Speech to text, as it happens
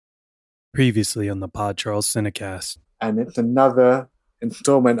Previously on the Pod Charles Cinecast. And it's another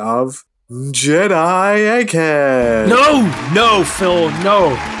installment of Jedi Egghead. No, Phil,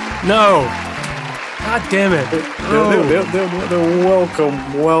 no. God damn it.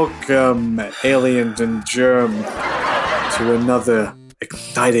 Welcome, aliens and germ, to another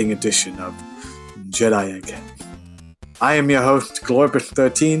exciting edition of Jedi Egghead. I am your host,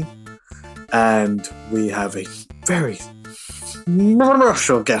 Glorbus13, and we have a very special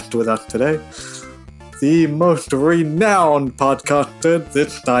guest with us today. The most renowned podcaster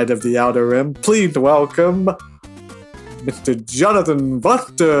this side of the Outer Rim. Please welcome Mr. Jonathan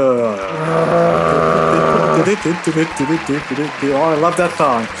Buster. Oh, I love that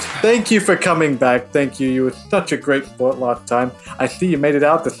song. Thank you for coming back. Thank you. You were such a great sport last time. I see you made it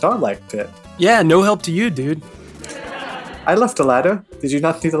out the Starlight pit. Yeah, no help to you, dude. I left a ladder. Did you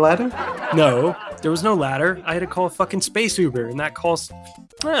not see the ladder? No, there was no ladder. I had to call a fucking space Uber, and that cost,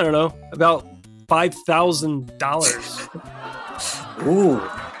 I don't know, about $5,000. Ooh.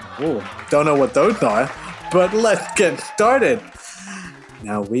 Don't know what those are, but let's get started.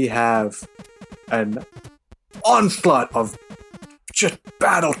 Now we have an onslaught of just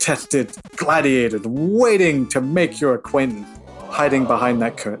battle-tested gladiators waiting to make your acquaintance, hiding behind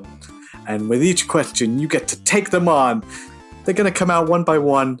that curtain. And with each question, you get to take them on. They're going to come out one by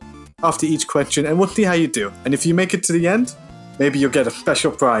one after each question, and we'll see how you do. And if you make it to the end, maybe you'll get a special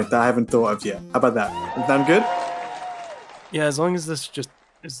prize that I haven't thought of yet. How about that? Does that sound good? Yeah, as long as this just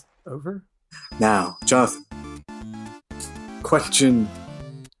is over. Now, Jonathan, question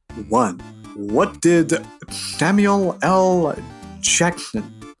 1. What did Samuel L.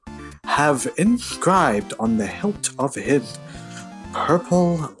 Jackson have inscribed on the hilt of his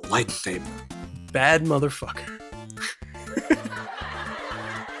purple lightsaber? Bad motherfucker.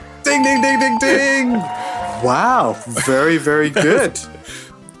 Ding, ding, ding, ding, ding! Wow, very, very good.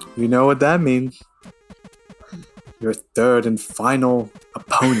 You know what that means. Your third and final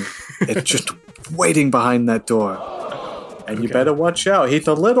opponent is just waiting behind that door. And you better watch out. He's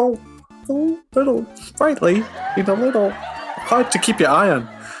a little sprightly. He's a little hard to keep your eye on.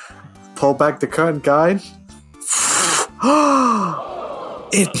 Pull back the curtain, guys.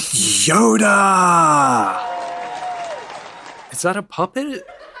 It's Yoda! Is that a puppet?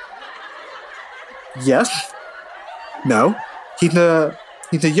 Yes. No. He's a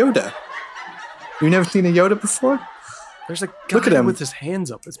Yoda. You've never seen a Yoda before? There's a guy Look at him with his hands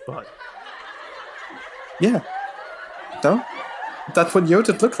up his butt. Yeah. No? That's what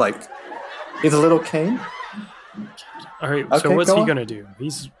Yodas look like. He's a little cane. All right, Okay, so what's go he on. going to do?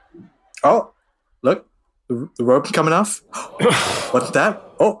 He's... Oh, look. The rope's coming off. What's that?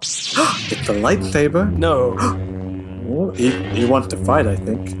 Oh, it's a lightsaber. No. Oh, he wants to fight, I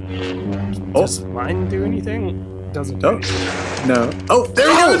think. Oh, Does mine do anything? Doesn't do no. anything. No. Oh, there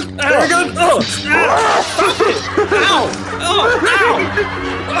he goes! There he goes! Oh! Stop it! Ow! Oh!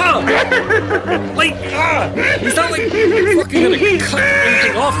 Like, he's not like fucking gonna cut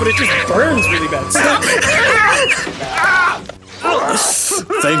anything off, but it just burns really bad. Stop it!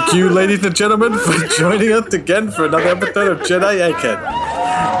 Thank you, ladies and gentlemen, for joining us again for another episode of Jedi Egghead.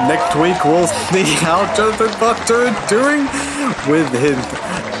 Next week, we'll see how Jonathan Buster is doing with his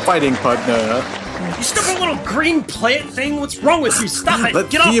fighting partner. You stuck a little green plant thing? What's wrong with you? Stop it! Let's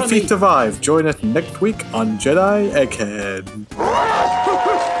Get off see of if me! he survives. Join us next week on Jedi Egghead.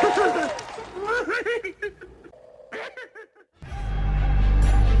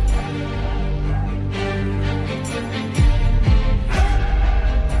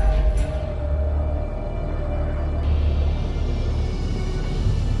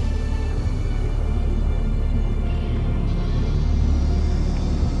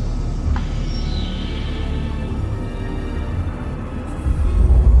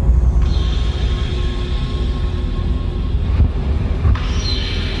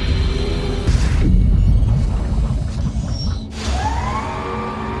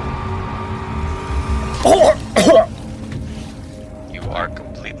 You are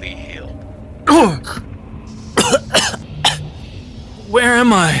completely healed. Where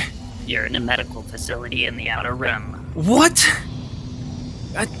am I? You're in a medical facility in the Outer Rim. What?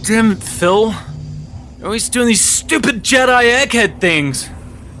 God damn it, Phil. You're always doing these stupid Jedi Egghead things.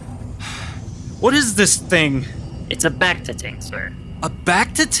 What is this thing? It's a Bacta tank, sir. A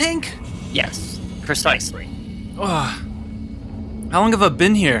Bacta tank? Yes, precisely. Ugh. How long have I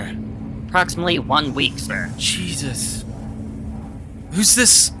been here? Approximately 1 week, sir. Jesus. Who's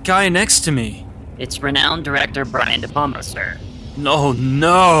this guy next to me? It's renowned director Brian De Palma, sir.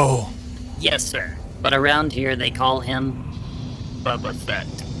 No. Yes, sir. But around here they call him Boba Fett.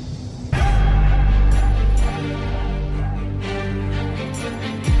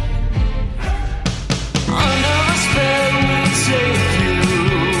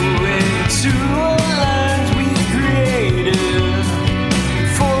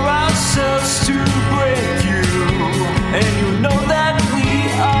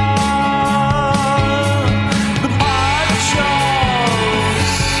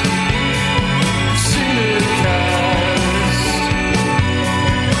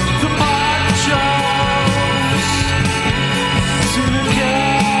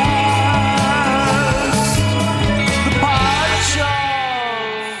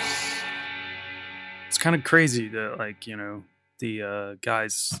 kind of crazy that, like, the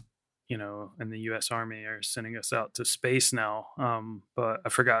guys, in the U.S. Army are sending us out to space now. But I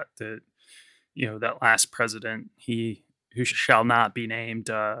forgot that, that last president, who shall not be named,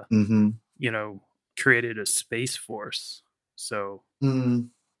 created a space force. So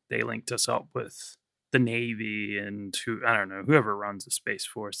they linked us up with the Navy and I don't know, whoever runs the Space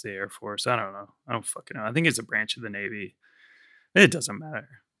Force, the Air Force. I don't know. I don't fucking know. I think it's a branch of the Navy. It doesn't matter.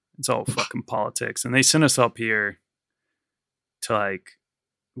 It's all fucking politics. And they sent us up here to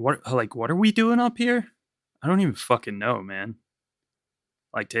what are we doing up here? I don't even fucking know, man.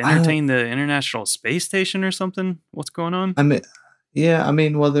 Like to entertain the International Space Station or something? What's going on? Well,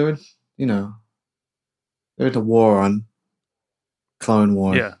 they're in a war on Clone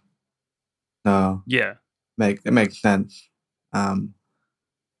War. Yeah. No. Yeah. It makes sense. But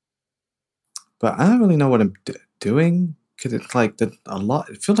I don't really know what I'm doing because it's like there's a lot.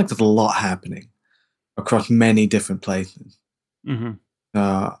 It feels like there's a lot happening across many different places. Mm-hmm.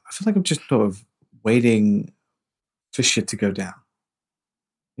 I feel like I'm just sort of waiting for shit to go down.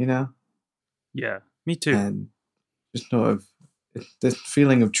 Yeah, me too. And just sort of this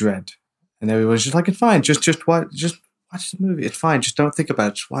feeling of dread, and everyone's just like, "It's fine. Just watch the movie. It's fine. Just don't think about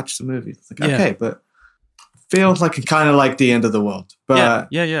it. Just watch the movie." It's like, okay, but it feels like it's kind of like the end of the world. But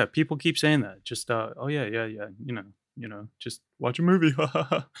yeah. People keep saying that. Just yeah. Just watch a movie.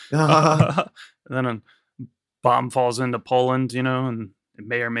 And then a bomb falls into Poland, and it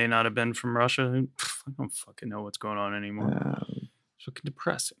may or may not have been from Russia. I don't fucking know what's going on anymore. It's fucking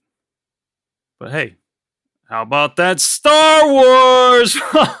depressing. But hey, how about that Star Wars?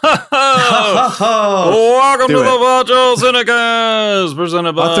 Welcome to the Virtual Cinecast,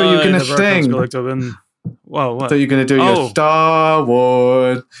 presented by I thought you were going to sing. Whoa, what? I thought you were going to do your Star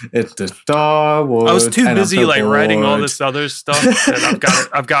Wars. It's the Star Wars. I was too busy writing all this other stuff that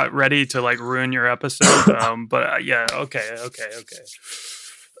I've got ready to ruin your episode. But yeah, okay.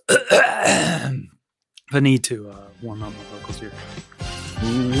 I need to warm up my vocals here.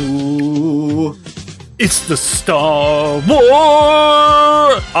 Ooh. It's the Star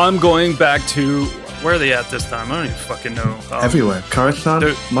Wars. I'm going back to where are they at this time? I don't even fucking know. Everywhere. Coruscant,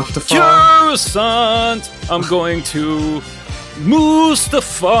 Mustafar. Coruscant. I'm going to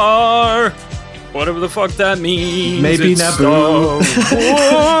Mustafar. Whatever the fuck that means. Maybe it's Naboo. Star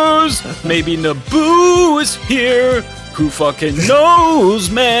Wars. Maybe Naboo is here. Who fucking knows,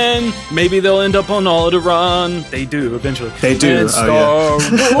 man? Maybe they'll end up on Alderaan. They do, eventually. They do. And Star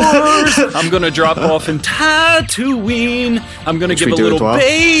Wars. I'm going to drop off in Tatooine. I'm going to give a little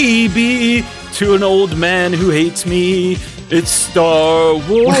baby to an old man who hates me. It's Star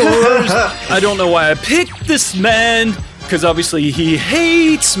Wars. I don't know why I picked this man, because obviously he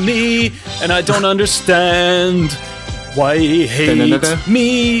hates me, and I don't understand why he hates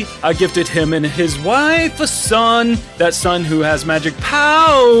me. I gifted him and his wife a son, that son who has magic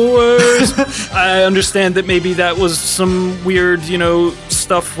powers. I understand that maybe that was some weird,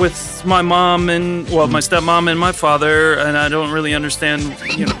 stuff with my mom and, my stepmom and my father, and I don't really understand, I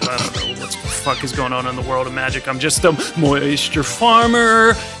don't know what the fuck is going on in the world of magic. I'm just a moisture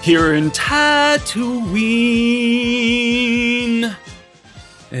farmer here in Tatooine.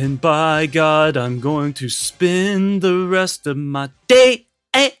 And by God, I'm going to spend the rest of my days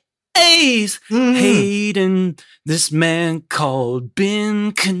hating this man called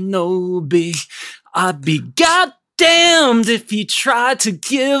Ben Kenobi. I'd be goddamned if he tried to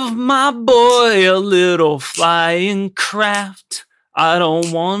give my boy a little flying craft. I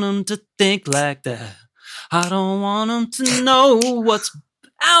don't want him to think like that. I don't want him to know what's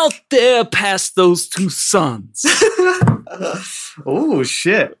out there past those two suns. Oh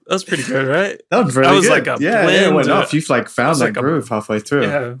shit, that's pretty good, right? That was really good. Like a blend. It went off. You've found that groove halfway through.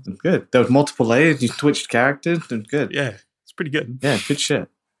 Yeah, good. There was multiple layers. You switched characters. And good. Yeah, it's pretty good. Yeah, good shit.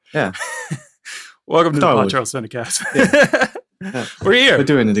 Yeah. Welcome to the Podcast Cinecast. Yeah. We're here. We're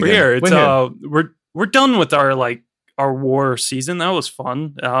doing it again. We're here. It's we're done with our war season. That was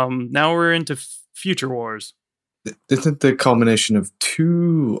fun. Now we're into future wars. Isn't the culmination of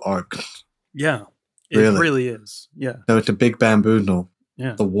 2 arcs? Yeah, it really is. Yeah. No, it's a big bamboozle.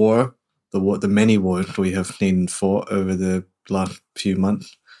 Yeah. The many wars we have seen fought over the last few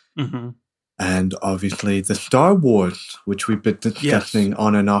months. Mm-hmm. And obviously the Star Wars, which we've been discussing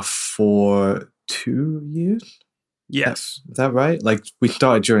on and off for 2 years. Yes. Is that right? We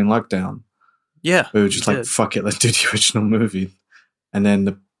started during lockdown. Yeah. We were just fuck it, let's do the original movie. And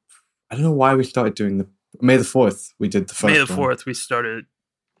then I don't know why we started doing May the 4th, we did the first one. May the 4th, we started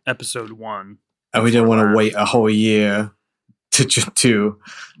episode 1. And we didn't want to wait a whole year to just do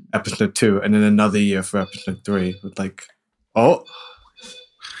episode 2 and then another year for episode 3. With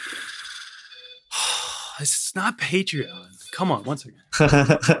It's not Patreon. Come on, one second.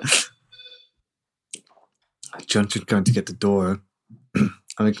 John's just going to get the door.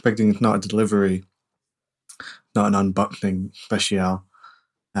 I'm expecting it's not a delivery, not an unboxing special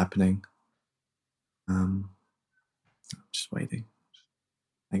happening. Just waiting,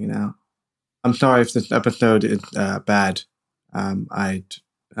 hanging out. I'm sorry if this episode is bad.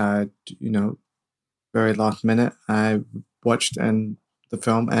 Very last minute, I watched the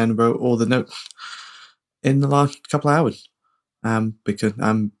film and wrote all the notes in the last couple of hours because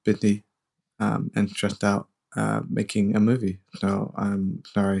I'm busy and stressed out making a movie. So I'm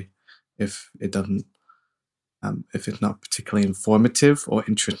sorry if it doesn't, if it's not particularly informative or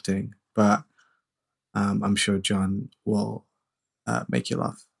interesting, but I'm sure John will make you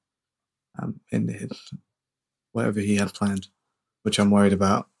laugh in his whatever he has planned, which I'm worried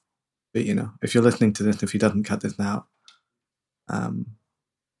about. But if you're listening to this, if he doesn't cut this out,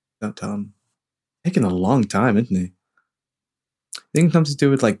 don't tell him. Taking a long time, isn't he? I think something to do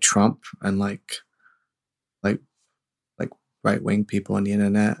with like Trump and like right wing people on the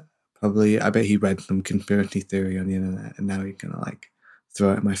internet. Probably, I bet he read some conspiracy theory on the internet, and now he's gonna like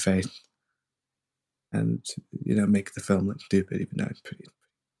throw it in my face and make the film look stupid, even though it's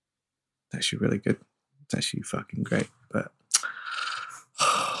actually really good. It's actually fucking great, but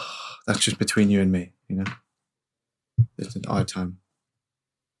that's just between you and me. It's an odd time.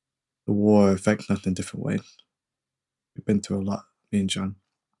 The war affects us in different ways. We've been through a lot, me and John.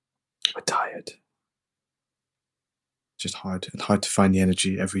 We're tired. It's just hard. It's hard to find the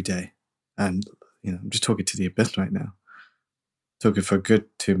energy every day. And, I'm just talking to the abyss right now. Talking for a good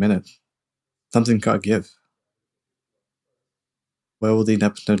 2 minutes. Something's got to give. Where will the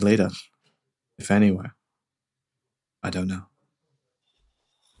episode lead us? If anywhere. I don't know.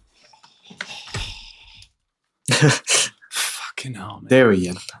 Fucking hell, man. There he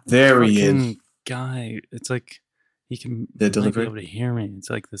is. There he is. Guy, it's like he can be able to hear me.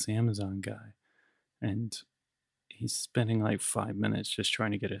 It's like this Amazon guy, and he's spending like 5 minutes just trying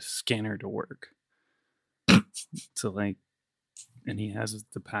to get a scanner to work. And he has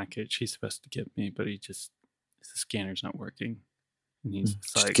the package he's supposed to give me, but the scanner's not working. And he's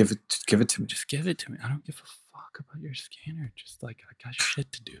just give it to me. Just give it to me. I don't give a fuck about your scanner. Just I got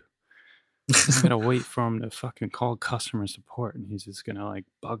shit to do. I'm gonna wait for him to fucking call customer support, and he's just gonna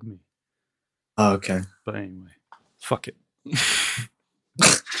bug me. Oh, okay. But anyway, fuck it.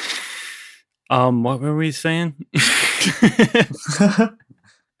 What were we saying?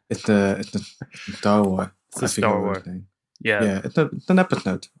 It's a Star Wars. It's a Star Wars thing. Yeah, it's an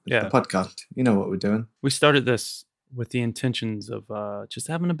episode. It's a podcast. You know what we're doing. We started this with the intentions of just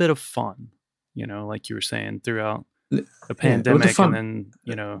having a bit of fun. Like you were saying, throughout the pandemic, and then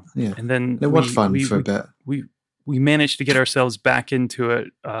and then it was fun for a bit. We managed to get ourselves back into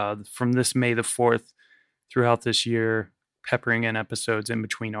it from this May the 4th throughout this year, peppering in episodes in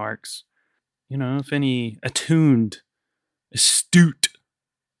between arcs. If any astute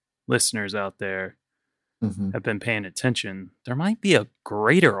listeners out there have been paying attention, there might be a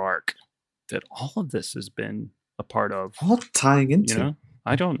greater arc that all of this has been a part of. All tying into.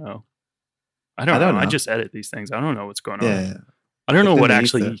 I don't know. I don't know. I just edit these things. I don't know what's going on. Yeah. I don't know what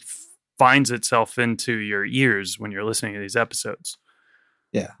actually finds itself into your ears when you're listening to these episodes.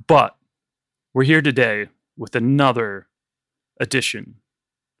 Yeah. But we're here today with another edition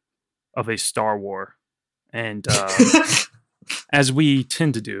of a Star War. And as we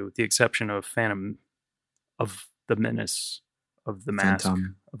tend to do, with the exception of Phantom of the Menace, of the Mask,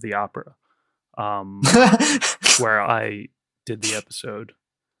 of the Opera, where I did the episode,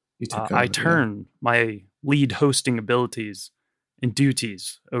 I turn my lead hosting abilities and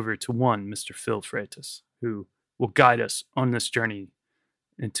duties over to one Mr. Phil Freitas, who will guide us on this journey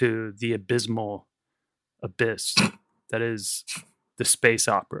into the abysmal abyss that is the space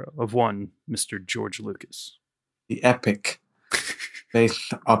opera of one Mr. George Lucas. The epic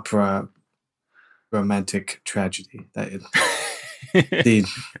space opera romantic tragedy that is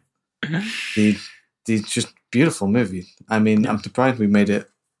these just beautiful movies. I mean, I'm surprised we made it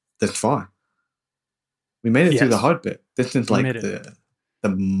this far. We made it through the hard bit. This is like the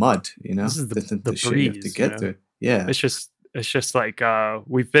mud, This is the shit breeze, you have to get through. Yeah. It's just like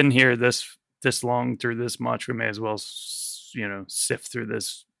we've been here this long through this much. We may as well sift through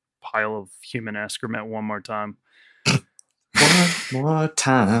this pile of human excrement one more time. One more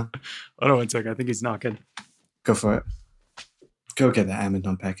time. Hold on 1 second. I think he's knocking. Go for it. Go get that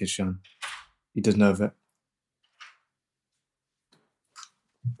Amazon package, Sean. He deserves it.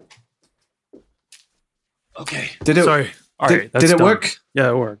 Okay. Sorry. All right. Did it work? Yeah,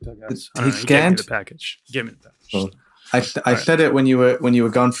 it worked. I guess. He scanned the package. Give me the package. Oh. I said it when you were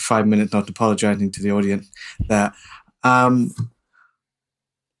gone for 5 minutes, not apologizing to the audience. That a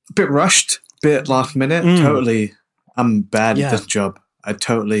bit rushed, bit last minute. Totally, I'm bad at this job. I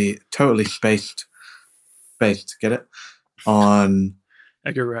totally spaced. Get it on.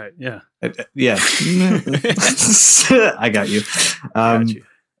 You're right. Yeah. Yeah. I got you. Got you.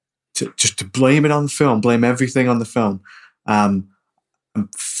 To blame it on the film, blame everything on the film. I'm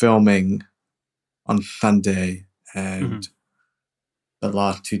filming on Sunday, and the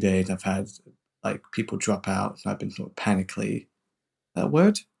last 2 days I've had like people drop out, and I've been sort of panically. That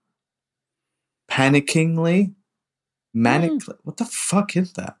word? Panicking? What the fuck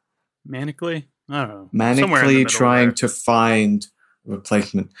is that? Manically? I don't know. Manically trying to find a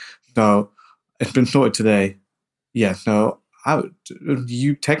replacement. So it's been sorted today. Yeah, so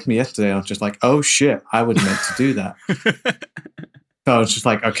you texted me yesterday, and I was just like, oh shit, I was meant to do that. So I was just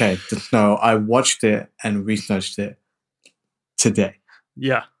like, okay, no, I watched it and researched it today.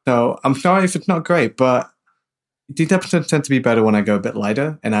 Yeah. So I'm sorry if it's not great, but these episodes tend to be better when I go a bit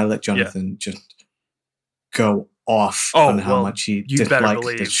lighter, and I let Jonathan just go off on how much he dislikes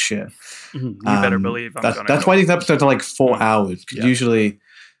this shit. You better believe that's why these episodes are like 4 hours. Yeah. Usually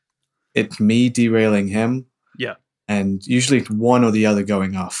it's me derailing him. Yeah. And usually it's one or the other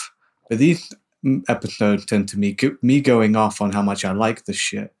going off. But these episodes tend to me going off on how much I like this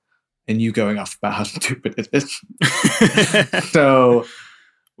shit, and you going off about how stupid it is. So,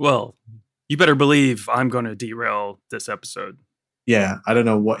 well, you better believe I'm going to derail this episode. Yeah, I don't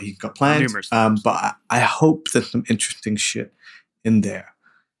know what he's got planned, but I hope there's some interesting shit in there.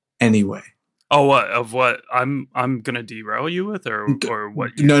 Anyway. Oh, what of what I'm gonna derail you with, or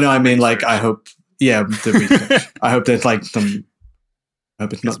what? No, I mean like I hope. Yeah, the research. I hope there's like some. I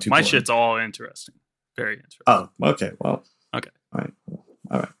hope it's not too. My boring. Shit's all interesting, very interesting. Oh, okay. Well, okay. All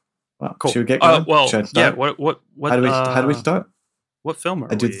right. Well, cool. Should we get going? Well, yeah. What? How do we start? What film are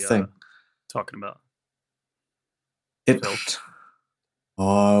we talking about? It's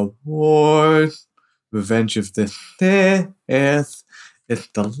Star Wars: Revenge of the Sith. It's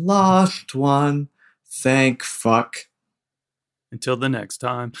the last one. Thank fuck. Until the next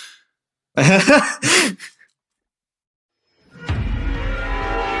time. The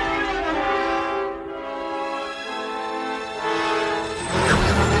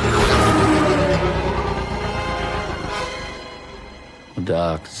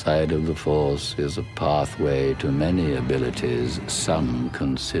dark side of the Force is a pathway to many abilities some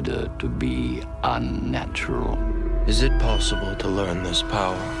consider to be unnatural. Is it possible to learn this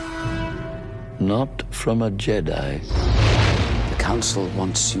power? Not from a Jedi. The Council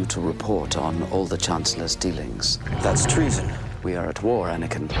wants you to report on all the Chancellor's dealings. That's treason. We are at war,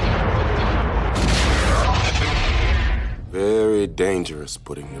 Anakin. Very dangerous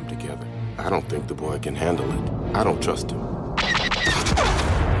putting them together. I don't think the boy can handle it. I don't trust him.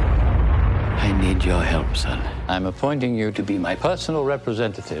 I need your help, son. I'm appointing you to be my personal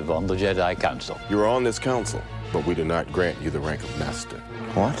representative on the Jedi Council. You are on this council, but we do not grant you the rank of master.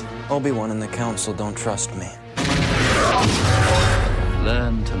 What? Obi-Wan and the Council don't trust me.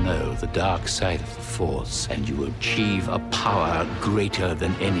 Learn to know the dark side of the Force, and you will achieve a power greater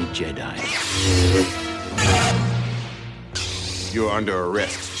than any Jedi. You're under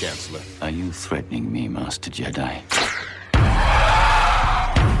arrest, Chancellor. Are you threatening me, Master Jedi?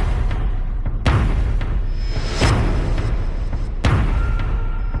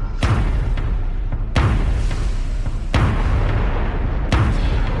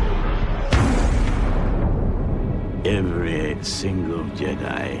 Every single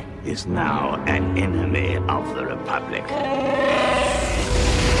Jedi is now an enemy of the Republic.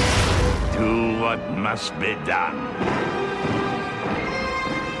 Do what must be done.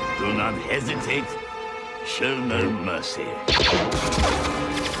 Do not hesitate. Show no mercy.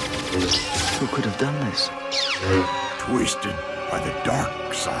 Who could have done this? Twisted by the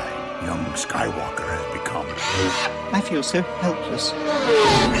dark side, young Skywalker has become. I feel so helpless.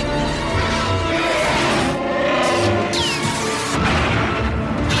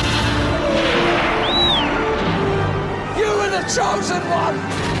 Chosen one!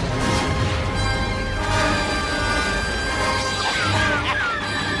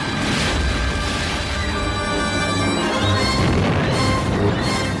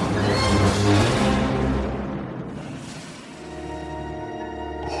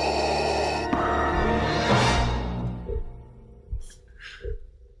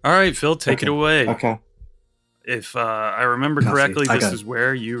 All right, Phil, take it away. Okay. If I remember correctly, this is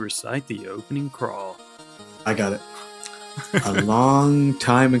where you recite the opening crawl. I got it. A long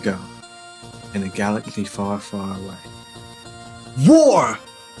time ago, in a galaxy far, far away. War!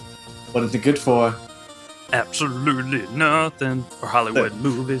 What is it good for? absolutely nothing. Or Hollywood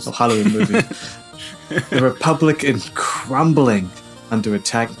movies. Or Hollywood movies. The Republic is crumbling under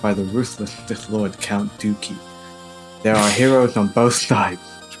attack by the ruthless Sith Lord Count Dookie. There are heroes on both sides.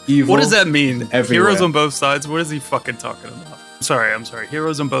 Evil. What does that mean? Everywhere. Heroes on both sides? What is he fucking talking about? I'm sorry.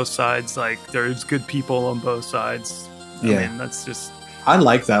 Heroes on both sides. Like, there's good people on both sides. I mean, that's just... I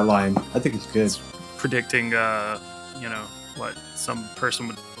like that line. I think it's good. It's predicting, what some person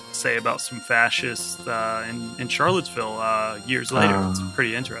would say about some fascists in Charlottesville years later. It's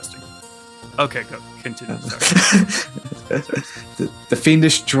pretty interesting. Okay, go. Continue. Sorry. the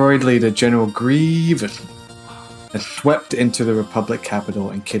fiendish droid leader, General Grievous, has swept into the Republic capital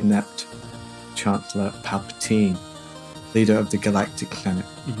and kidnapped Chancellor Palpatine, leader of the Galactic Senate.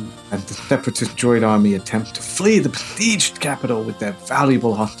 Mm-hmm. And the separatist droid army attempt to flee the besieged capital with their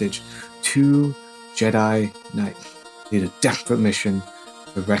valuable hostage. 2 Jedi Knights lead a desperate mission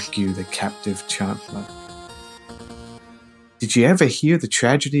to rescue the captive Chancellor. Did you ever hear the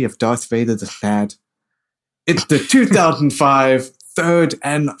tragedy of Darth Vader the Sad? It's the 2005 third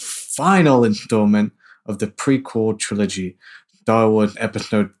and final installment of the prequel trilogy, Star Wars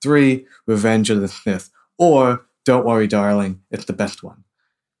Episode 3, Revenge of the Sith, or Don't Worry Darling, it's the best one.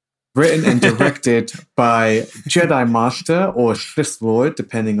 Written and directed by Jedi Master or Sith Lord,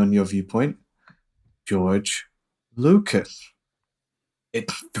 depending on your viewpoint, George Lucas.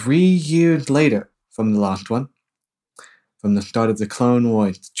 It's 3 years later from the last one. From the start of the Clone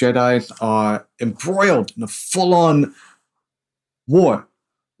Wars, Jedi are embroiled in a full-on war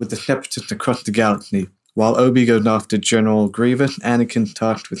with the Separatists across the galaxy. While Obi goes after General Grievous, Anakin's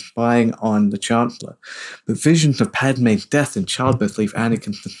tasked with spying on the Chancellor. But visions of Padme's death and childbirth leave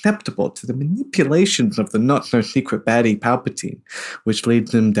Anakin susceptible to the manipulations of the not-so-secret baddie Palpatine, which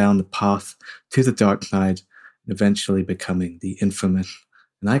leads him down the path to the dark side, and eventually becoming the infamous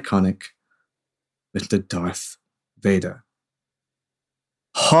and iconic Mr. Darth Vader.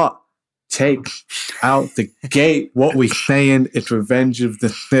 Hot take out the gate. What we saying? It's Revenge of the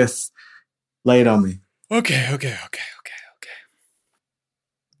Sith. Lay it on me. Okay.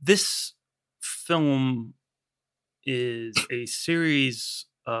 This film is a series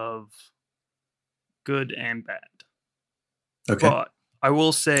of good and bad. Okay. But I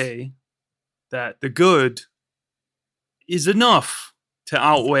will say that the good is enough to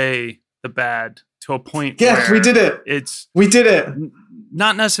outweigh the bad to a point where we did it. We did it.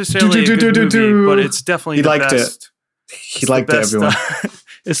 Not necessarily a good movie, but it's definitely the best. He liked it, everyone.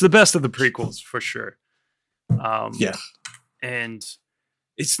 It's the best of the prequels, for sure. Yeah. And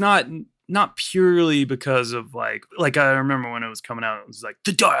it's not purely because of like I remember when it was coming out, it was like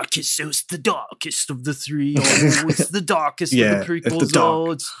it was the darkest of the three. Oh, it's the darkest of the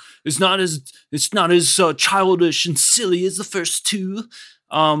prequels. It's not as childish and silly as the first two.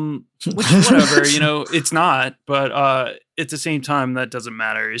 Which whatever, it's not, but at the same time that doesn't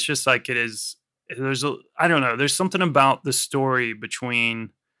matter. It's just like it is. I don't know. There's something about the story between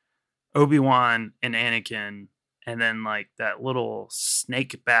Obi-Wan and Anakin, and then like that little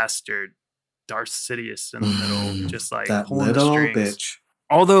snake bastard Darth Sidious in the middle, just like that pulling little the strings. bitch.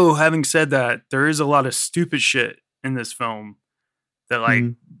 Although, having said that, there is a lot of stupid shit in this film that like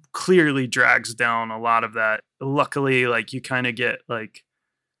clearly drags down a lot of that. Luckily, like you kind of get like,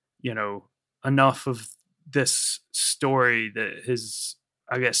 enough of this story that has,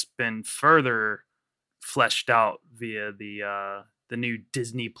 I guess, been further fleshed out via the new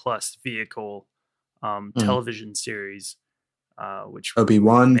Disney Plus vehicle television series, which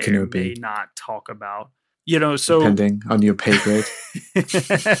Obi-Wan Kenobi may not talk about. So depending on your pay grade,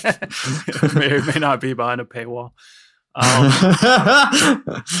 may or may not be behind a paywall.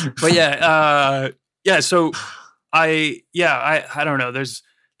 But yeah. So I don't know. There's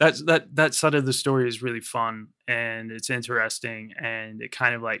that side of the story is really fun and it's interesting and it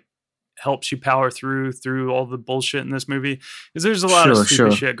kind of like helps you power through all the bullshit in this movie because there's a lot of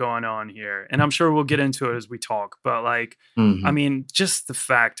stupid shit going on here, and I'm sure we'll get into it as we talk. But like, I mean, just the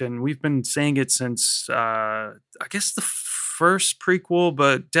fact, and we've been saying it since I guess the first prequel,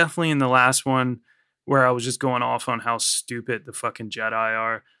 but definitely in the last one where I was just going off on how stupid the fucking Jedi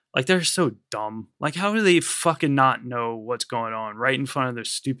are. Like, they're so dumb. Like, how do they fucking not know what's going on right in front of their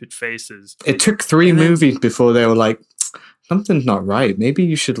stupid faces? It took 3 movies before they were like, something's not right. Maybe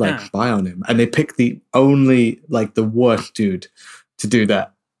you should, like, spy on him. And they picked the worst dude to do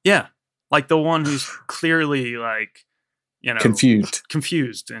that. Yeah. Like, the one who's clearly, like,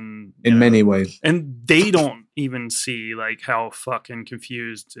 confused and in many ways, and they don't even see like how fucking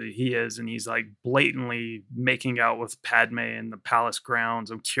confused he is, and he's like blatantly making out with Padme in the palace grounds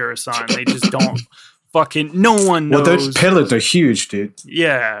of Coruscant. They just don't fucking no one knows. Well, those pillars are huge, dude.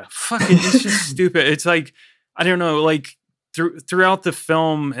 Yeah, fucking, it's just stupid. It's like, I don't know, like throughout the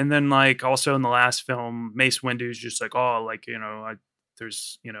film, and then like also in the last film, Mace Windu's just like, oh, like, you know,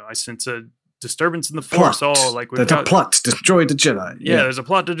 I sense a disturbance in the Force. Plot. Oh, like there's a plot to destroy the Jedi. Yeah, there's a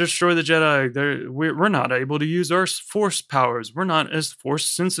plot to destroy the Jedi. We're not able to use our Force powers. We're not as Force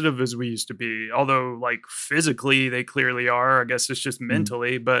sensitive as we used to be. Although, like, physically, they clearly are. I guess it's just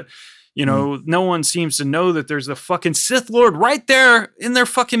mentally. But, you know, no one seems to know that there's a fucking Sith Lord right there in their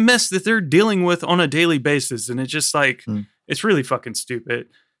fucking midst that they're dealing with on a daily basis. And it's just like, it's really fucking stupid.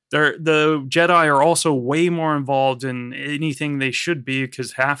 The Jedi are also way more involved in anything they should be,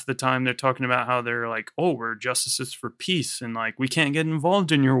 because half the time they're talking about how they're like, oh, we're justices for peace, and like we can't get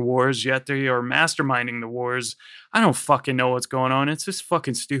involved in your wars, yet they are masterminding the wars. I don't fucking know what's going on. It's just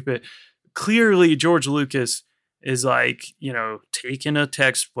fucking stupid. Clearly, George Lucas is like, you know, taking a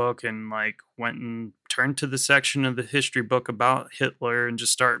textbook and like went and turned to the section of the history book about Hitler and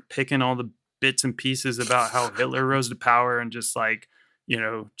just start picking all the bits and pieces about how Hitler rose to power and just like, you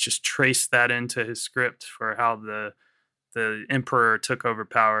know, just trace that into his script for how the emperor took over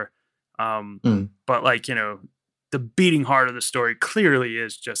power. But like, you know, the beating heart of the story clearly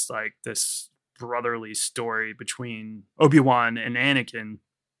is just like this brotherly story between Obi-Wan and Anakin.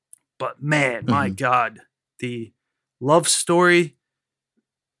 But man, my God, the love story,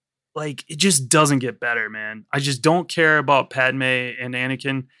 like, it just doesn't get better, man. I just don't care about Padme and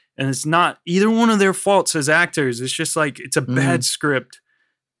Anakin. And it's not either one of their faults as actors. It's just like, it's a bad script.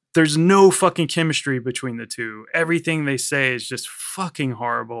 There's no fucking chemistry between the two. Everything they say is just fucking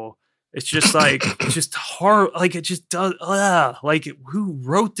horrible. It's just like, it's just horrible. Like, it just does. Like, who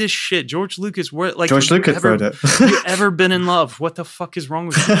wrote this shit? George Lucas. What? Like, George Lucas wrote it. You ever been in love? What the fuck is wrong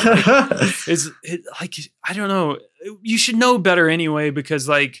with you? Like, I don't know. You should know better anyway, because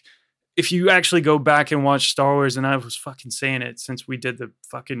like, if you actually go back and watch Star Wars, and I was fucking saying it since we did the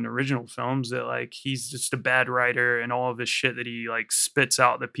fucking original films, that like, he's just a bad writer, and all of this shit that he like spits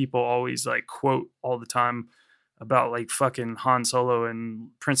out that people always like quote all the time about like fucking Han Solo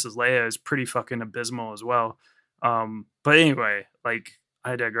and Princess Leia is pretty fucking abysmal as well. But anyway, like,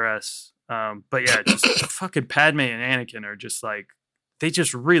 I digress. But yeah, just fucking Padme and Anakin are just like, they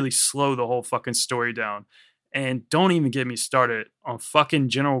just really slow the whole fucking story down. And don't even get me started on fucking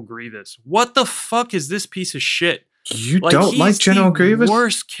General Grievous. What the fuck is this piece of shit? You don't like General Grievous?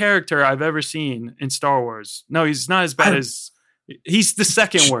 Worst character I've ever seen in Star Wars. No, he's not as bad as... He's the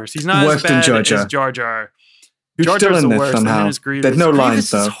second worst. He's not as bad as Jar Jar. Jar Jar's the worst, and then it's Grievous. There's no lines,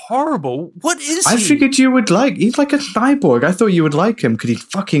 though. Grievous is horrible. What is he? I figured you would like... He's like a cyborg. I thought you would like him because he's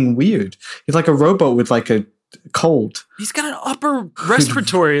fucking weird. He's like a robot with like a cold. He's got an upper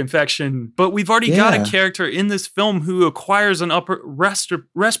respiratory infection, but we've already got a character in this film who acquires an upper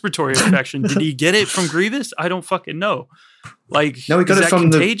respiratory infection. Did he get it from Grievous? I don't fucking know. Like, no, he got it from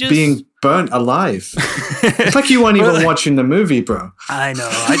being burnt alive. It's like you weren't even watching the movie, bro. I know.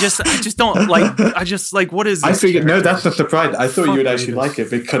 I just don't like. I just like, what is this? I figured no, that's not the surprise. I thought you would actually like it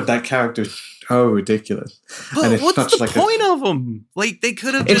because that character is so ridiculous. But and it's what's the like point of them? Like, they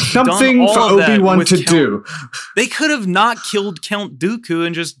could have. It's something for Obi-Wan to do. They could have not killed Count Dooku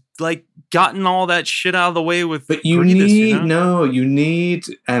and just like gotten all that shit out of the way with. But you Grievous, you need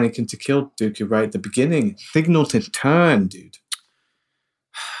Anakin to kill Dooku right at the beginning. Signal to turn, dude.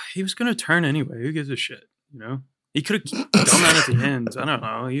 He was gonna turn anyway. Who gives a shit? You know, he could have done that at the end. I don't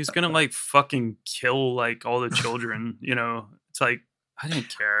know. He was gonna like fucking kill like all the children. You know, it's like, I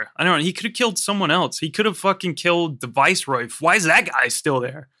didn't care. I don't know. He could have killed someone else. He could have fucking killed the Viceroy. Why is that guy still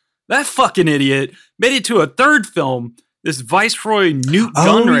there? That fucking idiot made it to a third film. This Viceroy Newt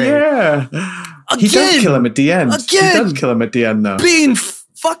Gunray. Yeah. Again, he does kill him at the end. He does kill him at the end, though. Being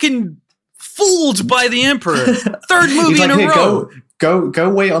fucking fooled by the Emperor. Third movie like, in a row. Go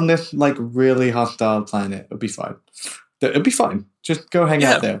wait on this like really hostile planet. It'll be fine. It'll be fine. Just go hang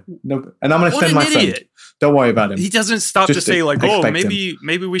out there. No, and I'm gonna send my friend. Don't worry about him. He doesn't stop to say like, oh, maybe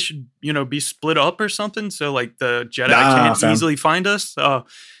we should, you know, be split up or something. So like the Jedi can't easily find us.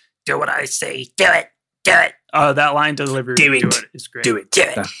 Do what I say. Do it. Do it. That line delivery. Do it is great. Do it. Do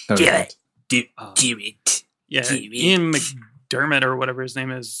it. Do it. Do it. Yeah. Ian McDermott or whatever his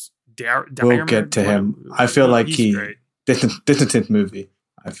name is. We'll get to him. I feel like he's great. This is his movie.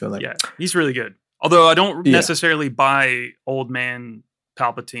 I feel like he's really good. Although I don't necessarily buy old man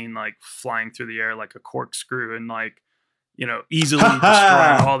Palpatine like flying through the air like a corkscrew and like, you know, easily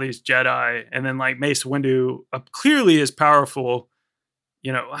destroying all these Jedi, and then like Mace Windu clearly is powerful.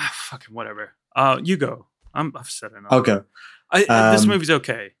 You know, fucking whatever. You go. I've said enough. Okay. This movie's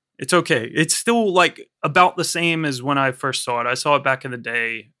okay. It's okay. It's still like about the same as when I first saw it. I saw it back in the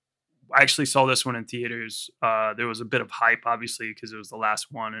day. I actually saw this one in theaters. There was a bit of hype, obviously, because it was the last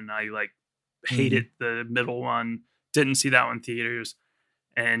one, and I like hated the middle one. Didn't see that one in theaters.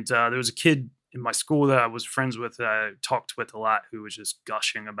 And there was a kid in my school that I was friends with, that I talked with a lot, who was just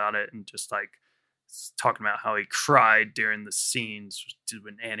gushing about it and just like talking about how he cried during the scenes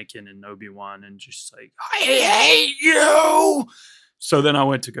with Anakin and Obi-Wan, and just like, I hate you. So then I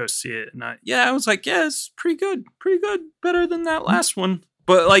went to go see it, and I was like, yeah, it's pretty good, better than that last one.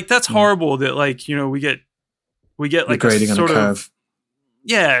 But like, that's horrible that like, you know, we get like grading a sort on a curve. of,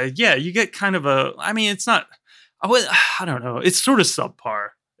 yeah, you get kind of a, I mean, it's not, I don't know, it's sort of subpar.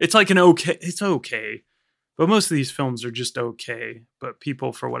 It's like it's okay. But most of these films are just okay. But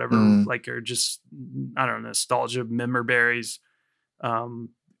people, for whatever, like, are just, I don't know, nostalgia member berries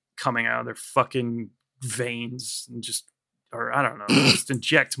coming out of their fucking veins and just, or I don't know, just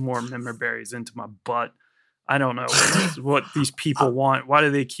inject more member berries into my butt. I don't know what these people want. Why do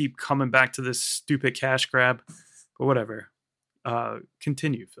they keep coming back to this stupid cash grab? But whatever.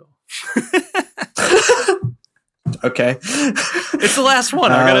 Continue, Phil. Okay. It's the last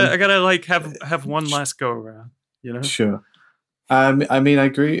one. I gotta like have one last go around, you know? Sure. I mean, I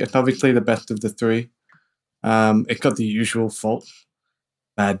agree. It's obviously the best of the three. It got the usual faults,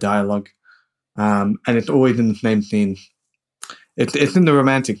 bad dialogue, and it's always in the same scene. It's in the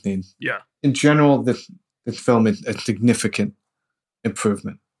romantic scene. Yeah. In general, this film is a significant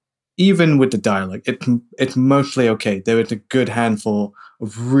improvement. Even with the dialogue, it's mostly okay. There is a good handful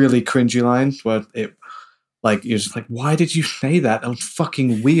of really cringy lines where like, you're just like, why did you say that? That was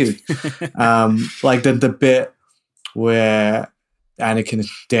fucking weird. Like the bit where Anakin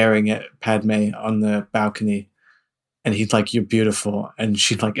is staring at Padme on the balcony, and he's like, you're beautiful. And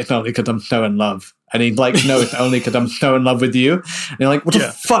she's like, it's only because I'm so in love. And he's like, no, it's only because I'm so in love with you. And you're like, what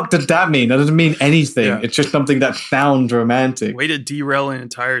the fuck does that mean? That doesn't mean anything. Yeah. It's just something that sounds romantic. Way to derail an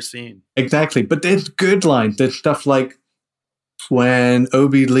entire scene. Exactly. But there's good lines. There's stuff like when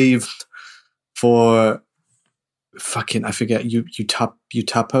Obi leaves for fucking, I forget,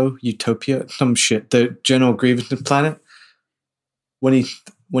 Utopia, some shit, the General Grievous planet. When he's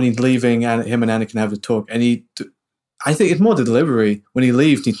leaving, and him and Anakin have a talk, and I think it's more the delivery. When he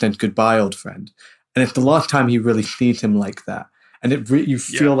leaves, he says, goodbye, old friend. And it's the last time he really sees him like that. And you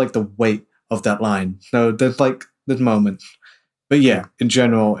feel like the weight of that line. So there's moments. But yeah, in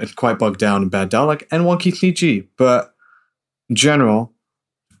general, it's quite bogged down in bad dialogue and wonky CG. But in general,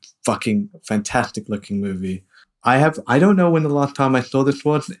 fucking fantastic looking movie. I don't know when the last time I saw this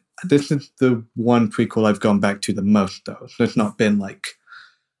was. This is the one prequel I've gone back to the most, though. So it's not been like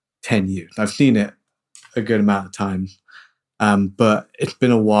 10 years. I've seen it a good amount of times. But it's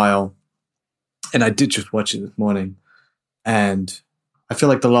been a while. And I did just watch it this morning. And I feel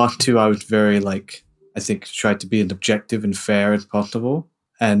like the last two I was very like, I think tried to be as objective and fair as possible.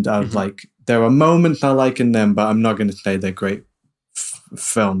 And I was like, there are moments I like in them, but I'm not going to say they're great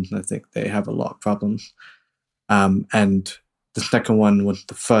films. I think they have a lot of problems. And the second one was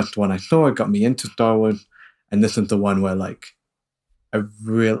the first one I saw. It got me into Star Wars. And this is the one where like, I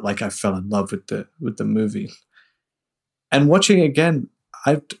fell in love with the movie. And watching it again,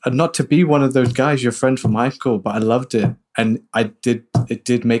 I'm not to be one of those guys, your friend from high school, but I loved it. And it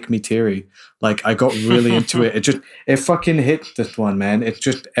did make me teary. Like, I got really into it. It fucking hits this one, man. It's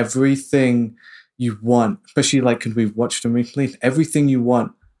just everything you want, especially like, because we've watched them recently, everything you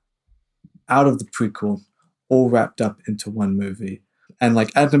want out of the prequel, all wrapped up into one movie. And like,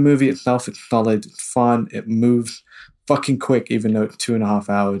 as the movie itself, it's solid, it's fun, it moves fucking quick, even though it's 2.5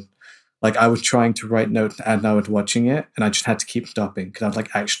 hours. Like, I was trying to write notes as I was watching it, and I just had to keep stopping because I was like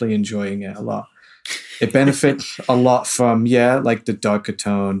actually enjoying it a lot. It benefits a lot from, like the darker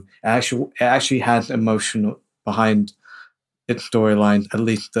tone. It actually has emotion behind its storyline, at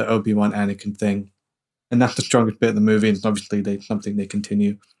least the Obi-Wan Anakin thing. And that's the strongest bit of the movie, and it's obviously something they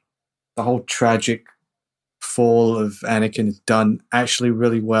continue. The whole tragic fall of Anakin is done actually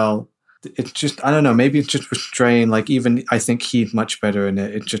really well. It's just, I don't know, maybe it's just restrained. Like, even I think he's much better in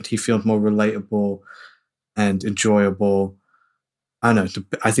it. It's just, he feels more relatable and enjoyable. I don't know.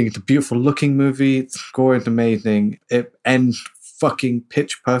 I think it's a beautiful looking movie. The score is amazing. It ends fucking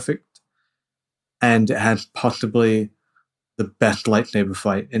pitch perfect. And it has possibly the best lightsaber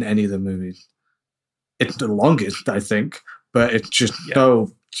fight in any of the movies. It's the longest, I think, but it's just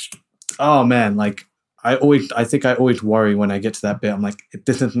so, oh man, like, I think I always worry when I get to that bit. I'm like,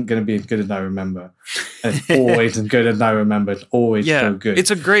 this isn't going to be as good as I remember. And it's always as good as I remember. It's always so good.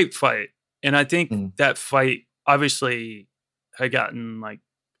 It's a great fight. And I think that fight obviously had gotten like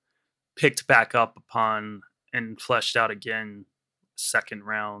picked back up upon and fleshed out again second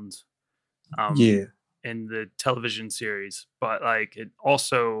round in the television series. But like, it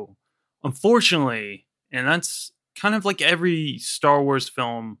also unfortunately, and that's kind of like every Star Wars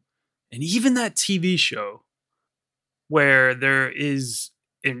film and even that TV show, where there is,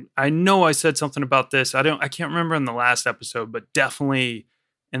 and I know I said something about this. I can't remember in the last episode, but definitely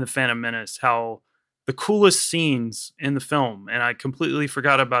in the Phantom Menace, how the coolest scenes in the film, and I completely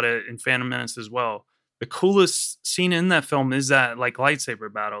forgot about it in Phantom Menace as well. The coolest scene in that film is that like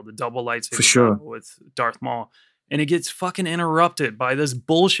lightsaber battle, the double lightsaber battle with Darth Maul. And it gets fucking interrupted by this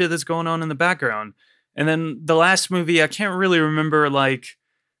bullshit that's going on in the background. And then the last movie, I can't really remember, like,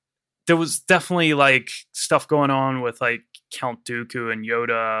 there was definitely like stuff going on with like Count Dooku and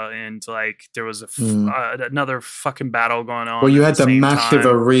Yoda, and like there was another fucking battle going on. Well, you had the massive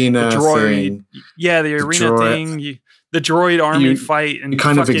arena thing. Yeah, the arena thing. The droid army fight, and you're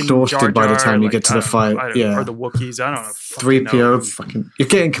kind of exhausted Jar Jar, by the time you get to the fight. Or the Wookiees, I don't know. 3PO, fucking, you're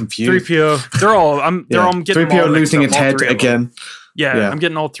getting confused. 3PO, they're all. I'm getting 3PO losing its head again. Yeah, I'm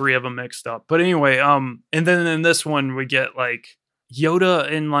getting all three of them mixed up. But anyway, and then in this one we get like Yoda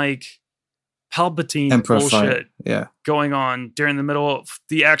and like Palpatine Emperor bullshit fight. going on during the middle of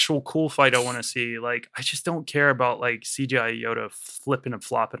the actual cool fight I want to see. Like, I just don't care about like CGI Yoda flipping and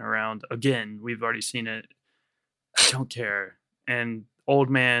flopping around. Again, we've already seen it. I don't care. And old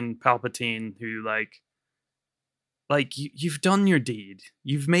man Palpatine, who like you've done your deed.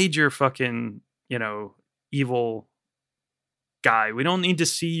 You've made your fucking, evil guy. We don't need to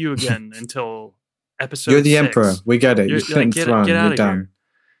see you again until episode 6. You're the Emperor. We get it. You're sitting throne. Get out You're of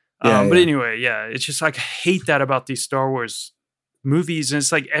here. But anyway, it's just like I hate that about these Star Wars movies. And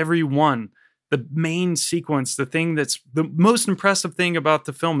it's like every one, the main sequence, the thing that's the most impressive thing about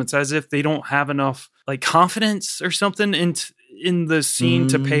the film, it's as if they don't have enough like confidence or something in the scene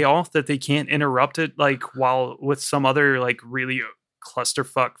to pay off, that they can't interrupt it like while with some other like really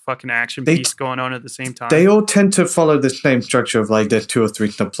clusterfuck fucking action piece going on at the same time. They all tend to follow the same structure of like there's 2 or 3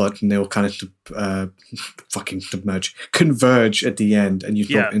 subplots, and they all kind of converge at the end, and you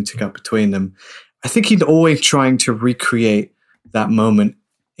don't intercut between them. I think he's always trying to recreate that moment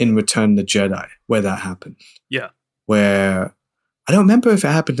in Return of the Jedi where that happened. Yeah. Where I don't remember if it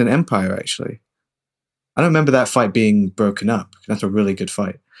happened in Empire, actually. I don't remember that fight being broken up. That's a really good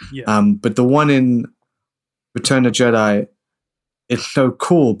fight. Yeah. But the one in Return of the Jedi, it's so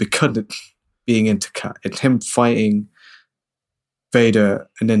cool because it's being intercut. It's him fighting Vader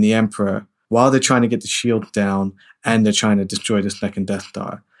and then the Emperor while they're trying to get the shield down and they're trying to destroy the second Death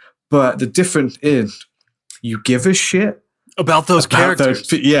Star. But the difference is you give a shit about those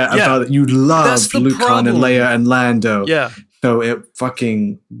characters. About you love Luke, Han, and Leia and Lando. Yeah. So it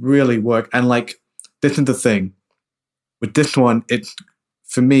fucking really worked. And like, this is the thing. With this one,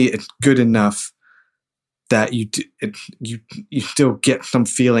 for me, it's good enough that you still get some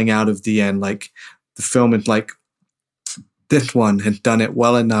feeling out of the end. Like, the film is like, this one has done it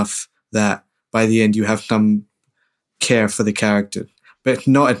well enough that by the end you have some care for the character. But it's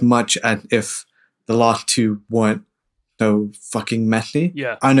not as much as if the last 2 weren't so fucking messy.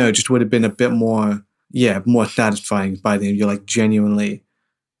 Yeah. I know, it just would have been a bit more satisfying by the end. You're like genuinely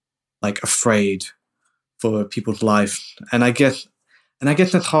like afraid for people's life. And I guess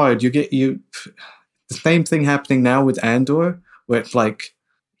that's hard. The same thing happening now with Andor, where it's like,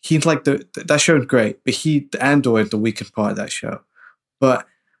 he's like that show's great, but Andor is the weakest part of that show. But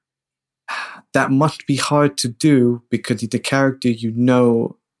that must be hard to do because he's the character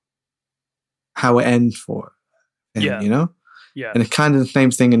how it ends for him, Yeah. And it's kind of the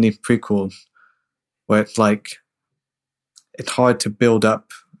same thing in the prequels, where it's like, it's hard to build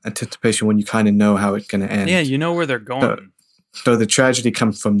up anticipation when you kind of know how it's going to end. Yeah, you know where they're going. So the tragedy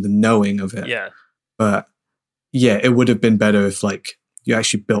comes from the knowing of it. Yeah. But yeah, it would have been better if like you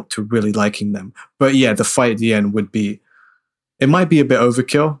actually built to really liking them. But yeah, the fight at the end it might be a bit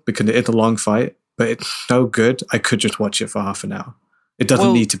overkill because it's a long fight, but it's so good. I could just watch it for half an hour. It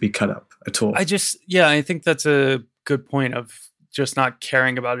doesn't need to be cut up at all. I think that's a good point of just not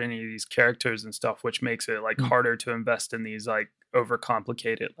caring about any of these characters and stuff, which makes it like harder to invest in these like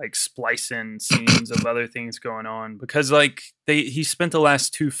overcomplicated like splicing scenes of other things going on, because like he spent the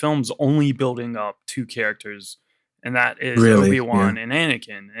last 2 films only building up 2 characters, and that is Obi-Wan and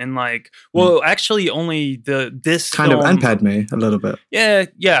Anakin, and like actually only this kind film, of, and Padme a little bit.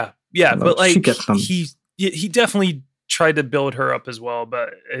 But like he definitely tried to build her up as well, but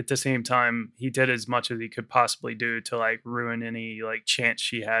at the same time he did as much as he could possibly do to like ruin any like chance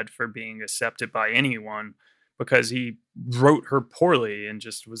she had for being accepted by anyone, because he wrote her poorly and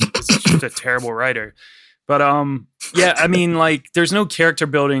just was just a terrible writer. But I mean, like, there's no character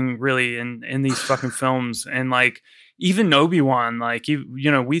building really in these fucking films, and like even Obi-Wan, like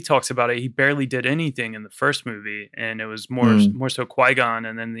we talked about it. He barely did anything in the first movie, and it was more so Qui-Gon,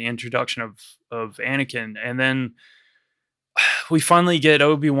 and then the introduction of Anakin, and then we finally get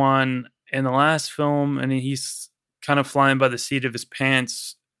Obi-Wan in the last film, and he's kind of flying by the seat of his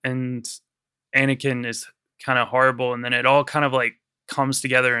pants, and Anakin is kind of horrible, and then it all kind of like comes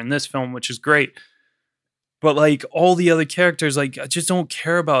together in this film, which is great. But like all the other characters, like I just don't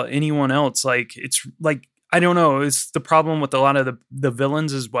care about anyone else. Like it's like I don't know. It's the problem with a lot of the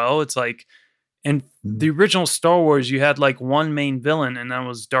villains as well. It's like in the original Star Wars, you had like one main villain, and that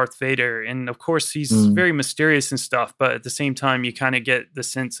was Darth Vader. And of course, he's very mysterious and stuff. But at the same time, you kind of get the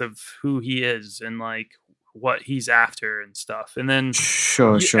sense of who he is and like what he's after and stuff. And then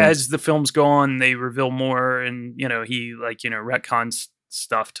as the films go on, they reveal more, and he like retcons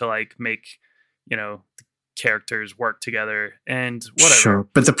stuff to like make the characters work together and whatever. Sure,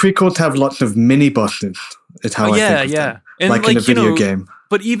 but the prequels have lots of mini bosses. Is how I think of them. And like in a video game.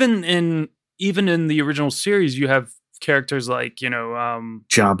 But even in the original series, you have characters like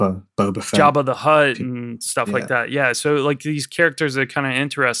Jabba, Boba Fett, Jabba the Hutt, and stuff like that. Yeah, so like these characters are kind of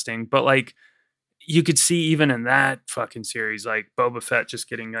interesting, but like you could see even in that fucking series, like Boba Fett just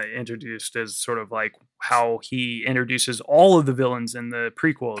getting introduced as sort of like how he introduces all of the villains in the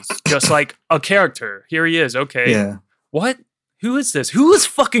prequels, just like a character. Here he is. Okay. Yeah. What? Who is this? Who is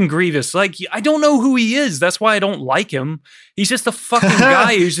fucking Grievous? Like, I don't know who he is. That's why I don't like him. He's just a fucking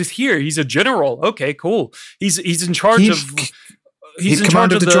guy who's just here. He's a general. Okay, cool. He's in charge of. He's in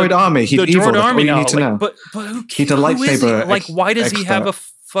charge of the droid army. He's evil. Droid army now. Need to know. But who? He's a lightsaber. Like, why does he have a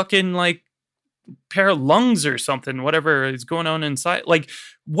fucking like pair of lungs or something, whatever is going on inside? Like,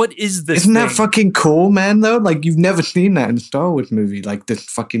 what is this? Isn't that fucking cool, man, though? Like, you've never seen that in a Star Wars movie. Like, this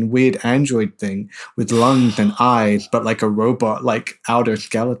fucking weird android thing with lungs and eyes, but like a robot, like outer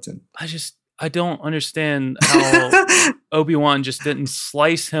skeleton. I don't understand how Obi-Wan just didn't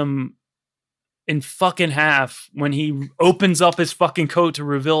slice him in fucking half when he opens up his fucking coat to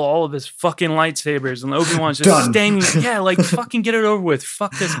reveal all of his fucking lightsabers, and Obi-Wan's just standing. Yeah, like fucking get it over with.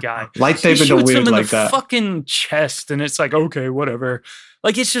 Fuck this guy. Lightsabers are weird like that. Fucking chest, and it's like, okay, whatever.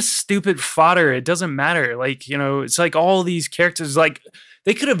 Like, it's just stupid fodder. It doesn't matter. Like, it's like all these characters, like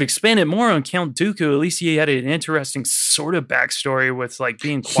they could have expanded more on Count Dooku. At least he had an interesting sort of backstory with like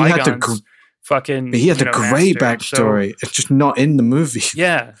being Qui-Gon's fucking. He has a great backstory. It's just not in the movie.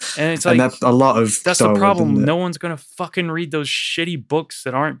 Yeah, and it's like, and that's a lot of. That's Star the problem. Wars, no one's gonna fucking read those shitty books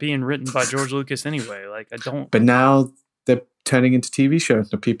that aren't being written by George Lucas anyway. Like, I don't. But now they're turning into TV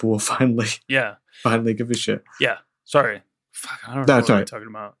shows, so people will finally give a shit. Yeah, sorry. Fuck, I don't know what I'm talking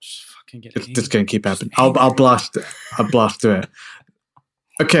about. Just fucking get it. It's gonna keep happening. I'll blast through it.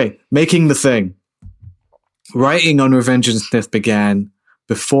 Okay, making the thing. Writing on Revenge of the Sith began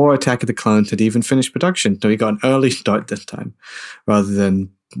before Attack of the Clones had even finished production, so he got an early start this time, rather than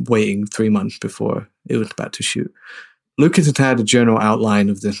waiting 3 months before it was about to shoot. Lucas had had a general outline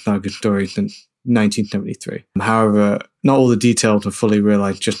of this saga story since 1973. However, not all the details were fully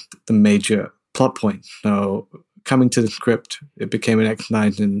realized, just the major plot points. So, coming to the script, it became an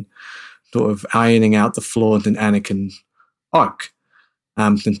exercise in sort of ironing out the flaws in Anakin's arc,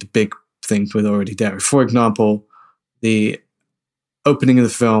 since the big things were already there. For example, the opening of the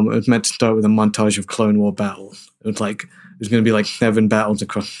film, it was meant to start with a montage of Clone War battles. It was going to be like 7 battles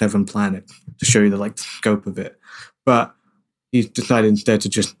across 7 planets to show you the scope of it. But he decided instead to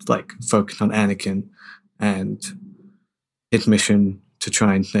just focus on Anakin and his mission to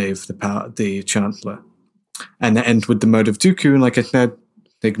try and save the Chancellor. And that ends with the mode of Dooku, and like I said,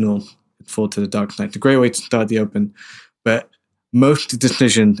 signals fall to the dark side. It's a great way to start the open, but most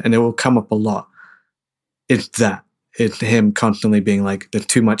decisions, and it will come up a lot, it's him constantly being like, there's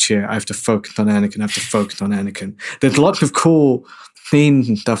too much here, I have to focus on Anakin. There's lots of cool scenes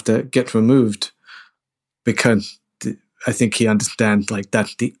and stuff that get removed because I think he understands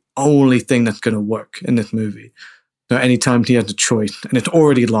that's the only thing that's going to work in this movie. So anytime he has a choice, and it's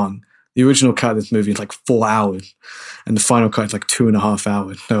already long, the original cut of this movie is 4 hours, and the final cut is 2.5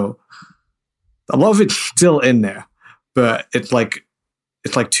 hours. So a lot of it's still in there, but it's like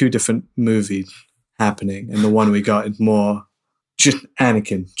 2 different movies happening, and the one we got is more just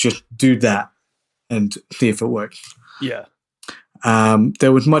Anakin. Just do that and see if it works. Yeah.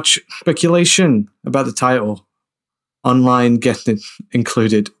 There was much speculation about the title. Online guesses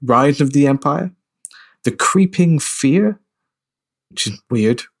included Rise of the Empire, The Creeping Fear, which is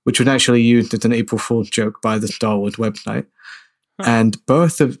weird, which was actually used as an April Fool's joke by the Star Wars website, and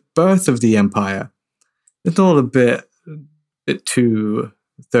Birth of the Empire. It's all a bit too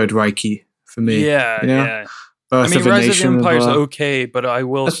Third Reichy for me. Yeah, yeah. Birth of a Rise of Nation the Empire's as well. okay, but I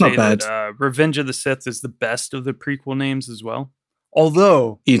will That's say not that Revenge of the Sith is the best of the prequel names as well.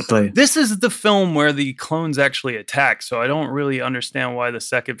 Although, Easily. this is the film where the clones actually attack, so I don't really understand why the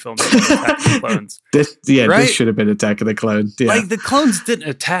second film didn't attack the clones. This Right? should have been Attack of the Clones. Yeah. Like, the clones didn't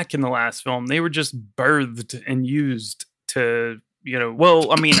attack in the last film. They were just birthed and used to,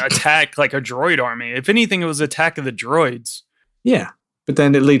 attack like a droid army. If anything, it was Attack of the Droids. Yeah. But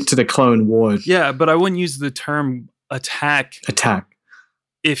then it leads to the Clone Wars. Yeah, but I wouldn't use the term attack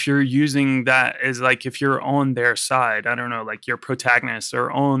if you're using that as like if you're on their side. I don't know, like your protagonist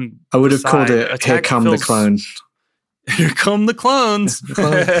or on. I would have called side. it Attack Here Come the Clones. Here come the clones.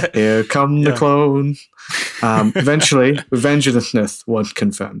 Here come the clones. Eventually, Revenge of the Sith was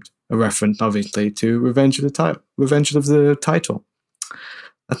confirmed. A reference, obviously, to Revenge of the title.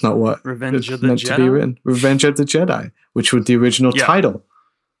 That's not what Revenge of the meant Jedi? to be written. Revenge of the Jedi, which was the original title.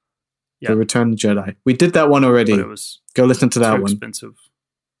 The Return of the Jedi. We did that one already. But it was Go listen to that too one. expensive.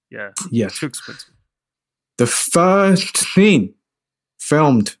 Yeah. Yeah. Too expensive. The first scene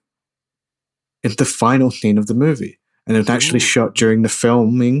filmed is the final scene of the movie. And it was actually shot during the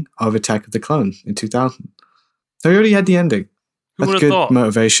filming of Attack of the Clones in 2000. So we already had the ending. Who That's would good have thought?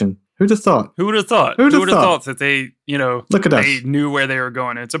 motivation. Who'd have thought? Who would have thought? Who Who would would have have thought? thought that they, Look at they us. knew where they were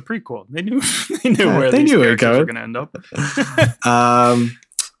going? It's a prequel. They knew Yeah, where they these knew where characters were going. going to end up.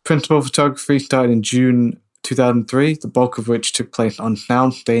 Principal photography started in June 2003, the bulk of which took place on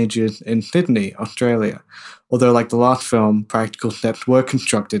sound stages in Sydney, Australia. Although, like the last film, practical sets were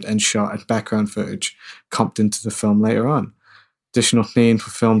constructed and shot as background footage, comped into the film later on. Additional scenes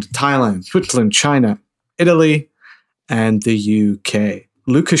were filmed in Thailand, Switzerland, China, Italy, and the UK.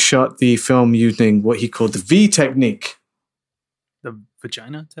 Lucas shot the film using what he called the V technique. The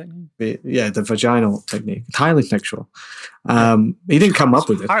vagina technique? The vaginal technique. It's highly sexual. He didn't come up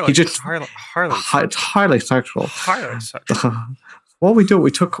with it. He just it's highly sexual. Highly sexual. What we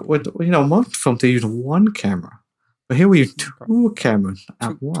took most films they use one camera, but here we use two cameras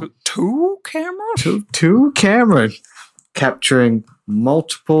at once. Two cameras? Two cameras capturing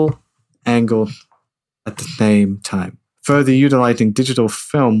multiple angles at the same time. Further utilizing digital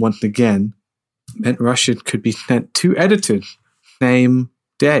film once again meant rushes could be sent to editors same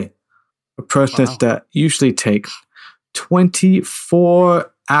day, a process that usually takes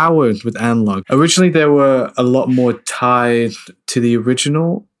 24 hours with analog. Originally, there were a lot more tied to the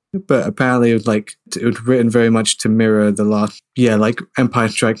original, but apparently it was written very much to mirror the last, Empire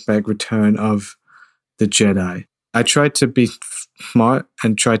Strikes Back, Return of the Jedi. I tried to be smart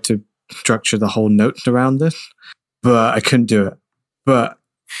and tried to structure the whole notes around this, but I couldn't do it. But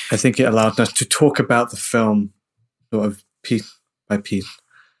I think it allowed us to talk about the film sort of piece by piece.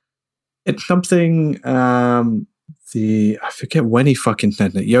 It's something, I forget when he fucking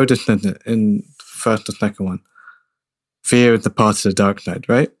said it. Yoda said it in the first or second one. Fear is the path to the dark side,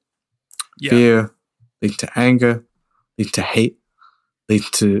 right? Yeah. Fear leads to anger, leads to hate, leads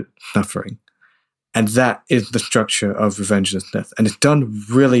to suffering. And that is the structure of Revenge of the Sith. And it's done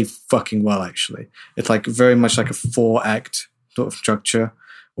really fucking well, actually. It's like very much like a 4-act sort of structure,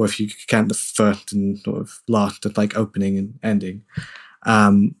 or if you count the first and sort of last, it's like opening and ending.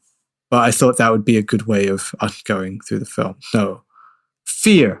 But I thought that would be a good way of us going through the film. So,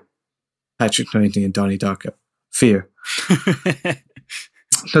 fear. Patrick Swayze and Donnie Darko. Fear.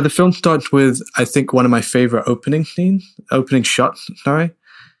 So the film starts with, I think, one of my favorite opening shots, sorry.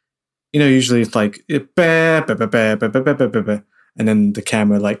 Usually it's like, and then the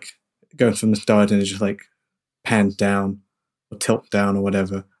camera like goes from the start and it's just like pans down or tilts down or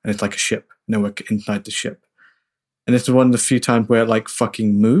whatever. And it's like a ship. And then we're inside the ship. And it's one of the few times where it like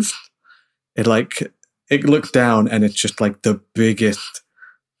fucking moves. It looks down and it's just like the biggest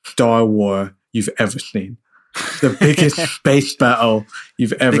Star Wars you've ever seen. The biggest space battle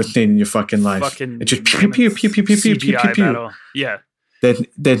you've ever seen in your fucking life. It just pew pew pew pew pew pew pew pew pew. Yeah.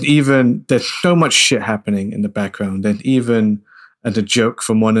 There's so much shit happening in the background. There's even as a joke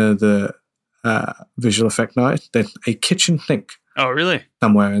from one of the visual effect artists, there's a kitchen sink. Oh, really?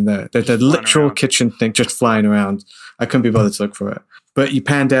 Somewhere in there. There's a literal kitchen sink just flying around. I couldn't be bothered to look for it. But you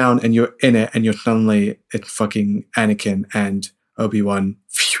pan down and you're in it and it's fucking Anakin and Obi-Wan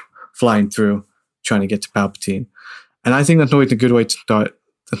flying through, trying to get to Palpatine. And I think that's always a good way to start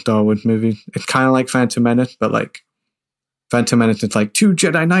the Star Wars movie. It's kind of like Phantom Menace, but like Phantom Menace, it's like 2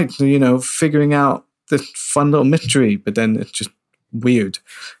 Jedi Knights, figuring out this fun little mystery, but then it's just weird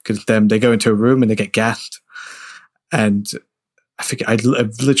because then they go into a room and they get gassed. And I forget, I've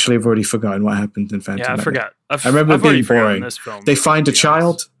literally already forgotten what happened in Phantom Menace. Yeah, I forgot. I remember it being boring. This film, they find a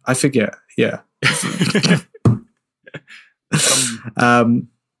child. I forget. Yeah. Some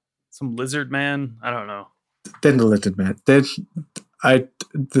lizard man. I don't know. they're limited, man.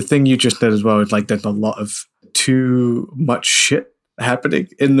 The thing you just said as well is like there's a lot of too much shit happening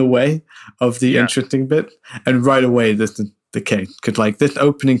in the way of the interesting bit, and right away this is the case because like this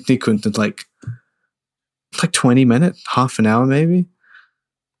opening sequence is like 20 minutes, half an hour maybe.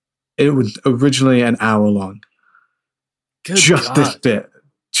 It was originally an hour long. Good just God. This bit,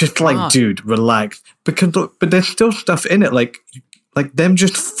 just like dude, relax. But there's still stuff in it, like them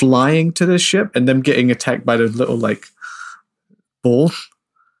just flying to the ship and them getting attacked by those little like balls.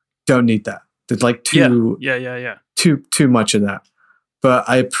 Don't need that. There's like too much of that. But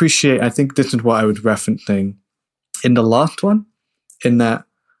I think this is what I was referencing in the last one, in that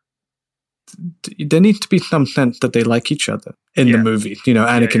there needs to be some sense that they like each other in the movie,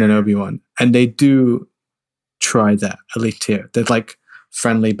 Anakin and Obi-Wan. And they do try that, at least here. There's like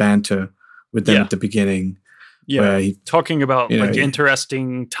friendly banter with them at the beginning. Yeah, talking about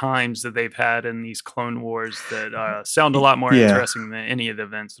interesting times that they've had in these Clone Wars that sound a lot more interesting than any of the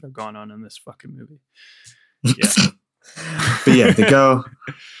events that are going on in this fucking movie. Yeah. But yeah,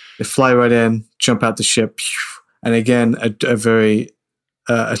 they fly right in, jump out the ship, and again, a very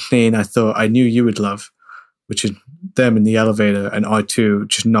a scene I thought I knew you would love, which is them in the elevator and R2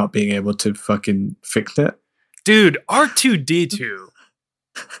 just not being able to fucking fix it. Dude, R2-D2.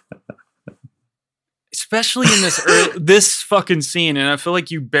 Especially in this fucking scene, and I feel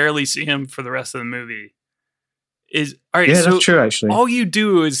like you barely see him for the rest of the movie. All right, yeah, so that's true, actually. All you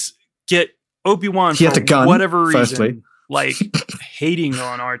do is get Obi-Wan he for had a gun, whatever reason, firstly. like hating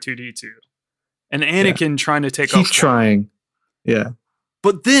on R2-D2. And Anakin trying to take off. He's trying. Yeah.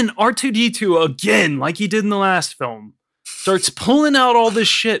 But then R2-D2 again, like he did in the last film, starts pulling out all this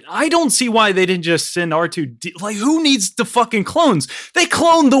shit. I don't see why they didn't just send R2-D2. Like, who needs the fucking clones? They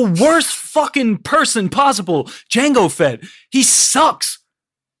cloned the worst fucking person possible, Jango Fett. He sucks.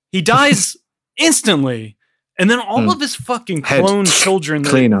 He dies instantly. And then all of his fucking clone children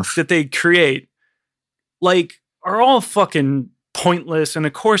that they create, like, are all fucking pointless. And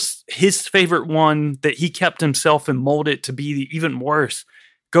of course, his favorite one that he kept himself and molded to be even worse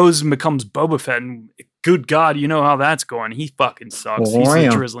goes and becomes Boba Fett. And good God, you know how that's going. He fucking sucks. He's a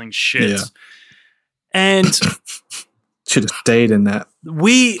drizzling shit. Yeah. And should have stayed in that.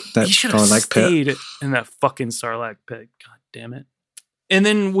 He should have stayed in that fucking Sarlacc pit. God damn it. And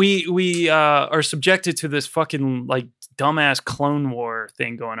then we are subjected to this fucking like dumbass Clone War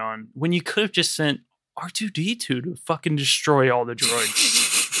thing going on when you could have just sent R2-D2 to fucking destroy all the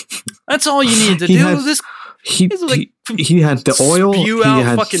droids. That's all you need to do. He had the oil. He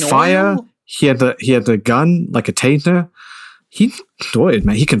had fire. Oil? He had the gun, like a taser. He's droid,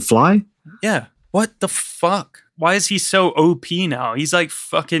 man. He can fly. Yeah. What the fuck? Why is he so OP now? He's like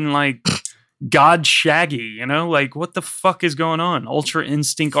fucking like God Shaggy, you know? Like, what the fuck is going on? Ultra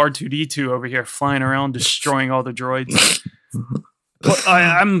Instinct R2-D2 over here flying around, destroying all the droids.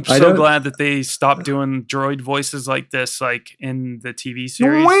 I'm so glad that they stopped doing droid voices like this, like in the TV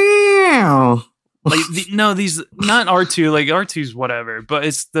series. Wow. Like, these not R2, like R2's whatever, but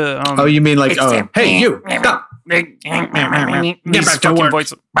it's the. Oh, you mean like, hey, you, stop. These fucking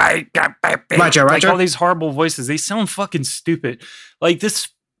voices. Roger. Like all these horrible voices, they sound fucking stupid. Like this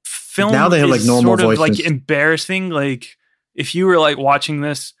film now they have like normal sort of voices. Like embarrassing. Like if you were like watching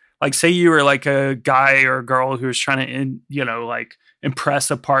this, like say you were like a guy or a girl who was trying to, like impress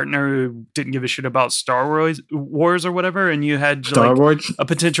a partner who didn't give a shit about Star Wars or whatever, and you had like a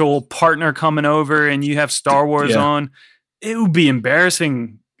potential partner coming over and you have Star Wars on, it would be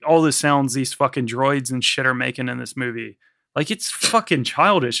embarrassing. All the sounds these fucking droids and shit are making in this movie. Like it's fucking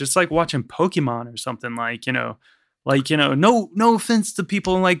childish. It's like watching Pokemon or something, no offense to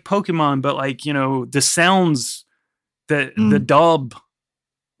people like Pokemon, but like, the sounds that the dub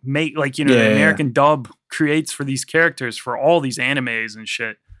make, like, the American dub creates for these characters for all these animes and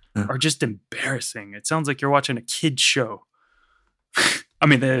shit are just embarrassing. It sounds like you're watching a kid's show. I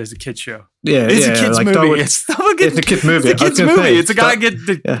mean, that is a kid's show. Yeah, it's a kid's movie. It's a kid's movie. It's a kid's movie. It's a guy get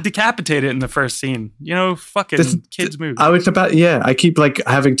decapitated in the first scene. Fucking kid's movie. I keep like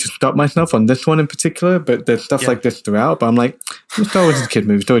having to stop myself on this one in particular, but there's stuff like this throughout. But I'm like, Star Wars is a kid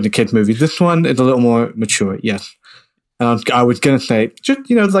movie. Star Wars is a kid movie. This one is a little more mature, yes. And I was gonna say, just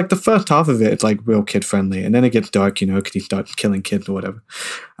like the first half of it, it's like real kid friendly, and then it gets dark, because he starts killing kids or whatever.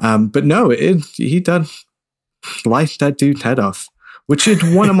 But no, he does slice that dude's head off, which is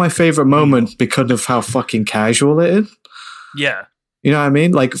one of my favorite moments because of how fucking casual it is. Yeah, you know what I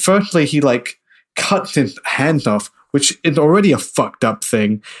mean. Like, firstly, he like cuts his hands off, which is already a fucked up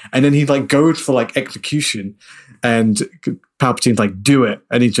thing, and then he like goes for like execution, and Palpatine's like, do it.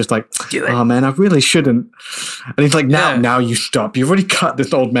 And he's just like, oh man, I really shouldn't. And he's like, now you stop. You've already cut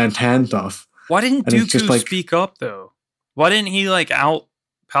this old man's hands off. Why didn't And it's Dooku just like- speak up though? Why didn't he like out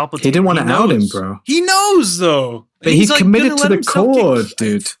Palpatine? He didn't want to out him, knows. bro. He knows though. But he's like, committed gonna to let the himself get- cause,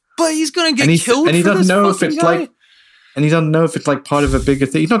 dude. But he's gonna get And killed. and he for doesn't this know if fucking it's guy? like, and he doesn't know if it's like part of a bigger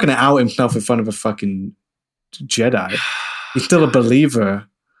thing. He's not going to out himself in front of a fucking Jedi. He's still a believer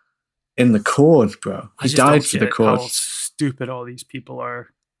in the cause, bro. I He just died don't for the get how cause. stupid all these people are.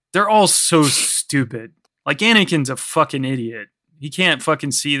 They're all so stupid. Like Anakin's a fucking idiot. He can't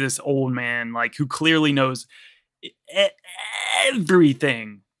fucking see this old man like who clearly knows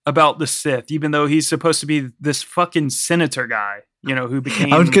everything about the Sith, even though he's supposed to be this fucking senator guy, you know, who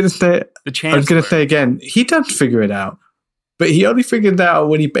became I was going to say, the chancellor. I was going to say again, he does figure it out, but he only figured it out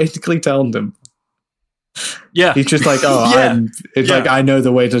when he basically told them. Yeah, he's just like, oh, Yeah. it's Yeah. like I know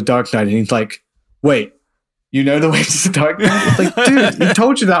the way to the dark side, and he's like, wait, you know the way to the dark side? It's like, dude, he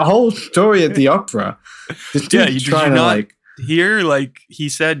told you that whole story at the opera. This Yeah, dude's did you trying to not like. hear? Like he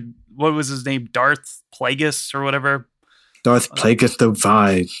said, what was his name? Darth Plagueis or whatever. Darth Plagueis the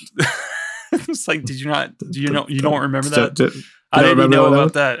Vide. It's like, did you not? Do you know? You don't remember So- that? do- I you don't didn't remember know what that about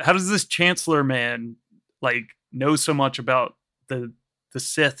was? that. How does this Chancellor man like know so much about the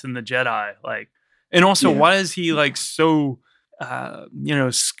Sith and the Jedi? Like, and also, Yeah. why is he like so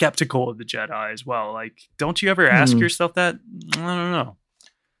skeptical of the Jedi as well? Like, don't you ever ask yourself that? I don't know.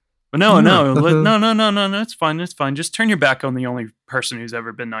 But no, it's fine. It's fine. Just turn your back on the only person who's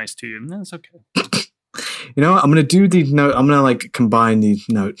ever been nice to you. That's okay. You know what? I'm going to do these notes. I'm going to like combine these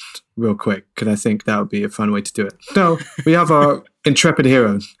notes real quick because I think that would be a fun way to do it. So we have our intrepid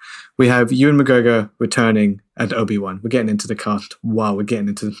heroes. We have Ewan McGregor returning as Obi-Wan. We're getting into the cast while we're getting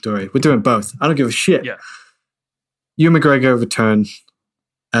into the story. We're doing both. I don't give a shit. Yeah. Ewan McGregor returns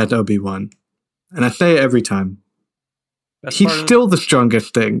as Obi-Wan. And I say it every time. Best He's part of still the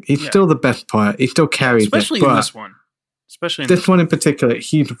strongest thing. He's Yeah. still the best part. He still carries especially it. in But this one. Especially in this one in particular,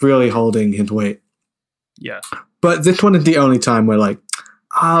 he's really holding his weight. Yeah. But this one is the only time where like,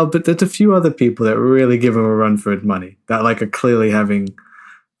 but there's a few other people that really give him a run for his money that like are clearly having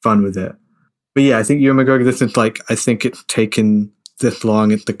fun with it. But yeah, I think Ewan McGregor, this is like, I think it's taken this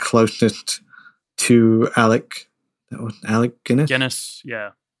long. It's the closest to Alec Guinness? Guinness,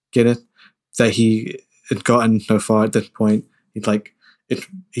 yeah. Guinness that he had gotten so far at this point. He's like,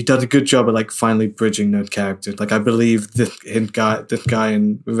 he does a good job of like finally bridging those characters. Like I believe this guy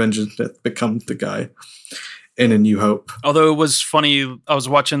in Revenge of the Sith becomes the guy in A New Hope. Although it was funny, I was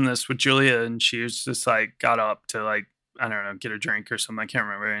watching this with Julia and she was just like got up to like, I don't know, get a drink or something. I can't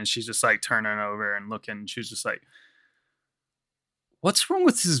remember. And she's just like turning over and looking. She was just like, what's wrong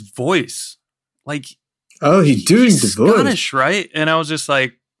with his voice? Like, oh, he's doing he's the voice. Scottish, right? And I was just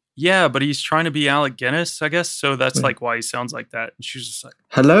like, yeah, but he's trying to be Alec Guinness, I guess. So that's Wait. like why he sounds like that. And she's just like,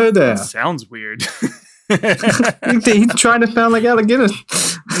 Hello there. that sounds weird. He's trying to sound like Alec Guinness.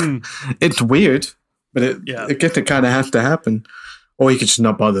 It's weird, but I guess it kind of has to happen, or he could just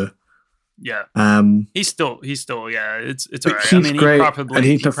not bother. Yeah. He's still, yeah, it's all right. He's I mean, great, and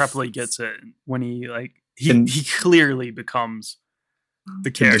he he's probably gets it when he like, he clearly becomes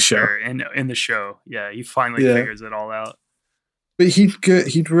the character in the show. Yeah. He finally figures it all out. But he's good.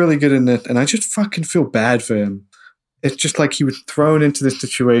 He's really good in it, and I just fucking feel bad for him. It's just like he was thrown into this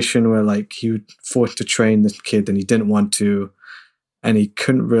situation where like he was forced to train this kid, and he didn't want to, and he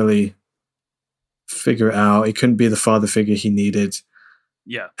couldn't really figure it out. He couldn't be the father figure he needed.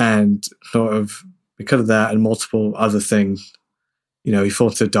 Yeah. And sort of because of that and multiple other things, you know, he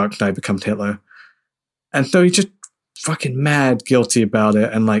falls to the dark side, becomes Hitler. And so he's just fucking mad guilty about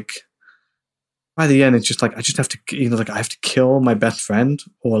it. And like, by the end, it's just like, I just have to, you know, like I have to kill my best friend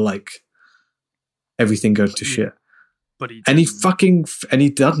or like everything goes to shit. But he doesn't.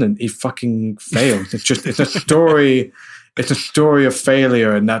 He fucking fails. It's a story. It's a story of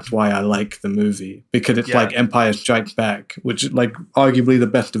failure, and that's why I like the movie, because it's like Empire Strikes Back, which is like arguably the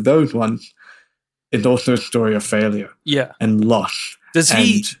best of those ones. It's also a story of failure, and loss. Does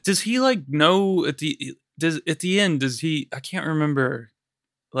he like know at the end? Does he? I can't remember,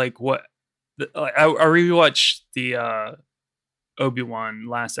 like what. I rewatched the Obi-Wan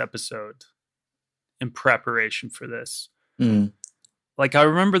last episode in preparation for this. Like I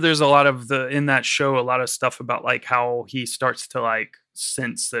remember there's a lot of in that show, a lot of stuff about like how he starts to like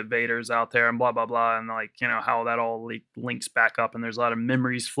sense that Vader's out there and blah, blah, blah. And like, you know, how that all links back up and there's a lot of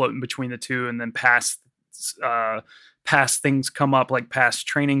memories floating between the two and then past things come up, like past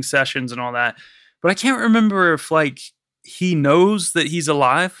training sessions and all that. But I can't remember if like he knows that he's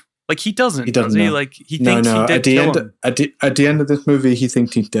alive. Like he doesn't does he? Know. Like he thinks he did kill him. At the end of this movie, he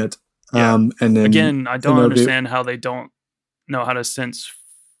thinks he's dead. Yeah. And then again, I don't understand how they don't know how to sense,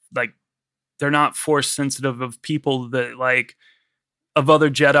 like they're not force sensitive of people that like of other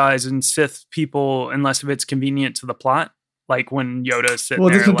Jedis and Sith people unless if it's convenient to the plot. Like when Yoda's sitting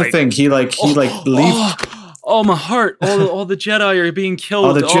there. Well, this is the thing. He leaped. Oh, my heart! All the Jedi are being killed.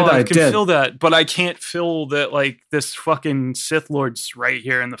 All the Jedi I can dead. feel that, but I can't feel that. Like this fucking Sith Lord's right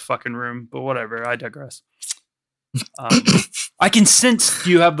here in the fucking room. But whatever. I digress. I can sense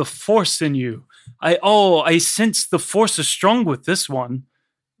you have the Force in you. I sense the Force is strong with this one.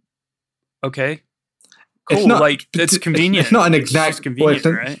 Okay, cool. It's convenient. It's not an exact. It's convenient,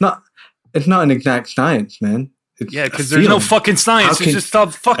 right? It's not an exact science, man. It's because there's no fucking science. It's just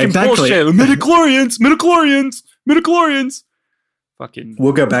stuff fucking bullshit. Midichlorians. Fucking.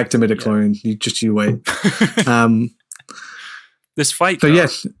 We'll go back to midichlorians. Yeah. You wait. This fight. So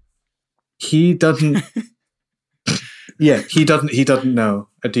yes, he doesn't. He doesn't know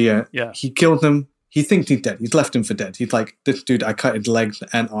Adia. Yeah. He killed him. He thinks he's dead. He's left him for dead. He's like, this dude, I cut his legs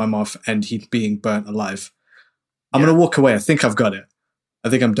and arm off, and he's being burnt alive. I'm gonna walk away. I think I've got it. I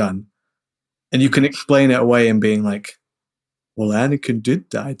think I'm done. And you can explain it away and being like, well, Anakin did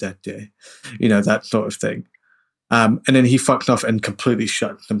die that day. That sort of thing. And then he fucked off and completely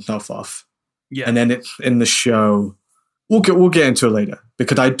shut himself off. Yeah. And then it's in the show. We'll get into it later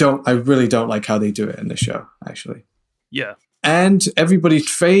because I really don't like how they do it in the show, actually. Yeah. And everybody's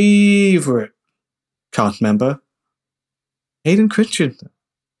favorite cast member, Hayden Christensen.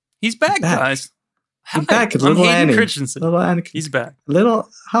 He's back, guys. He's back. I'm Hayden Christensen. Little Anakin. He's back.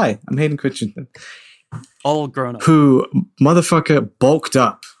 Hi, I'm Hayden Christensen. All grown up. Who motherfucker bulked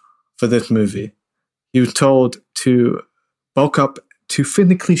up for this movie. He was told to bulk up to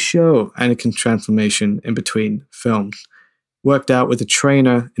physically show Anakin's transformation in between films. Worked out with a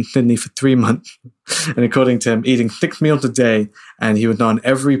trainer in Sydney for 3 months. And according to him, eating 6 meals a day, and he was on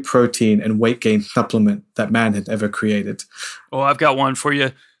every protein and weight gain supplement that man had ever created. Oh, I've got one for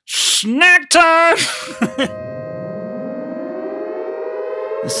you. Snack time!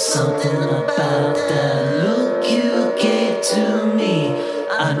 There's something about that look you gave to me.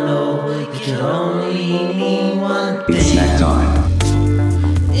 I know you can only mean one thing. It's snack time.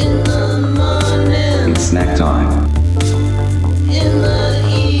 In the morning. It's snack time. In the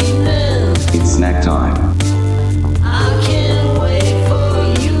evening. It's snack time. I can't wait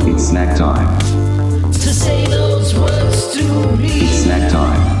for you. It's snack time. To say those words to me. It's snack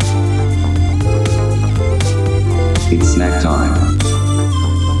time. It's snack time.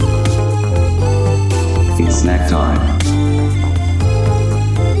 It's snack time.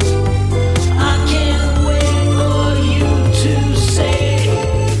 I can't wait for you to say.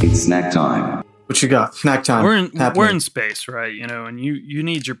 It's snack time. What you got? Snack time. We're in space, right? And you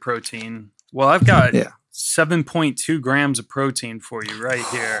need your protein. Well, I've got 7.2 grams of protein for you right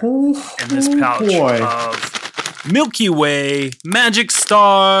here in this pouch of Milky Way Magic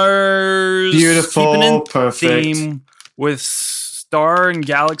Stars. Beautiful, keeping in perfect. Theme with star and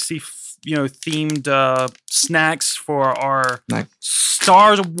galaxy, themed snacks for our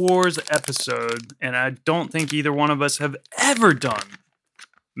Star Wars episode. And I don't think either one of us have ever done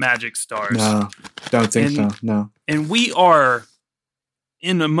Magic Stars. No, don't think so. No. And we are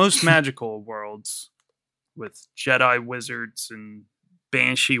in the most magical worlds with Jedi wizards and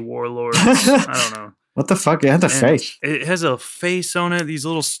Banshee warlords. I don't know. What the fuck? It had a face. It has a face on it. These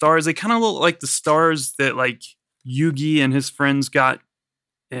little stars. They kind of look like the stars that like Yugi and his friends got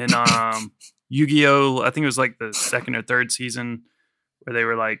in Yu-Gi-Oh! I think it was like the second or third season where they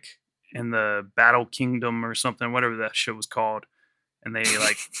were like in the Battle Kingdom or something, whatever that shit was called. And they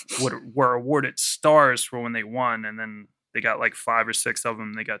like were awarded stars for when they won, and then they got like 5 or 6 of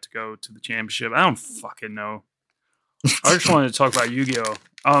them. They got to go to the championship. I don't fucking know. I just wanted to talk about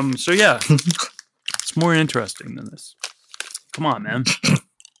Yu-Gi-Oh. So yeah, it's more interesting than this. Come on, man.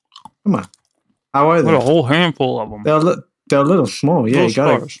 Come on. How are they? What a whole handful of them. They're a little small. Yeah,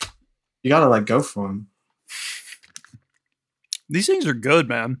 little you gotta like go for them. These things are good,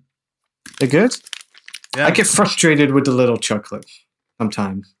 man. They're good. Yeah. I get frustrated with the little chocolates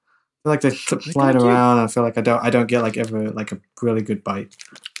sometimes. I feel like they slide around. I feel like I don't get like ever like a really good bite.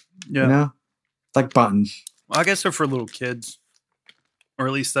 Yeah, it's like buttons. Well, I guess they're for little kids, or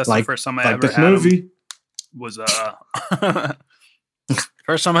at least that's like, the first time I like ever this had movie. them. Was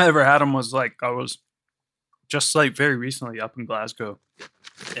first time I ever had them was like I was just like very recently up in Glasgow,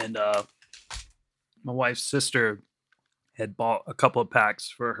 and my wife's sister had bought a couple of packs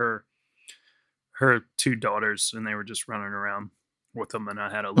for her 2 daughters, and they were just running around with them, and I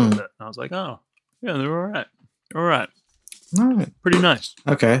had a little bit, and I was like, oh yeah, they're all right, pretty nice.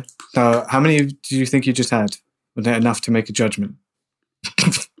 Okay, so how many do you think you just had? Was that enough to make a judgment?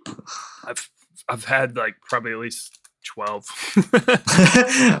 I've had like probably at least 12.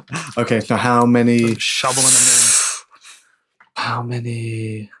 Okay, so how many? Shoveling them in. How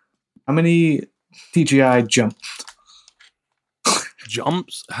many CGI jumped?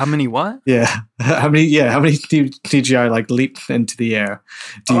 Jumps? How many what? Yeah. How many CGI like leaped into the air?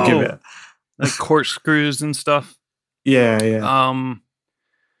 Do you give it? Like corkscrews and stuff? Yeah.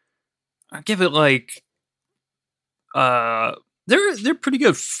 I give it like they're pretty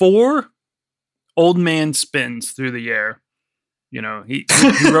good. 4 old man spins through the air. You know, he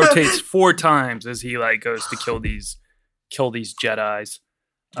rotates 4 times as he like goes to kill these Jedis.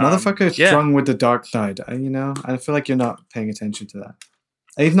 Motherfucker strung with the dark side. I feel like you're not paying attention to that.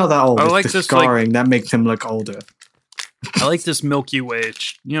 He's not that old. It's like the scarring that makes him look older. I like this Milky Way.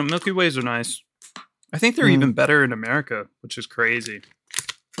 Milky Ways are nice. I think they're even better in America, which is crazy.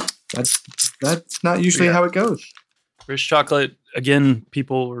 That's not usually how it goes. British chocolate, again,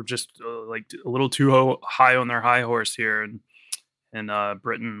 people are just like a little too high on their high horse here in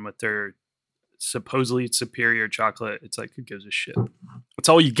Britain with their supposedly superior chocolate. It's like, who gives a shit? That's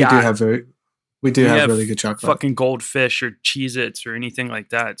all you got. We do have really good chocolate. Fucking Goldfish or Cheez-Its or anything like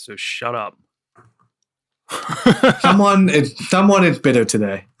that. So shut up. Someone is bitter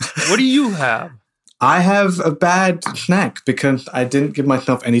today. What do you have? I have a bad snack because I didn't give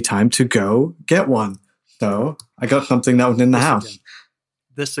myself any time to go get one. So I got something that was in the house.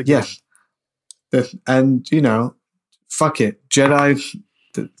 This again. Yes. And, fuck it. Jedi,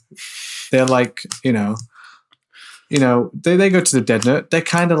 they're like, they go to the desert. They're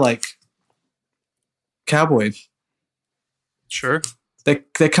kind of like cowboys. Sure.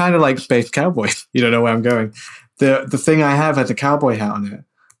 They're kind of like space cowboys. You don't know where I'm going. The thing I have has a cowboy hat on it.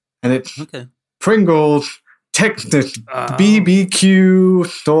 And it's Pringles, Texas, BBQ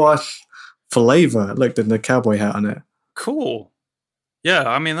sauce flavor. Look, there's the cowboy hat on it. Cool. Yeah,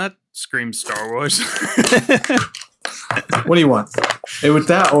 I mean, that screams Star Wars. What do you want? It was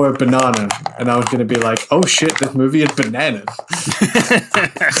that or a banana. And I was going to be like, oh shit, this movie is bananas.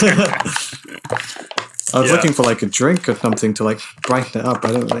 I was looking for like a drink or something to like brighten it up.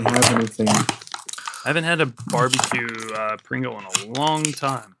 I don't really have anything. I haven't had a barbecue Pringle in a long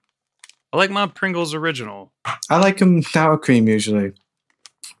time. I like my Pringles original. I like them sour cream usually.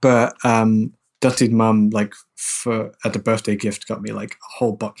 But Dusty's mum, like, at the birthday gift, got me like a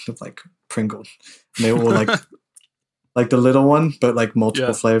whole box of like Pringles. And they were all like like the little one, but like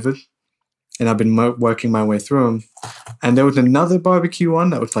multiple flavors. And I've been working my way through them. And there was another barbecue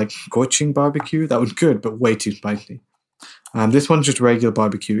one that was like scorching barbecue. That was good, but way too spicy. This one's just regular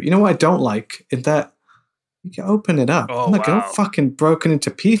barbecue. You know what I don't like is that you can open it up. Oh, I'm like, I'm fucking broken into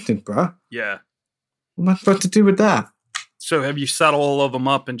pieces, bro. Yeah. What am I supposed to do with that? So have you set all of them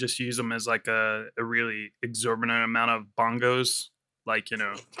up and just use them as like a really exorbitant amount of bongos? Like,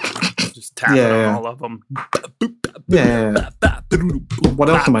 just tapping on all of them. Yeah. What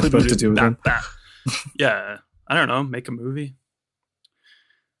else am I supposed to do with them? Yeah. I don't know. Make a movie.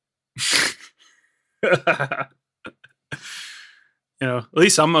 At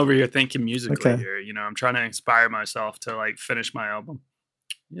least I'm over here thinking musically here. I'm trying to inspire myself to like finish my album.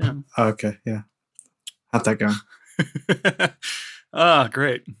 Yeah. Okay. Yeah. How'd that go?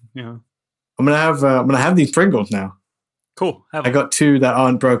 Great. I'm gonna have these Pringles now. Cool. I got 2 that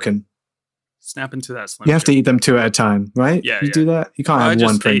aren't broken. Snap into that Slim. You have to eat them 2 at a time, right? Yeah. You do that? You can't have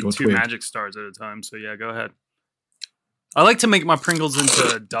one Pringle. I just ate 2 Magic Stars at a time, so yeah, go ahead. I like to make my Pringles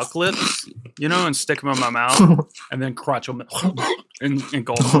into duck lips, and stick them in my mouth and then crotch them and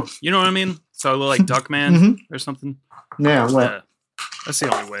go. You know what I mean? So I look like Duckman or something. Yeah, well. That's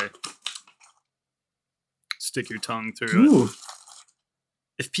the only way. Stick your tongue through it.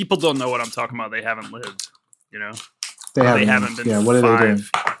 If people don't know what I'm talking about, they haven't lived, They haven't been what are they doing?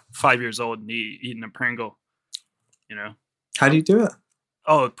 5 years old and eating a Pringle, How do you do it?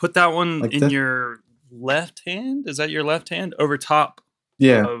 Oh, put that one like in your left hand. Is that your left hand? Over top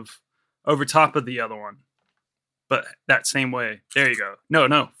over top of the other one. But that same way. There you go.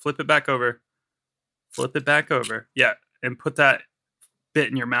 No. Flip it back over. Yeah. And put that bit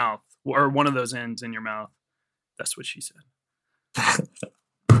in your mouth. Or one of those ends in your mouth. That's what she said.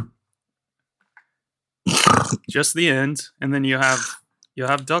 Just the end. And then you'll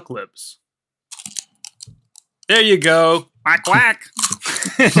have duck lips. There you go. Quack quack.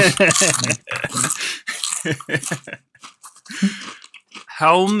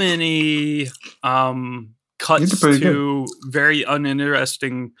 How many cuts to very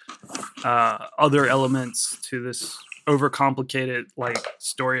uninteresting other elements to this overcomplicated like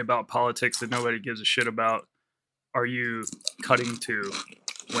story about politics that nobody gives a shit about are you cutting to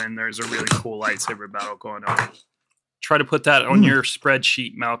when there's a really cool lightsaber battle going on? Try to put that on your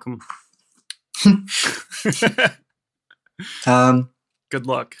spreadsheet, Malcolm. Good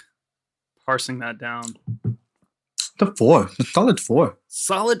luck parsing that down. The 4. A solid 4.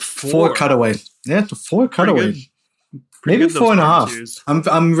 Solid 4. 4 cutaways. Yeah, it's a 4 cutaways. Maybe 4.5.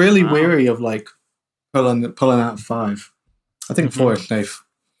 I'm really weary of like pulling out 5. I think 4 is safe.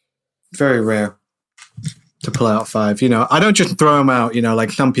 Very rare to pull out 5. You know, I don't just throw them out. You know,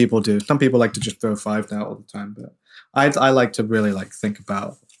 like some people do. Some people like to just throw 5 out all the time, but I like to really like think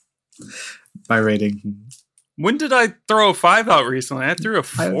about my rating. When did I throw a 5 out recently? I threw a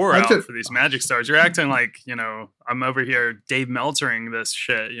 4 out for these Magic Stars. You're acting like, you know, I'm over here Dave Meltzering this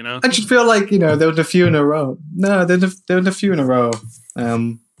shit, you know? I just feel like, you know, there was a few in a row. No, there was a few in a row. I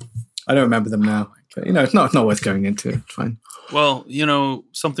don't remember them now. But, you know, it's not worth going into. It's fine. Well, you know,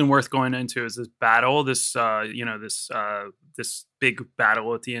 something worth going into is this battle, this big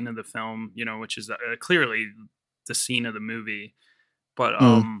battle at the end of the film, you know, which is clearly the scene of the movie. But,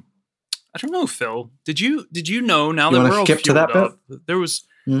 I don't know, Phil. Did you know now that we're all skip to that up, bit? there was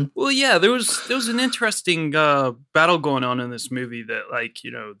well, yeah, there was an interesting battle going on in this movie that, like,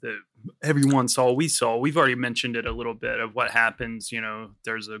 you know, that everyone saw. We've already mentioned it a little bit of what happens. You know,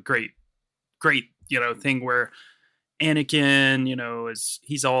 there's a great, you know, thing where Anakin, you know,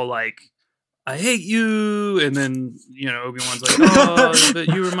 he's all like, "I hate you," and then, you know, Obi-Wan's like, "Oh, but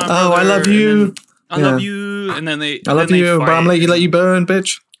you were my brother. I love you. I love you," and then I love you, but I'm let you burn,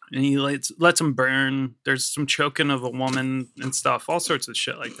 bitch. And he lets him burn. There's some choking of a woman and stuff, all sorts of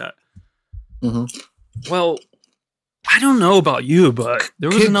shit like that. Mm-hmm. Well, I don't know about you, but there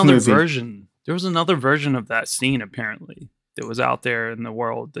was another version. There was another version of that scene apparently that was out there in the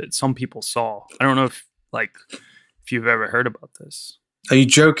world that some people saw. I don't know if you've ever heard about this. Are you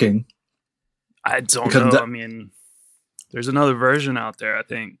joking? I don't know. I mean, there's another version out there, I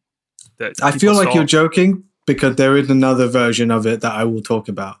think. That I feel like you're joking because there is another version of it that I will talk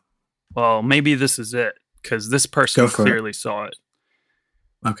about. Well, maybe this is it, because this person clearly saw it.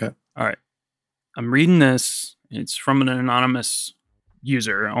 Okay. All right. I'm reading this. It's from an anonymous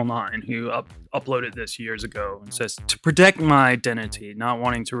user online who uploaded this years ago. It says, "To protect my identity, not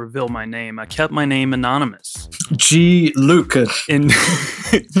wanting to reveal my name, I kept my name anonymous." G. Lucas.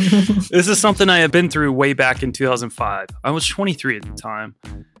 This is something I had been through way back in 2005. I was 23 at the time,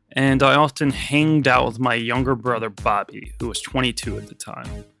 and I often hanged out with my younger brother, Bobby, who was 22 at the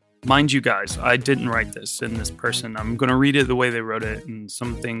time. Mind you guys, I didn't write this in this person. I'm going to read it the way they wrote it, and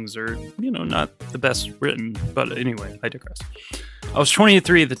some things are, you know, not the best written. But anyway, I digress. I was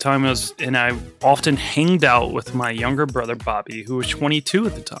 23 at the time, and I often hanged out with my younger brother, Bobby, who was 22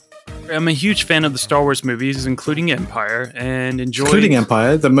 at the time. I'm a huge fan of the Star Wars movies, including Empire, and enjoyed... Including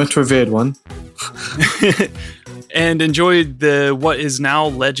Empire, the most revered one. And enjoyed the what is now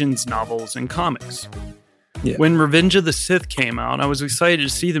Legends novels and comics. Yeah. When Revenge of the Sith came out, I was excited to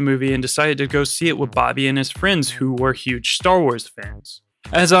see the movie and decided to go see it with Bobby and his friends who were huge Star Wars fans.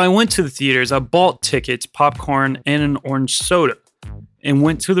 As I went to the theaters, I bought tickets, popcorn, and an orange soda, and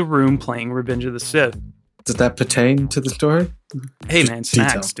went to the room playing Revenge of the Sith. Does that pertain to the story? Hey man,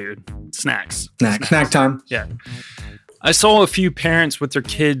 snacks, dude. Snacks. Snack time. Yeah. I saw a few parents with their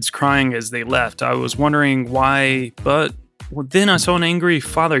kids crying as they left. I was wondering why, but then I saw an angry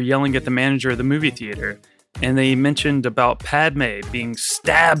father yelling at the manager of the movie theater. And they mentioned about Padme being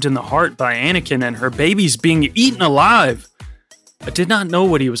stabbed in the heart by Anakin and her babies being eaten alive. I did not know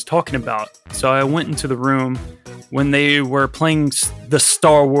what he was talking about, so I went into the room when they were playing the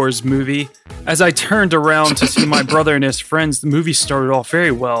Star Wars movie. As I turned around to see my brother and his friends, the movie started off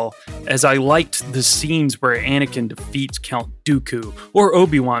very well, as I liked the scenes where Anakin defeats Count Dooku, or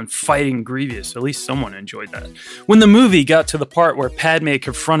Obi-Wan fighting Grievous. At least someone enjoyed that. When the movie got to the part where Padme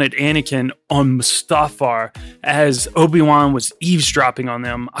confronted Anakin on Mustafar as Obi-Wan was eavesdropping on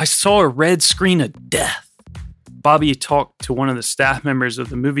them, I saw a red screen of death. Bobby talked to one of the staff members of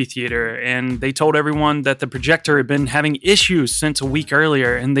the movie theater, and they told everyone that the projector had been having issues since a week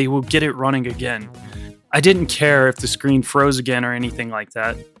earlier, and they will get it running again. I didn't care if the screen froze again or anything like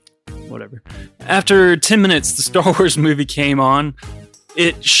that. Whatever. After 10 minutes, the Star Wars movie came on.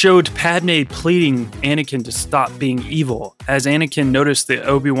 It showed Padme pleading Anakin to stop being evil, as Anakin noticed that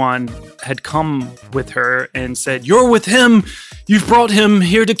Obi-Wan had come with her and said, "You're with him! You've brought him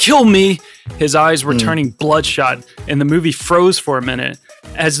here to kill me!" His eyes were turning bloodshot, and the movie froze for a minute.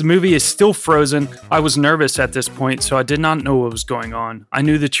 As the movie is still frozen, I was nervous at this point, so I did not know what was going on. I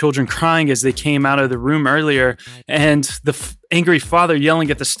knew the children crying as they came out of the room earlier, and the angry father yelling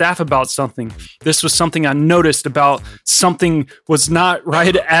at the staff about something. This was something I noticed about something was not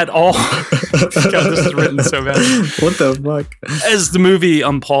right at all. God, this is written so bad. What the fuck? As the movie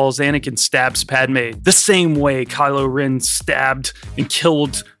unpauses, Anakin stabs Padme the same way Kylo Ren stabbed and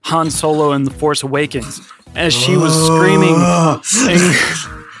killed Han Solo in The Force Awakens. As she was screaming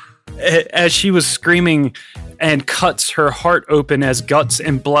as she was screaming and cuts her heart open as guts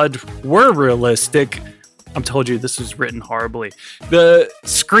and blood were realistic. I'm told you this was written horribly. The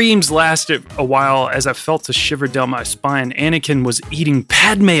screams lasted a while as I felt a shiver down my spine. Anakin was eating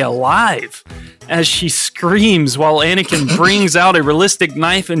Padme alive. As she screams while Anakin brings out a realistic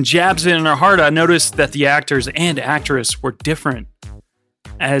knife and jabs it in her heart, I noticed that the actors and actress were different,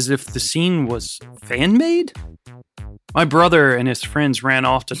 as if the scene was fan-made. My brother and his friends ran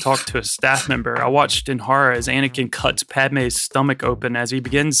off to talk to a staff member. I watched in horror as Anakin cuts Padme's stomach open as he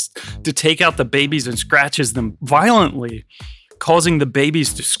begins to take out the babies and scratches them violently, causing the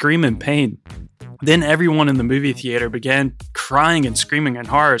babies to scream in pain. Then everyone in the movie theater began crying and screaming in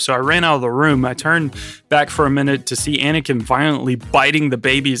horror, so I ran out of the room. I turned back for a minute to see Anakin violently biting the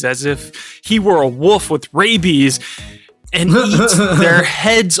babies as if he were a wolf with rabies and eats their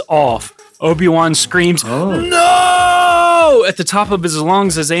heads off. Obi-Wan screams, "No!" at the top of his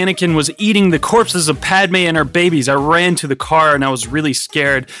lungs as Anakin was eating the corpses of Padme and her babies. I ran to the car and I was really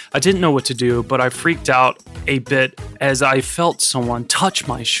scared. I didn't know what to do, but I freaked out a bit as I felt someone touch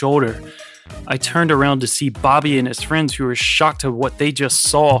my shoulder. I turned around to see Bobby and his friends who were shocked at what they just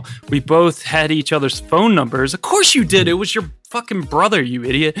saw. We both had each other's phone numbers. Of course you did. It was your fucking brother, you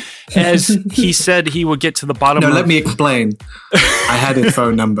idiot. As he said he would get to the bottom of... let me explain. I had his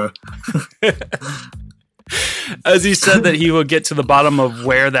phone number. As he said that he would get to the bottom of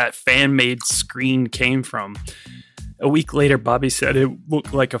where that fan-made screen came from. A week later, Bobby said it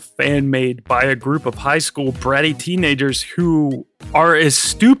looked like a fan made by a group of high school bratty teenagers who are as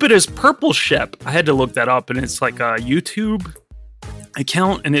stupid as Purple Shep. I had to look that up, and it's like a YouTube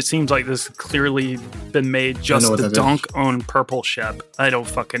account, and it seems like this has clearly been made just to dunk on Purple Shep. I don't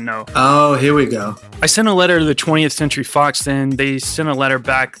fucking know. Oh, here we go. I sent a letter to the 20th Century Fox, and they sent a letter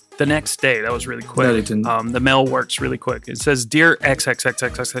back the next day. That was really quick. No, they didn't. The mail works really quick. It says, "Dear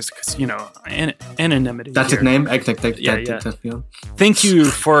XXXXXX," you know, anonymity. That's his name? Yeah. Thank you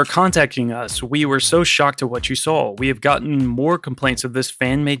for contacting us. We were so shocked at what you saw. We have gotten more complaints of this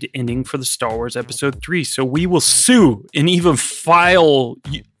fan-made ending for the Star Wars Episode 3, so we will sue and even file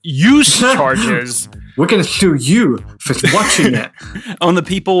use charges. We're going to sue you for watching it. On the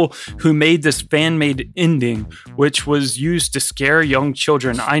people who made this fan-made ending, which was used to scare young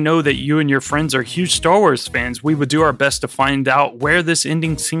children. I know that you and your friends are huge Star Wars fans. We would do our best to find out where this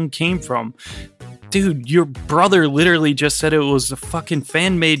ending scene came from. Dude, your brother literally just said it was a fucking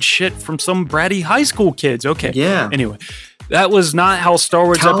fan-made shit from some bratty high school kids. Okay. Yeah. Anyway. That was not how Star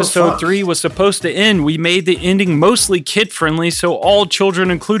Wars Episode 3 was supposed to end. We made the ending mostly kid-friendly so all children,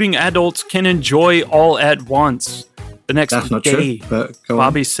 including adults, can enjoy all at once. The next day,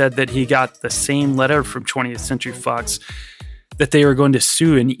 Bobby said that he got the same letter from 20th Century Fox that they were going to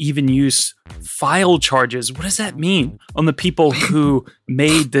sue and even use file charges. What does that mean? On the people who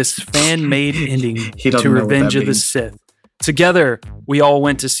made this fan-made ending to Revenge of the Sith. Together, we all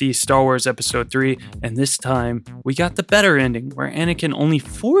went to see Star Wars Episode 3, and this time, we got the better ending, where Anakin only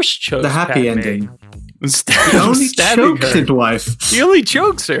force chokes the happy Padme. ending. He only chokes his wife. He only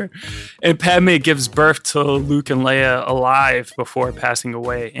chokes her. And Padme gives birth to Luke and Leia alive before passing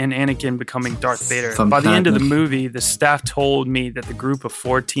away, and Anakin becoming Darth Vader. By the end of the movie, the staff told me that the group of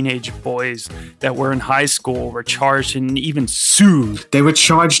 4 teenage boys that were in high school were charged and even sued. They were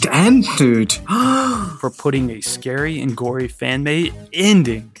charged and sued. For putting a scary and gory fan-made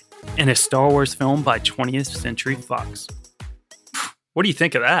ending in a Star Wars film by 20th Century Fox. What do you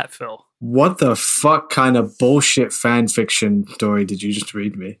think of that, Phil? What the fuck kind of bullshit fan fiction story did you just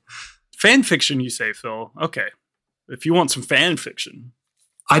read me? Fan fiction, you say, Phil? Okay. If you want some fan fiction.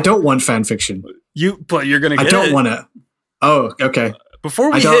 I don't want fan fiction. But you're going to get it. I don't want it. Oh, okay.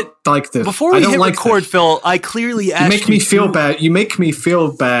 Before we hit record, Phil, I clearly asked you. You make me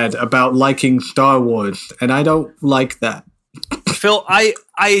feel bad about liking Star Wars, and I don't like that. Phil,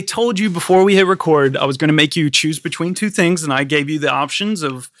 I told you before we hit record, I was going to make you choose between 2 things, and I gave you the options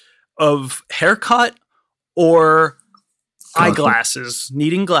of haircut or eyeglasses,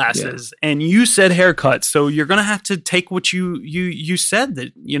 needing glasses, and you said haircut. So you're going to have to take what you said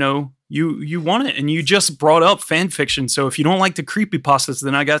that, you know, you want it, and you just brought up fan fiction. So if you don't like the creepypastas,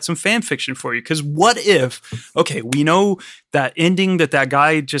 then I got some fan fiction for you. Because what if, okay, we know that ending that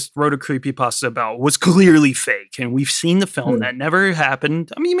guy just wrote a creepypasta about was clearly fake, and we've seen the film that never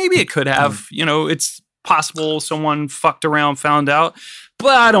happened. I mean, maybe it could have, you know, it's possible someone fucked around, found out,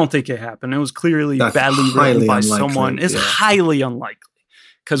 but I don't think it happened. It was clearly badly written by someone. It's highly unlikely.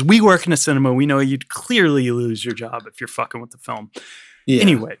 Because we work in a cinema, we know you'd clearly lose your job if you're fucking with the film. Yeah.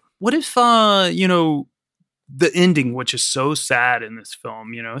 Anyway, what if, you know, the ending, which is so sad in this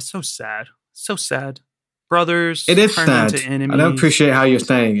film, you know, it's so sad. So sad. brothers It is turned sad. into enemies. I don't appreciate how you're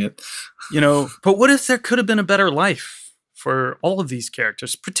saying it. But what if there could have been a better life for all of these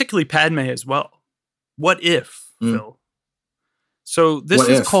characters, particularly Padme as well? What if, Phil? So this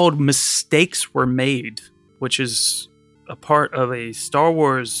is called Mistakes Were Made, which is a part of a Star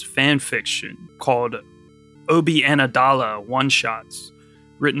Wars fan fiction called Obi Anadala One-Shots,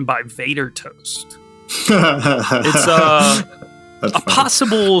 written by Vader Toast. It's a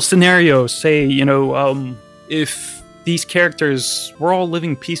possible scenario, say, if these characters were all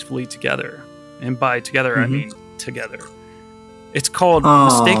living peacefully together, and by together I mean together. It's called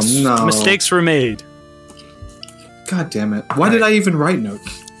Mistakes Were Made. God damn it. Why did I even write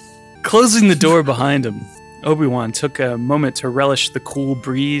notes? Closing the door behind him, Obi-Wan took a moment to relish the cool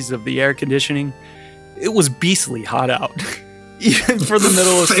breeze of the air conditioning. It was beastly hot out, even for the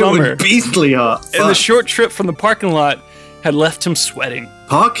middle of summer. It was beastly hot. And the short trip from the parking lot had left him sweating.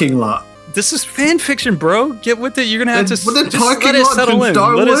 Parking lot? This is fan fiction, bro. Get with it. You're gonna have to just let it settle in.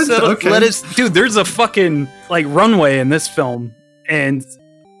 Let it settle. Okay. Dude, there's a fucking runway in this film, and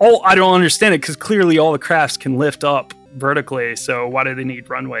I don't understand it because clearly all the crafts can lift up vertically. So why do they need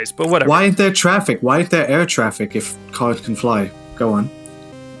runways? But whatever. Why isn't there traffic? Why isn't there air traffic if cars can fly? Go on.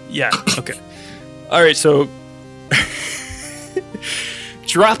 Yeah. Okay. All right. So.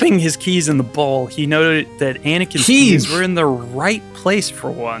 Dropping his keys in the bowl, he noted that Anakin's keys were in the right place for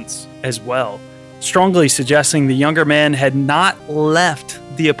once as well, strongly suggesting the younger man had not left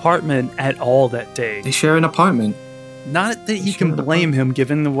the apartment at all that day. They share an apartment. Not that you can blame him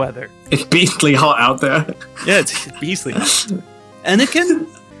given the weather. It's beastly hot out there. Yeah, it's beastly hot. Anakin?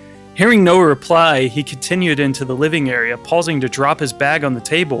 Hearing no reply, he continued into the living area, pausing to drop his bag on the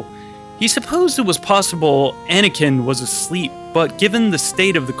table. He supposed it was possible Anakin was asleep, but given the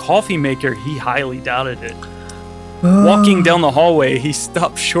state of the coffee maker, he highly doubted it. Walking down the hallway, he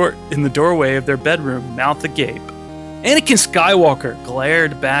stopped short in the doorway of their bedroom, mouth agape. Anakin Skywalker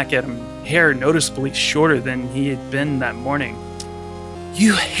glared back at him, hair noticeably shorter than he had been that morning.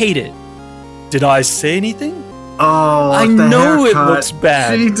 You hate it. Did I say anything? Oh, I know it looks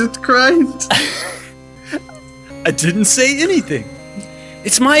bad. Jesus Christ. I didn't say anything.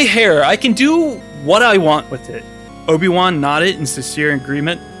 It's my hair. I can do what I want with it. Obi-Wan nodded in sincere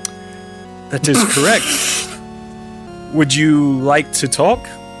agreement. That is correct. Would you like to talk?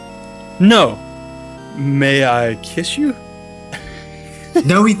 No. May I kiss you?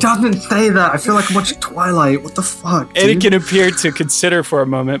 No, he doesn't say that. I feel like I'm watching Twilight. What the fuck, dude? Anakin appeared to consider for a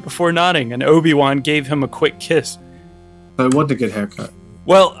moment before nodding, and Obi-Wan gave him a quick kiss. But what a good haircut.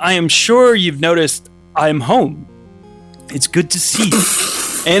 Well, I am sure you've noticed I'm home. It's good to see you.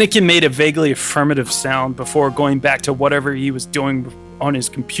 Anakin made a vaguely affirmative sound before going back to whatever he was doing on his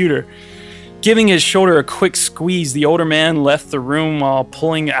computer. Giving his shoulder a quick squeeze, the older man left the room while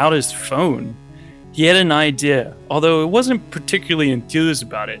pulling out his phone. He had an idea, although he wasn't particularly enthused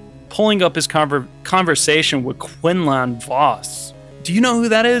about it, pulling up his conversation with Quinlan Vos. Do you know who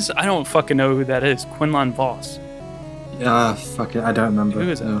that is? I don't fucking know who that is. Quinlan Vos. Fuck it. I don't remember. Who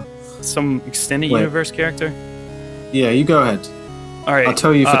is that? No. Some extended universe character? Yeah, you go ahead. All right. I'll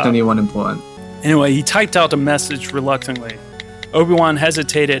tell you if it's anyone important. Anyway, he typed out a message reluctantly. Obi-Wan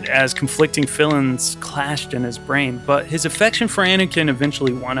hesitated as conflicting feelings clashed in his brain, but his affection for Anakin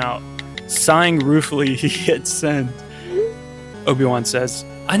eventually won out. Sighing ruefully, he hit send. Obi-Wan says,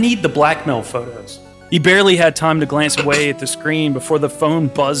 I need the blackmail photos. He barely had time to glance away at the screen before the phone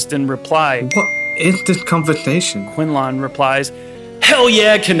buzzed in reply. What is this conversation? Quinlan replies, Hell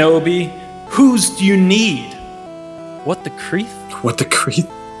yeah, Kenobi! Whose do you need? What the creep? What the creep?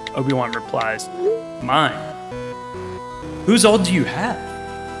 Obi-Wan replies, Mine. Whose all do you have?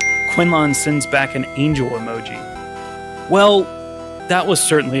 Quinlan sends back an angel emoji. Well, that was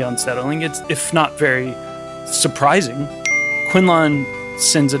certainly unsettling, if not very surprising. Quinlan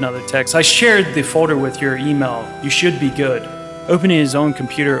sends another text. I shared the folder with your email. You should be good. Opening his own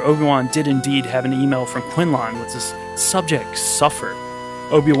computer, Obi-Wan did indeed have an email from Quinlan with this subject, Suffer.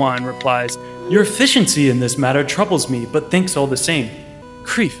 Obi-Wan replies, Your efficiency in this matter troubles me, but thanks all the same.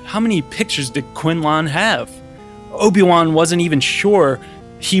 Creef, how many pictures did Quinlan have? Obi-Wan wasn't even sure.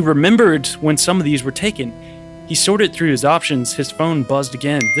 He remembered when some of these were taken. He sorted through his options. His phone buzzed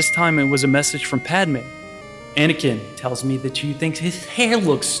again. This time it was a message from Padme. Anakin tells me that you think his hair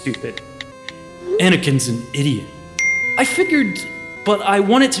looks stupid. Anakin's an idiot. I figured, but I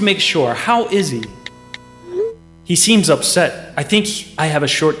wanted to make sure. How is he? He seems upset. I think I have a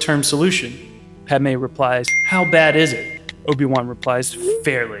short-term solution. Padme replies, How bad is it? Obi-Wan replies,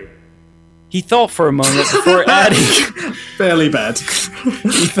 Fairly. He thought for a moment before adding, Fairly bad.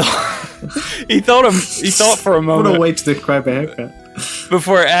 He thought for a moment. What a way to describe a haircut.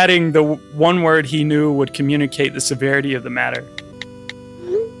 before adding the one word he knew would communicate the severity of the matter.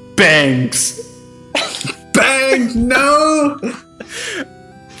 Bangs. Bangs, no!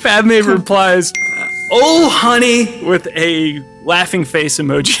 Padme replies, "Oh, honey," with a laughing face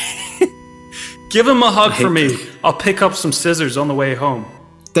emoji. "Give him a hug for me. I'll pick up some scissors on the way home."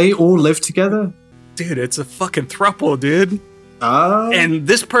 They all live together? Dude, it's a fucking throuple, dude. And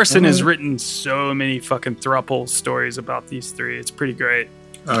this person has written so many fucking throuple stories about these three. It's pretty great.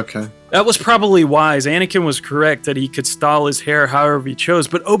 Okay. That was probably wise. Anakin was correct that he could style his hair however he chose,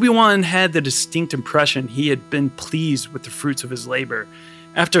 but Obi-Wan had the distinct impression he had been pleased with the fruits of his labor.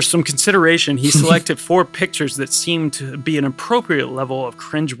 After some consideration, he selected 4 pictures that seemed to be an appropriate level of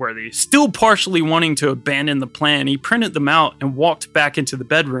cringeworthy. Still partially wanting to abandon the plan, he printed them out and walked back into the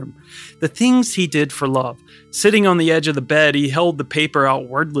bedroom. The things he did for love. Sitting on the edge of the bed, he held the paper out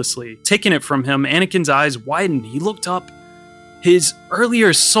wordlessly. Taking it from him, Anakin's eyes widened. He looked up, his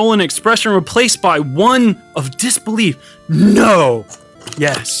earlier sullen expression replaced by one of disbelief. "No."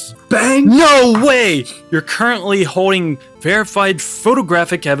 "Yes." "Bang." "No way." "You're currently holding verified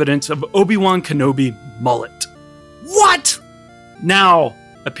photographic evidence of Obi-Wan Kenobi mullet." "What?" Now,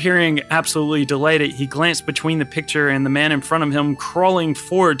 appearing absolutely delighted, he glanced between the picture and the man in front of him, crawling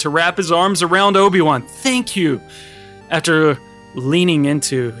forward to wrap his arms around Obi-Wan. "Thank you." After leaning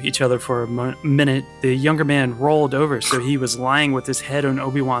into each other for a minute, the younger man rolled over so he was lying with his head on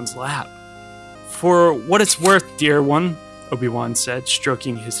Obi-Wan's lap. "For what it's worth, dear one," Obi-Wan said,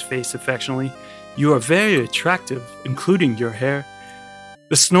 stroking his face affectionately, "you are very attractive, including your hair."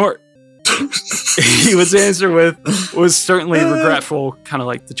 The snort he was answered with was certainly regretful, kind of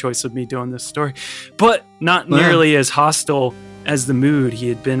like the choice of me doing this story, but not nearly as hostile as the mood he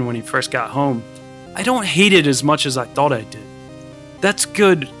had been when he first got home. "I don't hate it as much as I thought I did." "That's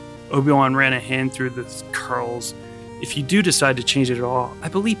good." Obi-Wan ran a hand through the curls. "If you do decide to change it at all, I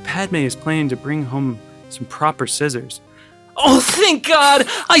believe Padme is planning to bring home some proper scissors." "Oh, thank God!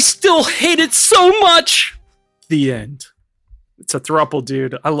 I still hate it so much!" The end. It's a throuple,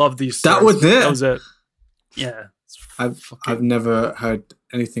 dude. I love these stories. That was it? That was it. Yeah. I've never heard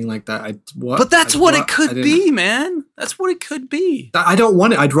anything like that. But that's what it could be, man. That's what it could be. I don't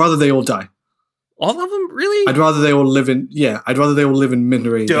want it. I'd rather they all die. All of them? Really? I'd rather they all live in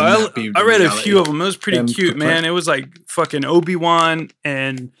misery. Dude, I read a few of them. It was pretty cute, man. It was like fucking Obi-Wan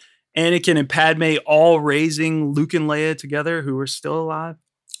and Anakin and Padme all raising Luke and Leia together, who were still alive.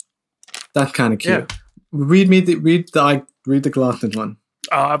 That's kind of cute. Yeah. Read the Galactic one.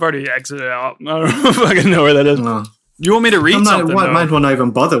 Oh, I've already exited out. I don't fucking know where that is. No. You want me to read something? Might want to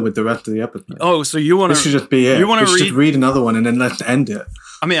even bother with the rest of the episode. Oh, so you want to? This should just be it. You want to just read another one and then let's end it.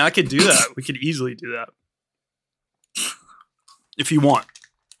 I mean, I could do that. We could easily do that if you want.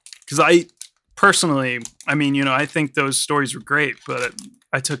 Because I personally, I mean, you know, I think those stories were great, but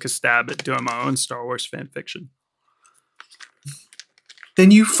I took a stab at doing my own Star Wars fan fiction. Then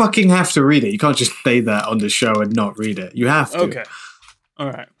you fucking have to read it. You can't just say that on the show and not read it. You have to. Okay.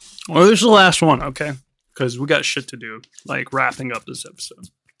 All right. Well, this is the last one, okay? Because we got shit to do, like wrapping up this episode.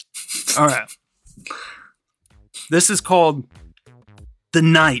 All right. This is called The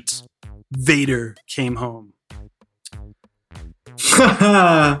Night Vader Came Home.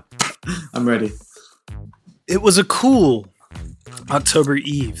 I'm ready. It was a cool October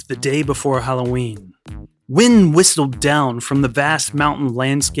Eve, the day before Halloween. Wind whistled down from the vast mountain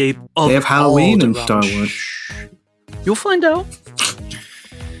landscape of They have Halloween in Alderaan. Star Wars. You'll find out.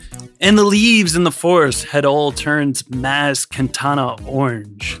 And the leaves in the forest had all turned Maz Kanata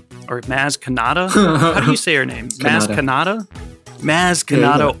orange. Or Maz Kanata? How do you say her name? Maz Kanata? Maz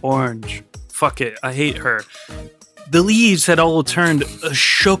Kanata orange. Fuck it, I hate her. The leaves had all turned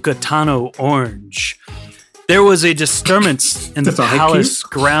Ashoka Tano orange. There was a disturbance in the palace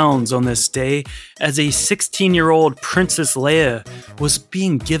grounds on this day as a 16-year-old Princess Leia was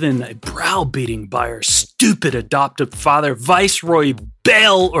being given a browbeating by her stupid adoptive father, Viceroy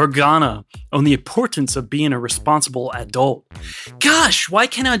Bail Organa, on the importance of being a responsible adult. Gosh, why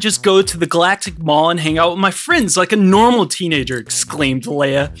can't I just go to the Galactic Mall and hang out with my friends like a normal teenager, exclaimed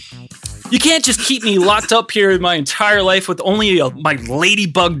Leia. You can't just keep me locked up here my entire life with only my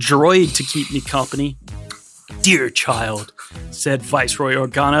ladybug droid to keep me company. Dear child, said Viceroy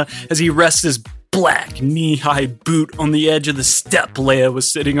Organa as he rested his black knee-high boot on the edge of the step Leia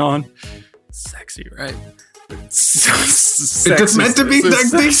was sitting on. Sexy, right? It's meant to be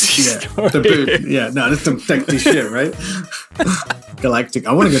sexy. Yeah, the boot. Yeah, no, that's some sexy shit, right? Galactic.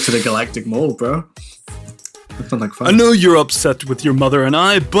 I want to go to the Galactic Mall, bro. That sounds like fun. I know you're upset with your mother and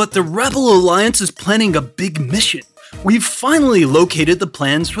I, but the Rebel Alliance is planning a big mission. We've finally located the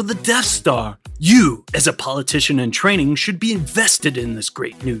plans for the Death Star. You, as a politician in training, should be invested in this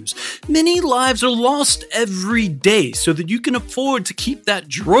great news. Many lives are lost every day so that you can afford to keep that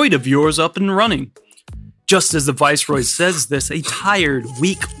droid of yours up and running. Just as the Viceroy says this, a tired,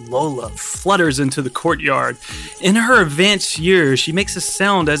 weak Lola flutters into the courtyard. In her advanced years, she makes a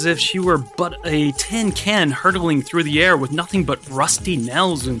sound as if she were but a tin can hurtling through the air with nothing but rusty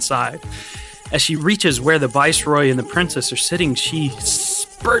nails inside. As she reaches where the Viceroy and the Princess are sitting, she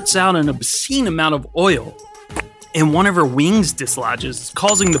spurts out an obscene amount of oil, and one of her wings dislodges,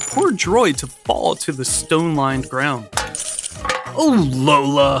 causing the poor droid to fall to the stone-lined ground. "Oh,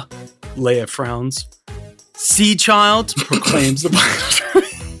 Lola," Leia frowns. "See, child," proclaims the Viceroy.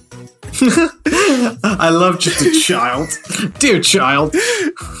 I love just a child. Dear child.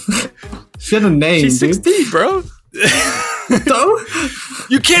 She had a name, She's 16, bro. No?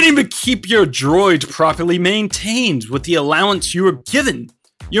 You can't even keep your droid properly maintained with the allowance you were given.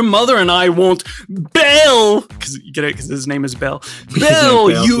 Your mother and I won't bail, because you get it, because his name is Bell.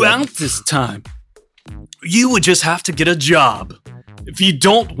 Bail you out this time. You would just have to get a job. If you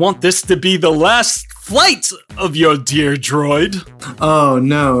don't want this to be the last flight of your dear droid." Oh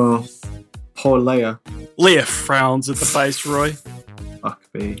no. Poor Leia. Leia frowns at the Viceroy. Fuck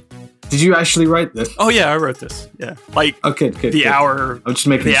me. Did you actually write this? Oh yeah, I wrote this. Yeah, like the hour. I'm just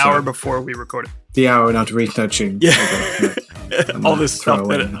making the hour before we recorded. The hour without retouching. Yeah, all this stuff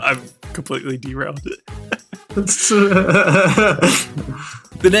that I've completely derailed.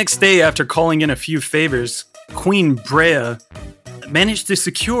 The next day, after calling in a few favors, Queen Brea managed to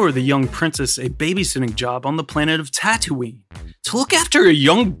secure the young princess a babysitting job on the planet of Tatooine to look after a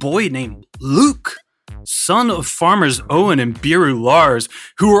young boy named Luke, son of farmers Owen and Biru Lars,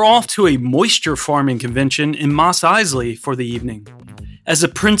 who were off to a moisture farming convention in Mos Eisley for the evening. As the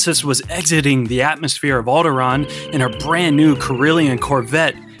princess was exiting the atmosphere of Alderaan in her brand new Corellian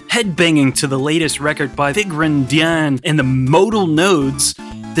Corvette, headbanging to the latest record by Thigrin Dian and the Modal Nodes,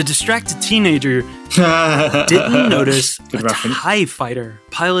 the distracted teenager didn't notice a TIE fighter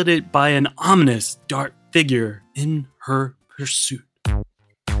piloted by an ominous dark figure in her pursuit.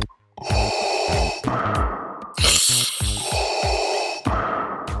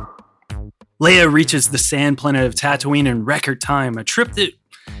 Leia reaches the sand planet of Tatooine in record time. A trip that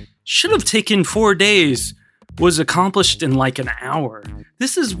should have taken 4 days was accomplished in like an hour.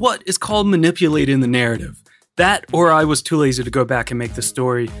 This is what is called manipulating the narrative. That, or I was too lazy to go back and make the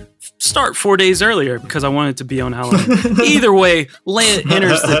story start 4 days earlier because I wanted to be on Halloween. Either way, Leia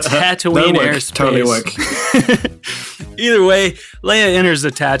enters the Tatooine airspace. Totally work. Either way, Leia enters the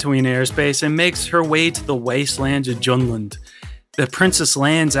Tatooine airspace and makes her way to the wastelands of Junland. The princess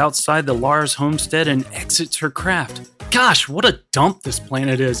lands outside the Lars homestead and exits her craft. Gosh, what a dump this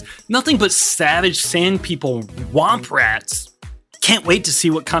planet is. Nothing but savage sand people, womp rats. Can't wait to see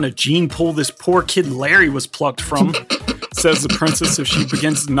what kind of gene pool this poor kid Larry was plucked from, says the princess as she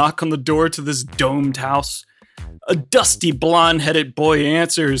begins to knock on the door to this domed house. A dusty, blonde-headed boy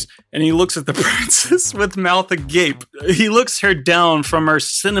answers, and he looks at the princess with mouth agape. He looks her down from her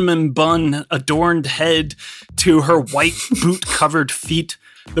cinnamon bun-adorned head to her white boot-covered feet.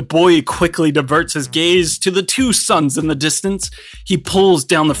 The boy quickly diverts his gaze to the two suns in the distance. He pulls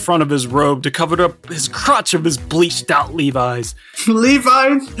down the front of his robe to cover up his crotch of his bleached-out Levi's.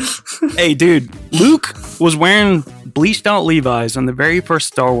 Levi's? Hey, dude, Luke was wearing bleached-out Levi's on the very first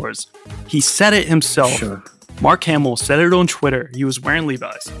Star Wars. He said it himself. Sure. Mark Hamill said it on Twitter. He was wearing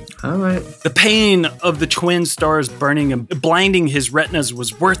Levi's. All right. The pain of the twin stars burning and blinding his retinas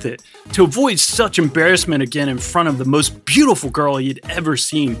was worth it to avoid such embarrassment again in front of the most beautiful girl he'd ever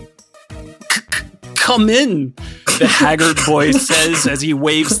seen. Come in, the haggard boy says as he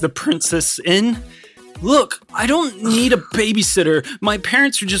waves the princess in. Look, I don't need a babysitter. My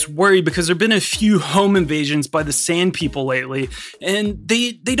parents are just worried because there have been a few home invasions by the sand people lately, and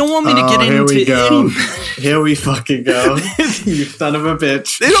they don't want me to get into any... Here we fucking go. You son of a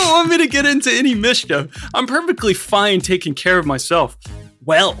bitch. They don't want me to get into any mischief. I'm perfectly fine taking care of myself.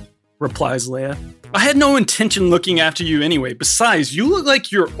 Well, replies Leia, I had no intention looking after you anyway. Besides, you look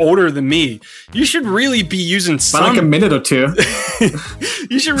like you're older than me. You should really be using By like a minute or two.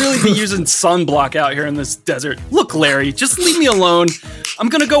 You should really be using sunblock out here in this desert. Look, Larry, just leave me alone. I'm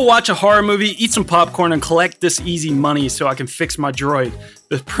gonna go watch a horror movie, eat some popcorn, and collect this easy money so I can fix my droid.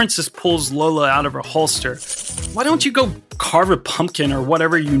 The princess pulls Lola out of her holster. Why don't you go carve a pumpkin or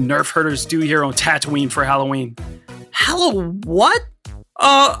whatever you Nerf herders do here on Tatooine for Halloween? What?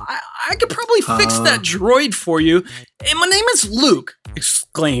 I could probably fix that droid for you. And my name is Luke,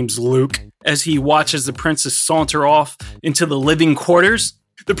 exclaims Luke as he watches the princess saunter off into the living quarters.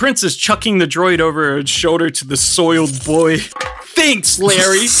 The princess chucking the droid over her shoulder to the soiled boy. Thanks,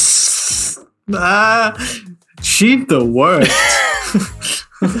 Larry. She's the worst.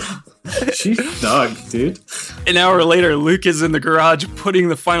 She's thug, dude. An hour later, Luke is in the garage putting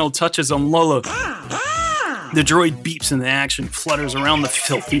the final touches on Lola. The droid beeps and the action flutters around the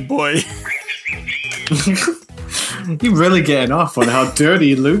filthy boy. You're really getting off on how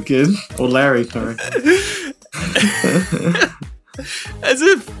dirty Luke is. Or Larry, sorry. As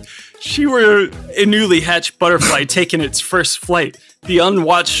if she were a newly hatched butterfly taking its first flight. The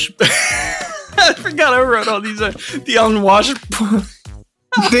unwashed... I forgot I wrote all these. The unwashed...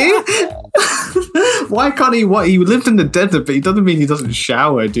 Why can't he? What? He lived in the desert, but he doesn't mean he doesn't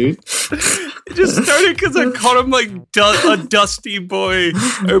shower, dude. It just started because I called him like a dusty boy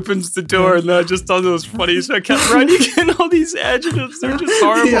opens the door, and I just thought it was funny, so I kept writing in all these adjectives. They're just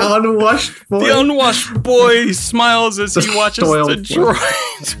horrible. The unwashed boy. The unwashed boy smiles as he watches the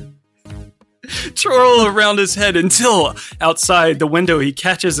droid twirl around his head until outside the window he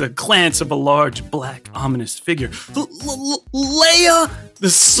catches a glance of a large, black, ominous figure. Leia! The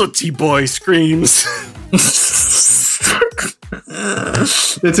sooty boy screams.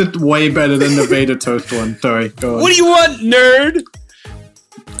 It's way better than the Vader toast one. Sorry, go on. What do you want, nerd?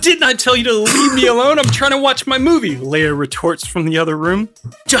 Didn't I tell you to leave me alone? I'm trying to watch my movie, Leia retorts from the other room.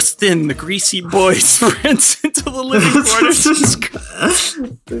 Just then, the greasy boy sprints into the living quarters.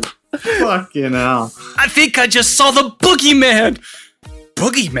 Fucking hell. I think I just saw the boogeyman.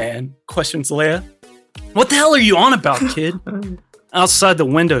 Boogeyman? Questions Leia. What the hell are you on about, kid? Outside the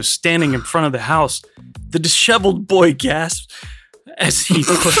window, standing in front of the house, the disheveled boy gasps as he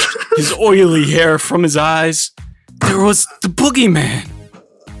pushed his oily hair from his eyes. There was the boogeyman.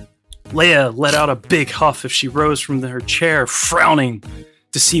 Leia let out a big huff as she rose from her chair, frowning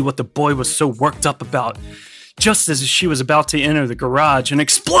to see what the boy was so worked up about. Just as she was about to enter the garage, an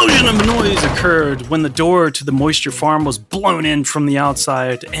explosion of noise occurred when the door to the moisture farm was blown in from the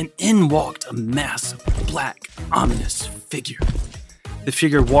outside, and in walked a massive, black, ominous figure. The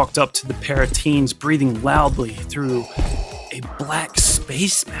figure walked up to the pair of teens, breathing loudly through a black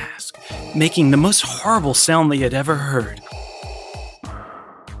space mask, making the most horrible sound they had ever heard.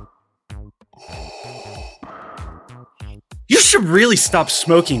 You should really stop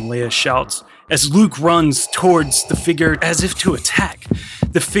smoking, Leia shouts, as Luke runs towards the figure as if to attack.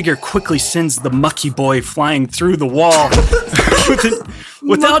 The figure quickly sends the mucky boy flying through the wall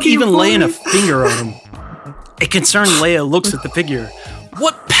without even laying a finger on him. A concerned Leia looks at the figure.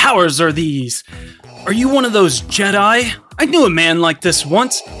 What powers are these? Are you one of those Jedi? I knew a man like this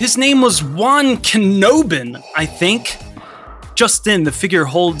once. His name was Juan Kenobin, I think. Just then, the figure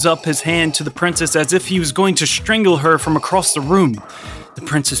holds up his hand to the princess as if he was going to strangle her from across the room. The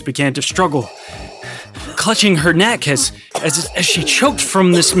princess began to struggle, clutching her neck as she choked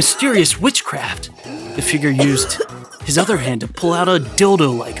from this mysterious witchcraft. The figure used his other hand to pull out a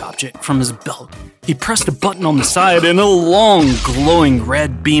dildo-like object from his belt. He pressed a button on the side, and a long, glowing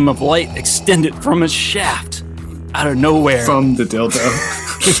red beam of light extended from his shaft. Out of nowhere... From the dildo.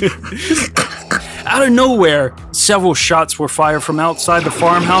 Out of nowhere, several shots were fired from outside the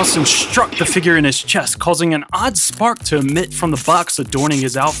farmhouse and struck the figure in his chest, causing an odd spark to emit from the box adorning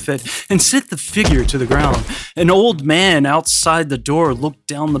his outfit and sent the figure to the ground. An old man outside the door looked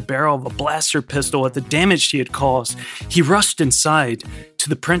down the barrel of a blaster pistol at the damage he had caused. He rushed inside to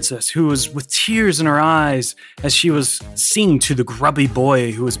the princess, who was with tears in her eyes as she was seen to the grubby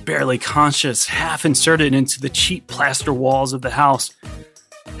boy who was barely conscious, half inserted into the cheap plaster walls of the house.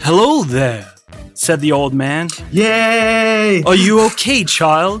 "Hello there," said the old man. Yay! "Are you okay,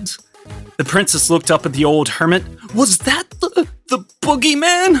 child?" The princess looked up at the old hermit. "Was that the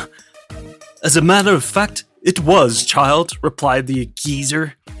boogeyman?" "As a matter of fact, it was, child," replied the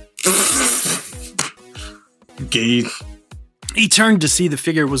geezer. He turned to see the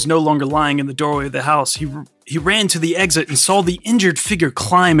figure was no longer lying in the doorway of the house. He ran to the exit and saw the injured figure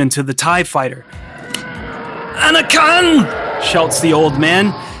climb into the TIE fighter. "Anakin!" shouts the old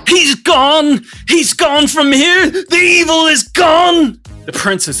man. "He's gone! He's gone from here! The evil is gone!" The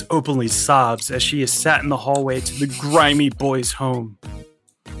princess openly sobs as she is sat in the hallway to the grimy boy's home.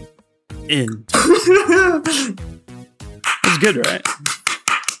 End. It's good, right?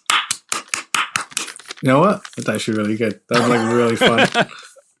 You know what? That's actually really good. That was like really fun.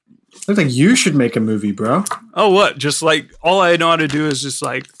 I think you should make a movie, bro. Oh, what? Just like, all I know how to do is just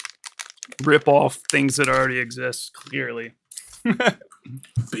like rip off things that already exist, clearly. But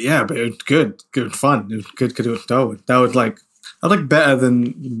yeah, but it was good fun. It was good. That was like better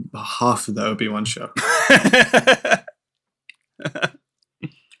than half of the Obi-Wan show.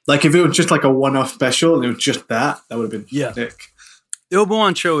 Like if it was just like a one-off special and it was just that would have been sick. The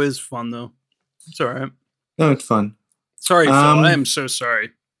Obi-Wan show is fun, though. It's all right. No, it's fun. Sorry, Phil. I am so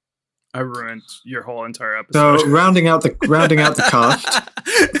sorry. I ruined your whole entire episode. So rounding out the cast.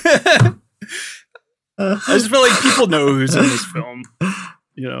 I just feel like people know who's in this film.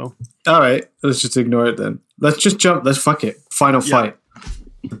 All right, let's just ignore it then. Let's just jump. Let's fuck it. Final fight.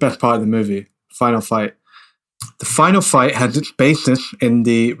 The best part of the movie. Final fight. The final fight had its basis in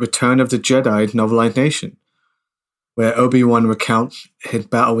the Return of the Jedi novelization, where Obi-Wan recounts his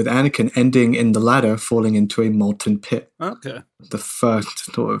battle with Anakin, ending in the latter falling into a molten pit. Okay. The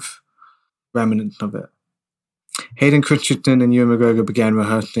first sort of remnant of it. Hayden Christensen and Ewan McGregor began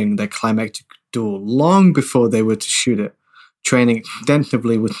rehearsing their climactic duel long before they were to shoot it, training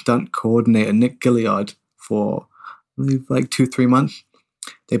extensively with stunt coordinator Nick Gilliard for, I believe, like 2-3 months.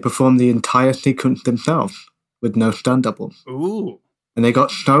 They performed the entire sequence themselves with no stunt doubles. Ooh. And they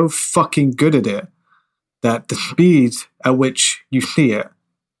got so fucking good at it that the speed at which you see it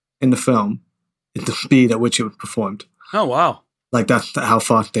in the film is the speed at which it was performed. Oh, wow. Like, that's how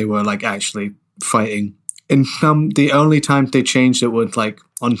fast they were, like, actually fighting. In the only times they changed it was, like,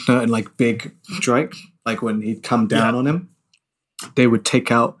 on certain, like, big strikes, like when he'd come down on him, they would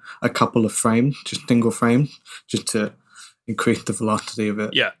take out a couple of frames, just single frames, just to increase the velocity of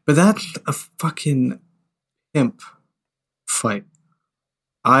it. Yeah. But that's a fucking imp fight.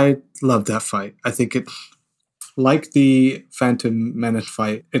 I love that fight. I think it's like the Phantom Menace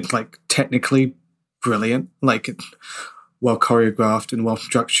fight. It's like technically brilliant. Like it's well choreographed and well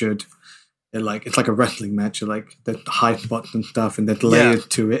structured. It's like a wrestling match. Like there's high spots and stuff, and there's layers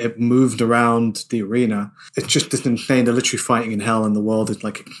to it. It moved around the arena. It's just this insane. They're literally fighting in hell, and the world is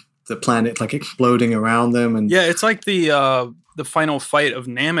like the planet like exploding around them. And yeah, it's like the final fight of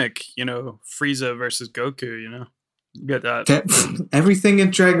Namek. Frieza versus Goku. You get that. Everything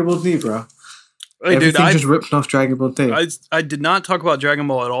in Dragon Ball Z, bro. Hey, everything just ripped off Dragon Ball Z. I did not talk about Dragon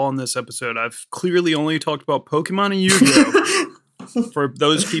Ball at all in this episode. I've clearly only talked about Pokemon and Yu-Gi-Oh! For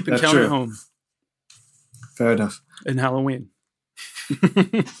those keeping count at home. Fair enough. And Halloween.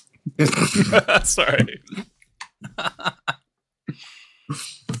 Sorry.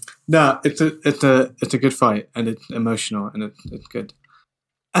 No, it's a good fight, and it's emotional, and it's good.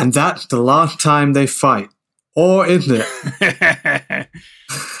 And that's the last time they fight. Or is it?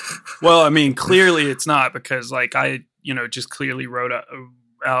 Well, I mean, clearly it's not, because like I just clearly wrote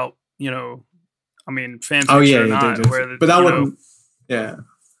out I mean, fanfiction or not, where but that wouldn't. Yeah,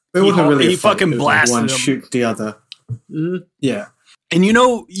 it wasn't really. He fucking blasted one him. Shoot the other. Mm-hmm. Yeah, and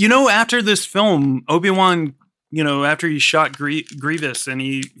after this film, Obi-Wan, after he shot Grievous, and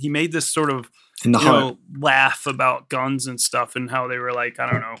he made this sort of in the heart laugh about guns and stuff, and how they were like, I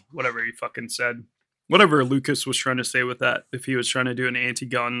don't know, whatever he fucking said, whatever Lucas was trying to say with that, if he was trying to do an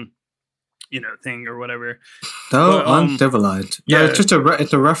anti-gun, thing or whatever. No, uncivilized. Yeah, it's just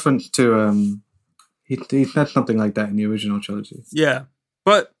it's a reference to He said something like that in the original trilogy. Yeah,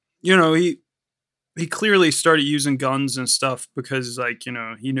 but he clearly started using guns and stuff because, like,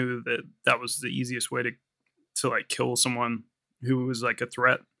 he knew that was the easiest way to like kill someone who was like a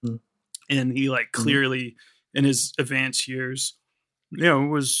threat, and he like clearly in his advanced years,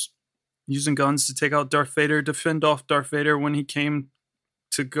 was using guns to take out Darth Vader, defend off Darth Vader when he came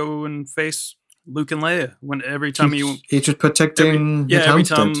to go and face Luke and Leia. Every time he's just protecting every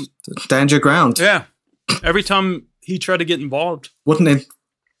time stand your ground. Yeah. Every time he tried to get involved. Wasn't in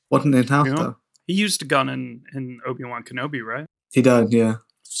house though. He used a gun in Obi-Wan Kenobi, right? He did, yeah.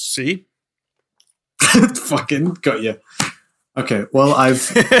 See? Fucking got you. Okay, well I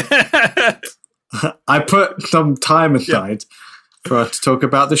put some time aside for us to talk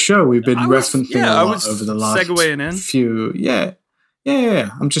about the show. We've been referencing a lot over the last few. Yeah.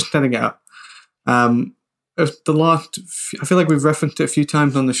 I'm just setting it up. I feel like we've referenced it a few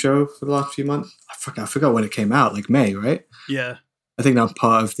times on the show for the last few months. I forgot when it came out, like May, right? Yeah. I think that's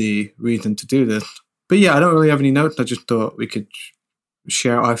part of the reason to do this. But yeah, I don't really have any notes. I just thought we could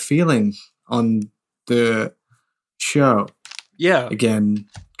share our feelings on the show. Yeah. Again,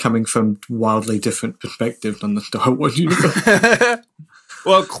 coming from wildly different perspectives on the Star Wars universe.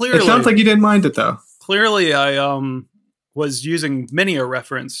 Well, clearly. It sounds like you didn't mind it, though. Clearly, I was using many a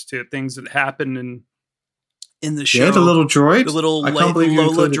reference to things that happened in the show. Yeah, the little droid. The little I can't believe you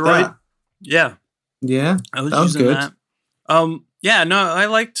Lola included droid. that. Yeah. Yeah, I was that was using good. that. Yeah, no, I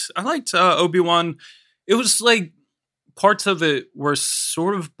liked Obi-Wan. It was like parts of it were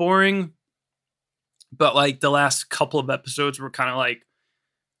sort of boring, but like the last couple of episodes were kind of like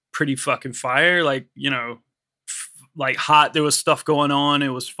pretty fucking fire. Like, like hot. There was stuff going on. It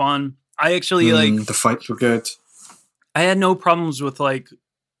was fun. I actually the fights were good. I had no problems with like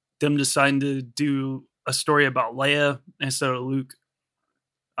them deciding to do a story about Leia instead of Luke.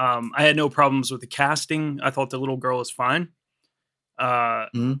 I had no problems with the casting. I thought the little girl was fine. I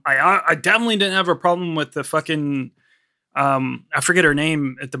definitely didn't have a problem with the fucking I forget her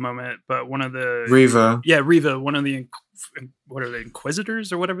name at the moment, but one of the Reva. Yeah, Reva, one of the what are they,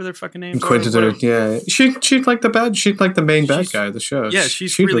 Inquisitors or whatever their fucking names Inquisitor, are? yeah. She's like the main bad guy of the show. Yeah,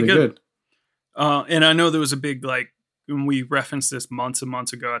 she's really good. And I know there was a big, like, when we referenced this months and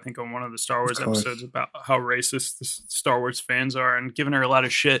months ago, I think on one of the Star Wars episodes about how racist the Star Wars fans are and giving her a lot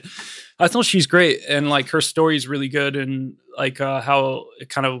of shit. I thought she's great. And like her story is really good. And like how it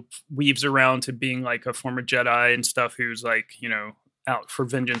kind of weaves around to being like a former Jedi and stuff who's like, you know, out for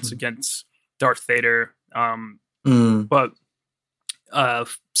vengeance against Darth Vader. But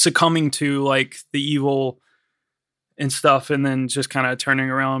succumbing to like the evil and stuff, and then just kind of turning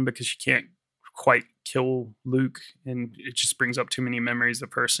around because she can't quite kill Luke, and it just brings up too many memories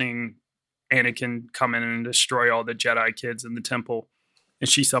of her seeing Anakin come in and destroy all the Jedi kids in the temple, and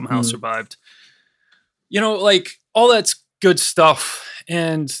she somehow survived. You know, like all that's good stuff,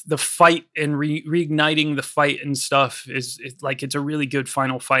 and the fight and reigniting the fight and stuff is like it's a really good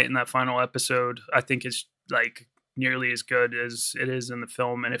final fight in that final episode. I think it's like nearly as good as it is in the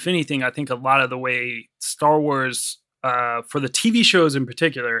film, and if anything, I think a lot of the way Star Wars for the TV shows in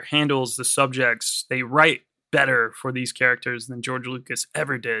particular handles the subjects, they write better for these characters than George Lucas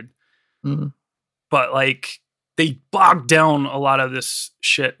ever did. But like they bogged down a lot of this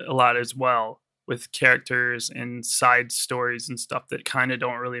shit a lot as well with characters and side stories and stuff that kind of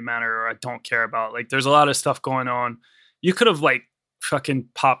don't really matter or I don't care about. Like there's a lot of stuff going on. You could have like fucking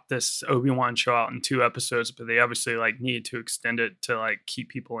popped this Obi-Wan show out in 2 episodes, but they obviously like needed to extend it to like keep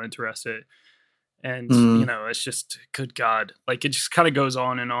people interested. And, you know, it's just, good God, like it just kind of goes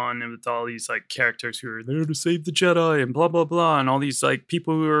on and with all these like characters who are there to save the Jedi and blah, blah, blah. And all these like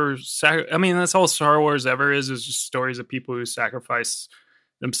people who are, I mean, that's all Star Wars ever is just stories of people who sacrifice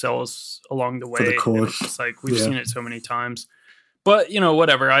themselves along the way. For the cause. It's like, we've seen it so many times. But, you know,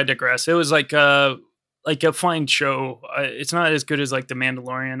 whatever, I digress. It was like a fine show. It's not as good as like The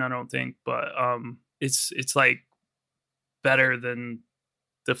Mandalorian, I don't think, but it's like better than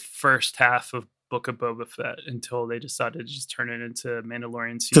the first half of Book of Boba Fett until they decided to just turn it into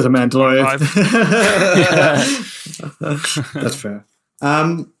Mandalorian season. To the Mandalorian. That's fair.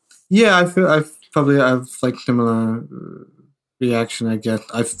 Yeah, I've like similar reaction. I guess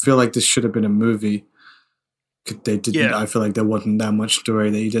I feel like this should have been a movie. They didn't. Yeah. I feel like there wasn't that much story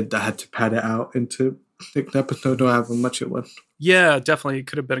that had to pad it out into an episode or however much it was. Yeah, definitely, it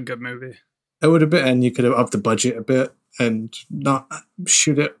could have been a good movie. It would have been, and you could have upped the budget a bit and not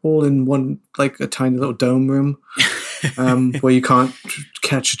shoot it all in one, like a tiny little dome room where you can't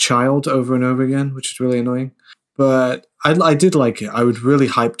catch a child over and over again, which is really annoying. But I did like it. I was really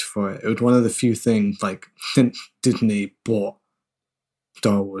hyped for it. It was one of the few things, like, since Disney bought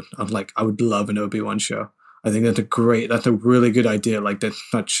Star Wars, I would love an Obi-Wan show. I think that's a really good idea. Like, there's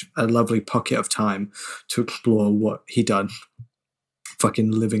such a lovely pocket of time to explore what he done.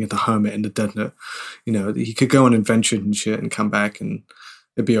 Fucking living as a hermit in the desert. You know, he could go on adventures and shit and come back and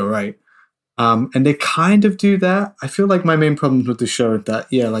it'd be all right. And they kind of do that. I feel like my main problem with the show is that,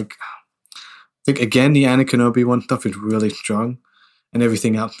 I think, again, the Anakin Obi-Wan stuff is really strong and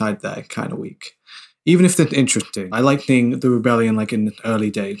everything outside that kind of weak. Even if it's interesting. I like seeing the rebellion like in the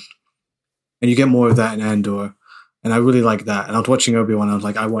early days. And you get more of that in Andor. And I really like that. And I was watching Obi-Wan, I was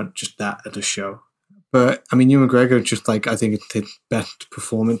like, I want just that at the show. But, I mean, Ewan McGregor, just like, I think it's his best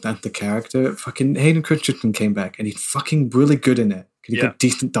performance as the character. Fucking Hayden Christensen came back, and he's fucking really good in it. He got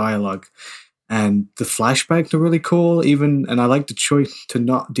decent dialogue. And the flashbacks are really cool, and I like the choice to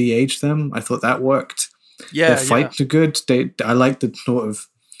not de-age them. I thought that worked. Yeah, their fights are good. I like the sort of,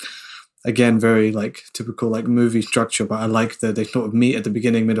 again, very, like, typical, like, movie structure, but I like that they sort of meet at the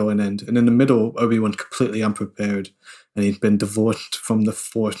beginning, middle, and end. And in the middle, Obi-Wan's completely unprepared, and he's been divorced from the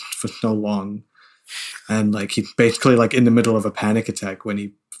Force for so long. And like he's basically like in the middle of a panic attack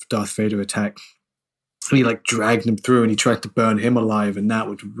when Darth Vader attacked. And he like dragged him through and he tried to burn him alive, and that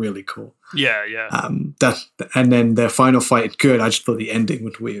was really cool. Yeah. And then their final fight is good. I just thought the ending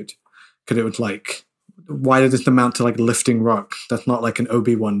was weird because it was like, why did this amount to like lifting rock? That's not like an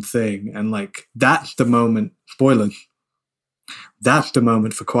Obi-Wan thing. And like that's the moment. Spoilers. That's the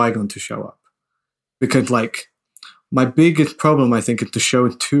moment for Qui-Gon to show up, because like my biggest problem I think is the show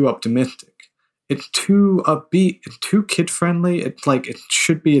is too optimistic. It's too upbeat. It's too kid-friendly. It's like it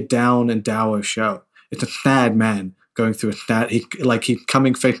should be a down and dour show. It's a sad man going through a sad... He's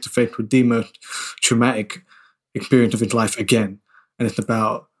coming face-to-face with the most traumatic experience of his life again. And it's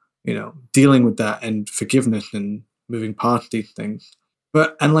about, dealing with that and forgiveness and moving past these things.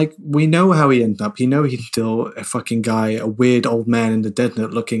 But, and like, we know how he ended up. You know he's still a fucking guy, a weird old man in the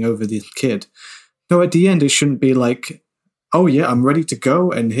desert looking over this kid. So at the end, it shouldn't be like, oh yeah, I'm ready to go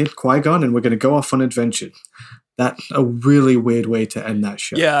and hit Qui-Gon and we're going to go off on adventures. That's a really weird way to end that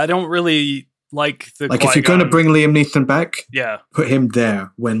show. Yeah, I don't really like the Like, if you're going to bring Liam Neeson back, yeah, put him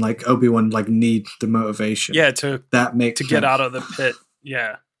there when like Obi-Wan like needs the motivation. Yeah, that makes to sense. get out of the pit.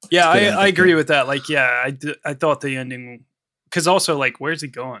 Yeah. Yeah, I agree with that. Like, yeah, I thought the ending... Because also, like, where's he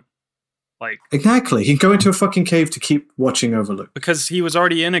going? Like, exactly. He can go into a fucking cave to keep watching over Luke. Because he was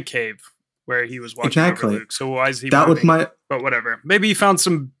already in a cave where he was watching over Luke. So why is he that moving? was But whatever. Maybe he found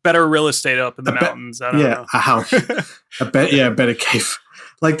some better real estate up in the mountains. I don't know. A house. a better cave.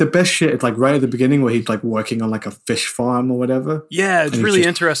 Like, the best shit is, like, right at the beginning where he's, like, working on, like, a fish farm or whatever. Yeah, it's really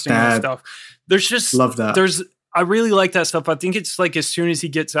interesting and stuff. There's just... Love that. I really like that stuff. I think it's, like, as soon as he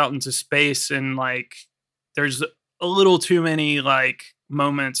gets out into space and, like, there's... a little too many like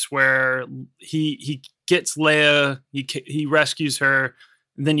moments where he gets Leia, he rescues her,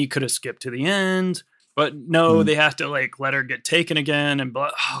 and then you could have skipped to the end, but no, they have to like let her get taken again, and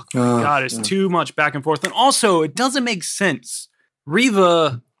oh my god, it's too much back and forth. And also, it doesn't make sense.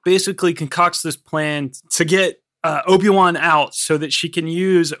 Reva basically concocts this plan to get Obi-Wan out so that she can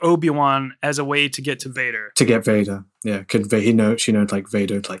use Obi-Wan as a way to get to Vader. To get Vader, yeah, because she knows like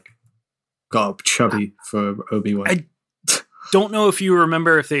Vader's like got up chubby for Obi-Wan. I don't know if you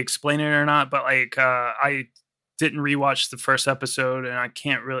remember if they explain it or not, but like I didn't rewatch the first episode, and I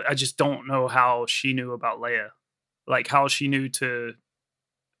just don't know how she knew about Leia, like how she knew to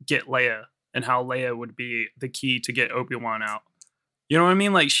get Leia, and how Leia would be the key to get Obi-Wan out. You know what I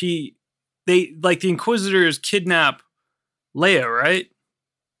mean? Like the Inquisitors kidnap Leia, right?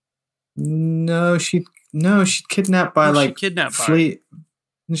 No, she's kidnapped by like Flea.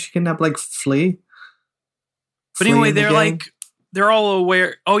 She kidnapped like Flea. But anyway, they're all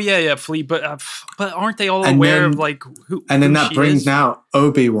aware. Oh yeah, Flea. But aren't they all aware of like who? And then who that she brings is? out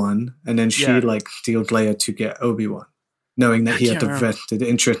Obi-Wan, and then she like steals Leia to get Obi-Wan, knowing that he had a vested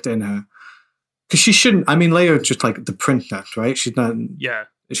interest in her. Because she shouldn't. I mean, Leia is just like the princess, right? She's not. Yeah.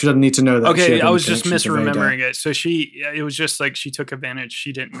 She doesn't need to know that. Okay, I was just misremembering it. So it was just like she took advantage.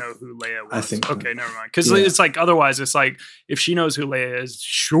 She didn't know who Leia was. I think so. Okay, never mind. Because it's like otherwise, it's like if she knows who Leia is,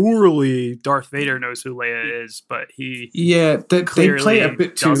 surely Darth Vader knows who Leia is, but he they play a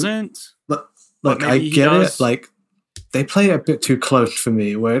bit too. Doesn't. Look, I get it. Like they play it a bit too close for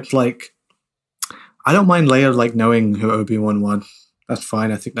me. Where it's like, I don't mind Leia like knowing who Obi-Wan was. That's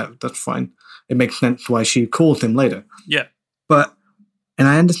fine. I think that's fine. It makes sense why she called him later. Yeah, but. And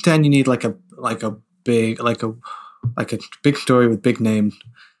I understand you need like a big story with big names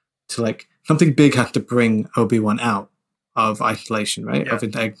to like something big has to bring Obi-Wan out of isolation, right? Yeah.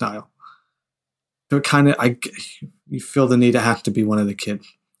 Of exile. So it kind of you feel the need it has to be one of the kids,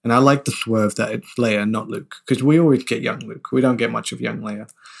 and I like the swerve that it's Leia, not Luke, because we always get young Luke. We don't get much of young Leia.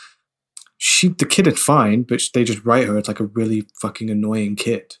 The kid is fine, but they just write her as like a really fucking annoying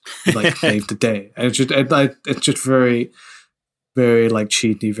kid, like save the day, and it's just very. Very like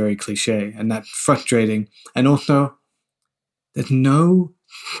cheesy, very cliche, and that's frustrating. And also, there's no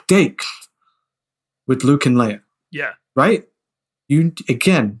stakes with Luke and Leia. Yeah. Right?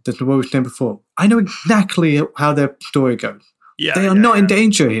 That's what we said before. I know exactly how their story goes. Yeah. They are not in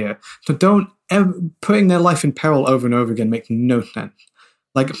danger here. So don't ever putting their life in peril over and over again makes no sense.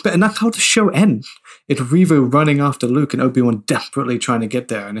 And that's how the show ends. It's Reva running after Luke and Obi-Wan desperately trying to get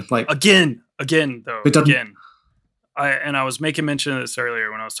there, and it's like again though. Again. I was making mention of this earlier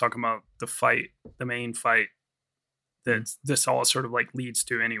when I was talking about the main fight that this all sort of like leads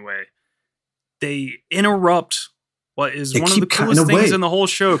to anyway. They interrupt what is one of the coolest things in the whole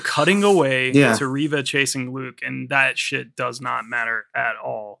show, cutting away to Reva chasing Luke, and that shit does not matter at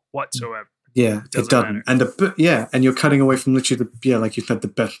all whatsoever. Yeah, it doesn't. Matter. And you're cutting away from literally like you said, the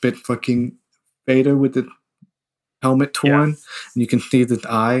best bit, fucking Vader with the helmet torn, and you can see the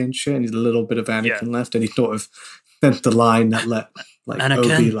eye and shit, and he's a little bit of Anakin left, and he sort of sent the line that let like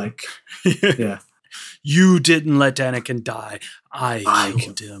Anakin. Obi you didn't let Anakin die. I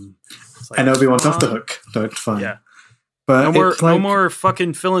killed him. Like, and Obi-Wan's off the hook, so it's fine. Yeah, but no more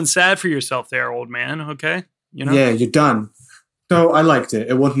fucking feeling sad for yourself, there, old man. Okay, you know. Yeah, you're done. So I liked it.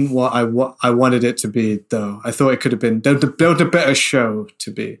 It wasn't what I wanted it to be, though. I thought it could have been. There was a better show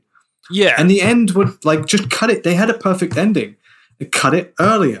to be. Yeah, and the end would like just cut it. They had a perfect ending. They cut it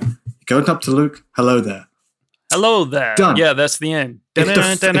earlier. He goes up to Luke. Hello there. Hello there. Done. Yeah, that's the end. That's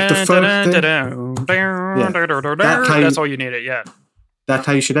all you needed. Yeah. That's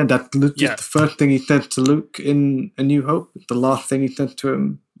how you should end. That's the first thing he said to Luke in A New Hope. The last thing he said to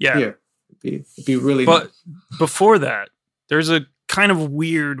him. Yeah. Here. It'd be really. But before that, there's a kind of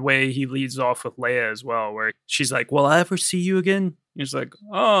weird way he leads off with Leia as well, where she's like, "Will I ever see you again?" He's like,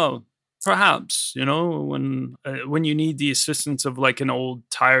 "Oh, perhaps, when you need the assistance of like an old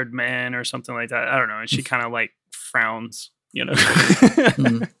tired man or something like that." I don't know. And she kind of like frowns,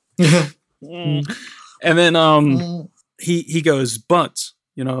 And then he goes, "But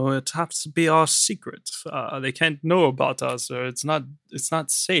it has to be our secret. They can't know about us, or it's not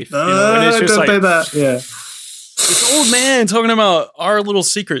safe." And it's just don't like say that. Yeah. this old man talking about our little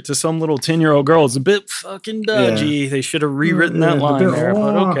secret to some little 10-year-old girl is a bit fucking dodgy. Yeah. They should have rewritten that line there,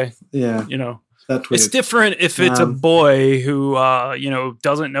 but okay. Yeah. That's weird. It's different if it's a boy who,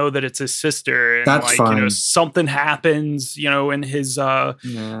 doesn't know that it's his sister. And that's fine. Something happens, in his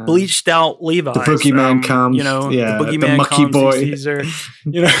bleached out Levi's. The boogeyman comes. The boogeyman mucky comes. boy. These are,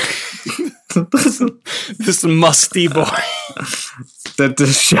 this musty boy. The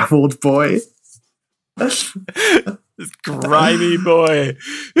disheveled boy. This grimy boy.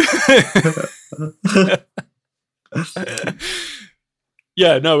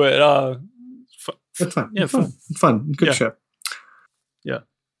 Yeah, no, but it's fun. Yeah, fun. Good show. Yeah.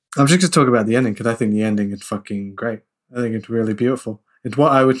 I'm just going to talk about the ending because I think the ending is fucking great. I think it's really beautiful. It's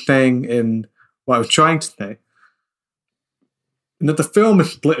what I was saying what I was trying to say. And that the film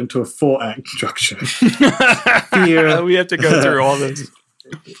is split into a 4-act structure. Fear. We have to go through all this.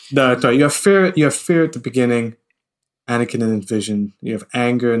 No, sorry. You have fear at the beginning, Anakin and his vision. You have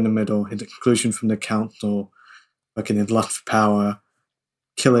anger in the middle, his exclusion from the council, fucking his lust for power,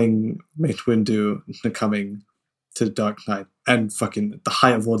 killing Mace Windu, and coming to the dark side, and fucking the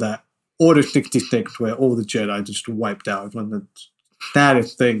height of all that, Order 66, where all the Jedi just wiped out. One of the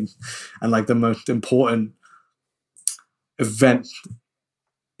saddest things, and like the most important event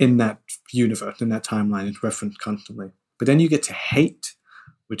in that universe, in that timeline, is referenced constantly. But then you get to hate,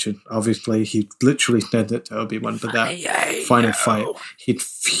 which is obviously, he literally said it to Obi-Wan, but that final fight, he'd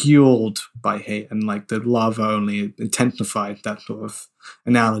fueled by hate, and like the lava only intensified that sort of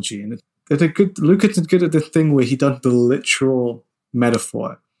analogy. And Lucas is good at this thing where he does the literal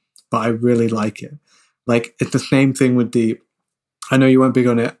metaphor, but I really like it. Like, it's the same thing with I know you weren't big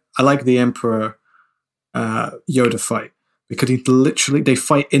on it, I like the Emperor Yoda fight, because they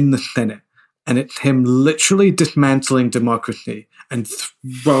fight in the Senate, and it's him literally dismantling democracy and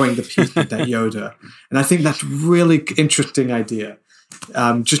throwing the piece at that Yoda. And I think that's a really interesting idea.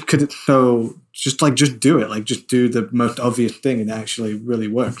 Just because it's so, just do it. Like, just do the most obvious thing and it actually really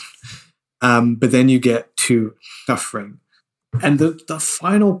works. But then you get to suffering. And the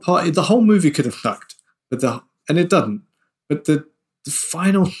final part, the whole movie could have sucked, and it doesn't. But the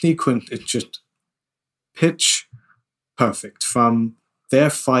final sequence is just pitch perfect. From their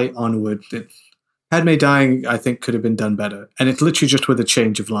fight onward, Padme dying, I think, could have been done better. And it's literally just with a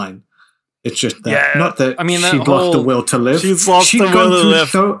change of line. It's just that. Yeah, not that she'd lost the will to live. She's lost the will to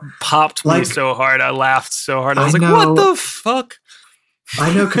live. Popped me so hard. I laughed so hard. I was like, what the fuck?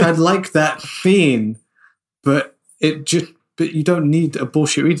 I know, because I'd like that scene, but you don't need a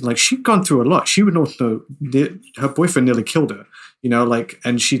bullshit reason. Like, she'd gone through a lot. She would also, her boyfriend nearly killed her,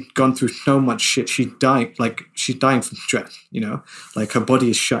 and she'd gone through so much shit. She's dying from stress, like her body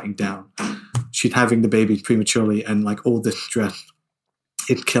is shutting down. She's having the baby prematurely, and like all this stress,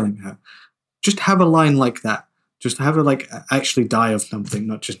 it's killing her. Just have a line like that. Just have her like actually die of something,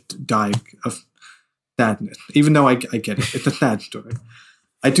 not just die of sadness. Even though I get it, it's a sad story.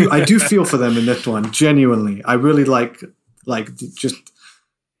 I do feel for them in this one, genuinely. I really like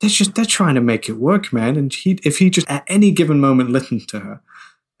they're trying to make it work, man. And if he just at any given moment listens to her,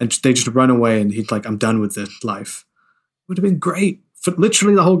 and they just run away, and he's like, I'm done with this life, it would have been great for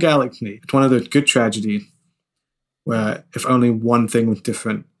literally the whole galaxy. It's one of those good tragedies where if only one thing was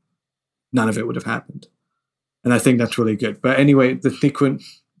different, none of it would have happened. And I think that's really good. But anyway, the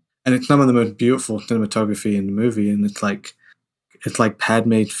sequence, and it's some of the most beautiful cinematography in the movie, and it's like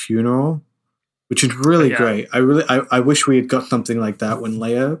Padme's funeral, which is really great. I wish we had got something like that when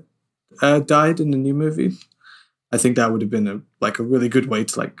Leia died in the new movie. I think that would have been a really good way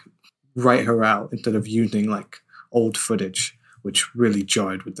to like write her out instead of using like old footage, which really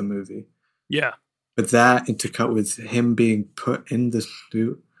jarred with the movie. Yeah. But that intercut with him being put in the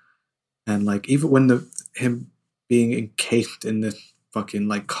suit, and like even when him being encased in this fucking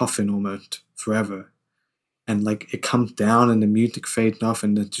like coffin almost forever, and like it comes down and the music fades off,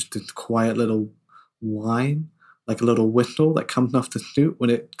 and there's just this quiet little whine, like a little whistle that comes off the suit when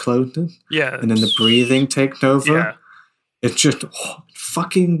it closes. Yeah. And then the breathing takes over. Yeah. It's just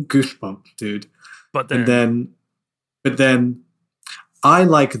fucking goosebumps, dude. But then I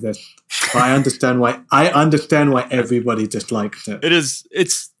like this. But I understand why everybody dislikes it.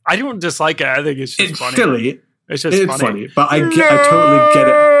 It's I don't dislike it. I think it's just funny. Silly. It's just funny. But I totally get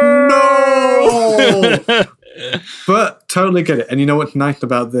it. No! But totally get it. And you know what's nice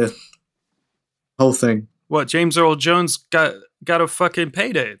about this whole thing? What, James Earl Jones got a fucking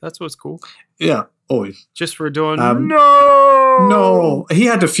payday. That's what's cool. Yeah, always. Just for doing no. He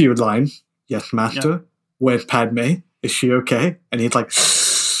had a few lines. Yes, master. Yeah. Where's Padme? Is she okay? And he's like,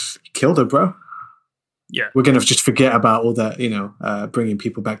 killed her, bro. Yeah. We're going to just forget about all that, bringing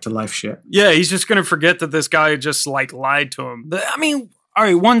people back to life shit. Yeah, he's just going to forget that this guy just, like, lied to him. I mean, all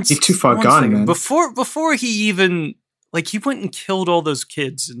right, he's too far gone, man. Before he even, like, he went and killed all those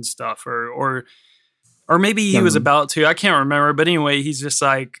kids and stuff, or maybe he was about to. I can't remember. But anyway, he's just,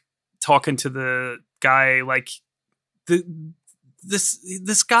 like, talking to the guy, like,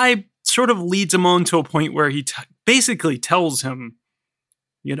 this guy sort of leads him on to a point where he basically tells him,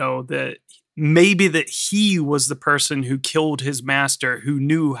 that maybe that he was the person who killed his master, who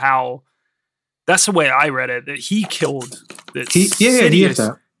knew how. That's the way I read it. That he killed.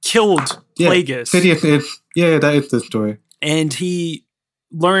 Sidious killed Plagueis. That is the story. And he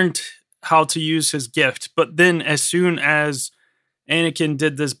learned how to use his gift. But then, as soon as Anakin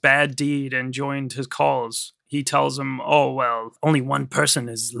did this bad deed and joined his cause, he tells him, "Oh well, only one person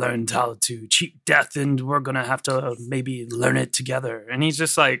has learned how to cheat death, and we're gonna have to maybe learn it together." And he's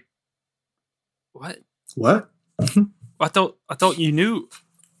just like, "What? I thought you knew.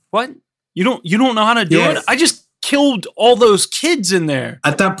 What? You don't know how to do it? I just killed all those kids in there."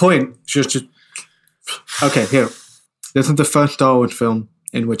 At that point, just okay. Here, this is the first Star Wars film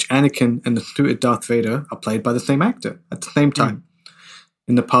in which Anakin and the suited Darth Vader are played by the same actor at the same time.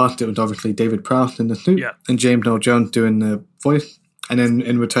 In the past, it was obviously David Prowse in the suit and James Earl Jones doing the voice. And then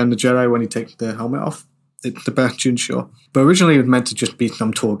in Return of the Jedi, when he takes the helmet off, it's Sebastian Shaw. But originally, it was meant to just be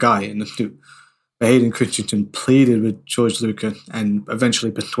some tall guy in the suit. But Hayden Christensen pleaded with George Lucas and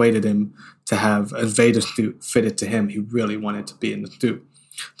eventually persuaded him to have a Vader suit fitted to him. He really wanted to be in the suit.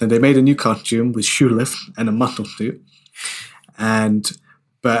 Then they made a new costume with shoe lifts and a muscle suit.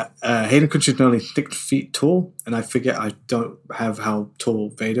 But Hayden Christensen only 6 feet tall, and I forget, I don't have how tall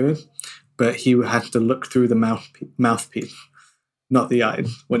Vader is, but he has to look through the mouthpiece, not the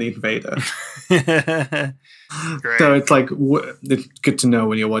eyes, when he's Vader. So it's like, it's good to know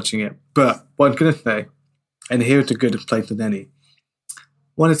when you're watching it. But what I'm going to say, and here's a good place than any,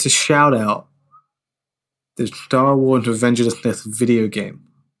 wanted to shout out the Star Wars Revenge of the Sith video game,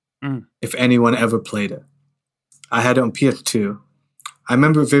 if anyone ever played it. I had it on PS2. I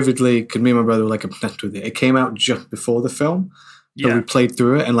remember vividly because me and my brother were like obsessed with it. It came out just before the film, but we played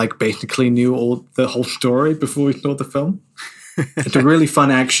through it and like basically knew the whole story before we saw the film. It's a really fun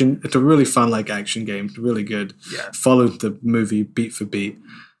action. It's a really fun like action game. It's really good. Yeah, followed the movie beat for beat.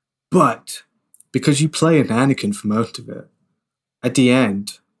 But because you play an Anakin for most of it, at the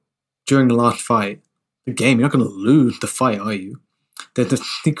end, during the last fight, the game, you're not going to lose the fight, are you? There's a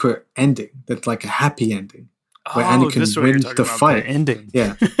secret ending that's like a happy ending. Where Anakin wins the fight. The ending.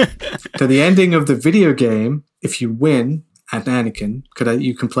 Yeah. So the ending of the video game, if you win as Anakin,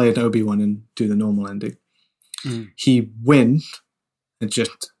 you can play as Obi-Wan and do the normal ending. He wins and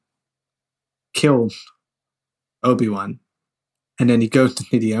just kills Obi-Wan. And then he goes to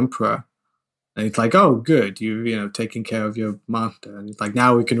see the Emperor. And he's like, "Oh, good, taking care of your master." And he's like,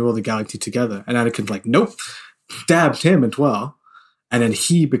 "Now we can rule the galaxy together." And Anakin's like, "Nope." Stabs him as well. And then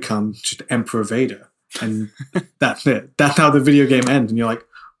he becomes just Emperor Vader. And that's it. That's how the video game ends. And you're like,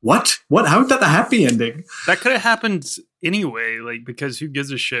 what? How is that the happy ending? That could have happened anyway, like, because who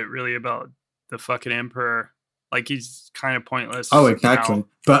gives a shit really about the fucking Emperor? Like, he's kind of pointless. Oh, exactly. Now.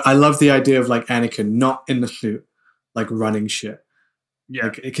 But I love the idea of, like, Anakin not in the suit, like, running shit. Yeah.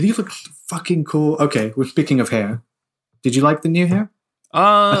 Like, can he look fucking cool? Okay, well, speaking of hair, did you like the new hair?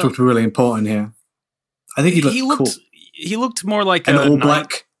 That's what's really important here. I think he looked cool. He looked more like an all knight.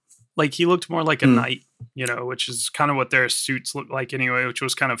 Black. Like, he looked more like a knight, which is kind of what their suits look like anyway, which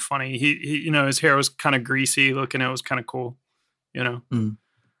was kind of funny. He his hair was kind of greasy looking. It was kind of cool, But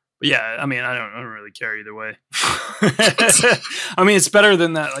yeah, I mean, I don't really care either way. I mean, it's better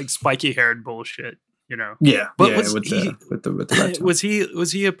than that like spiky haired bullshit, Yeah, but yeah, with the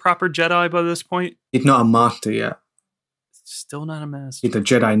was he a proper Jedi by this point? He's not a master yet. Still not a master. He's a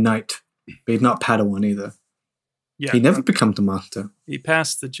Jedi Knight, but he's not Padawan either. Yeah, he never becomes a master. He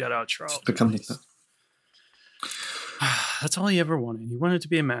passed the Jedi trial. That's all he ever wanted. He wanted to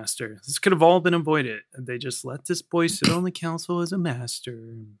be a master. This could have all been avoided. They just let this boy sit on the council as a master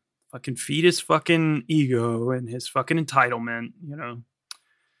and fucking feed his fucking ego and his fucking entitlement,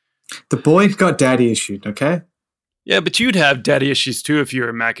 The boy's got daddy issues, okay? Yeah, but you'd have daddy issues too if you were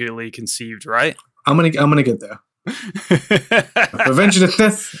immaculately conceived, right? I'm gonna get there. Revenge of the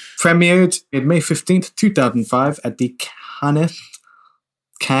Sith premiered in May 15th, 2005 at the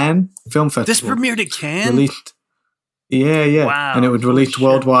Cannes Film Festival. This premiered at Cannes? Released. Yeah. Wow. And it was released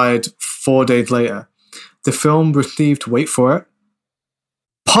worldwide 4 days later. The film received, wait for it,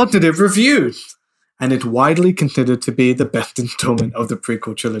 positive reviews, and it's widely considered to be the best installment of the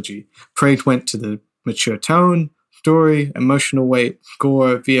prequel trilogy. Praise went to the mature tone, story, emotional weight,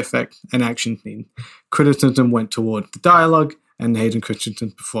 score, VFX, and action scenes. Criticism went toward the dialogue and Hayden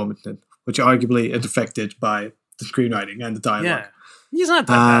Christensen's performance, which arguably is affected by the screenwriting and the dialogue. Yeah. He's not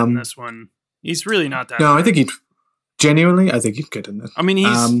that bad in this one. He's really not that bad. I think he's genuinely, I think he's good in this. I mean,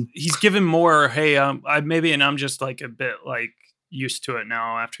 he's given more, hey, I'm just like a bit like used to it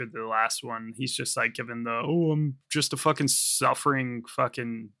now after the last one. He's just like given I'm just a fucking suffering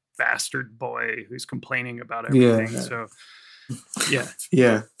fucking bastard boy who's complaining about everything. Yeah. So yeah.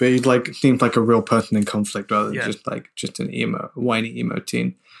 Yeah, but he like seems like a real person in conflict rather than just an whiny emo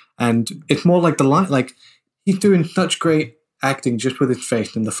teen. And it's more like the line, like he's doing such great acting just with his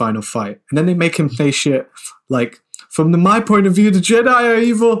face in the final fight. And then they make him say shit like, from my point of view, the Jedi are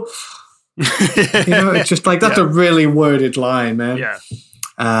evil. It's just like, that's a really worded line, man. Yeah.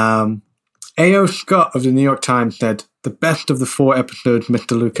 A.O. Scott of the New York Times said, the best of the 4 episodes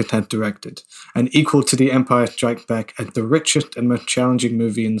Mr. Lucas had directed, and equal to The Empire Strikes Back as the richest and most challenging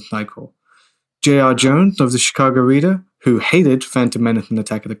movie in the cycle. J.R. Jones of the Chicago Reader, who hated Phantom Menace and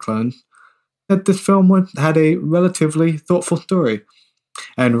Attack of the Clones, said this film had a relatively thoughtful story.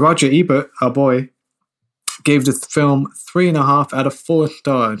 And Roger Ebert, our boy, gave this film 3.5 out of 4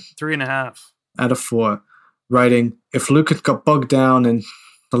 stars. 3.5 out of 4, writing, if Lucas got bogged down in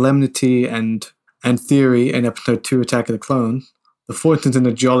solemnity and theory in episode 2 Attack of the Clones, the Force is in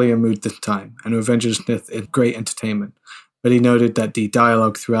a jollier mood this time, and Revenge of the Sith is great entertainment. But he noted that the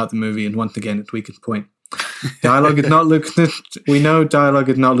dialogue throughout the movie is once again its weakest point. Dialogue is not Lucas's. We know dialogue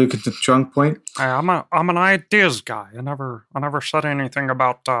is not Lucas's strong point. Hey, I'm an ideas guy. I never said anything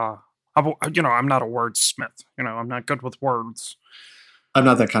about I'm not a wordsmith. I'm not good with words. I'm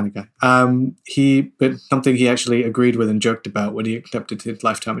not that kind of guy. But something he actually agreed with and joked about when he accepted his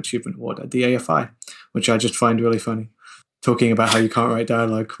Lifetime Achievement Award at the AFI, which I just find really funny. Talking about how you can't write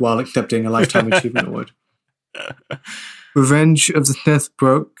dialogue while accepting a Lifetime Achievement Award. Revenge of the Sith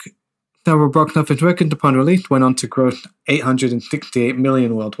broke several box office records upon release, went on to gross $868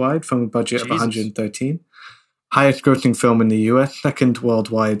 million worldwide from a budget of $113. Highest grossing film in the US, second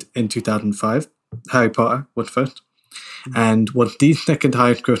worldwide in 2005. Harry Potter was first. And was the second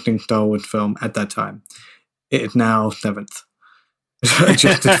highest grossing Star Wars film at that time. It is now 7th,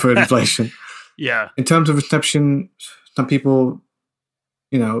 adjusted for inflation. Yeah. In terms of reception, some people,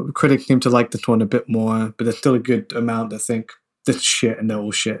 critics seem to like this one a bit more, but there's still a good amount that think this is shit and they're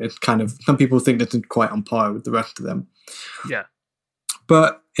all shit. It's kind of, some people think this is quite on par with the rest of them. Yeah.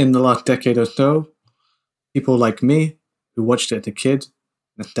 But in the last decade or so, people like me, who watched it as a kid,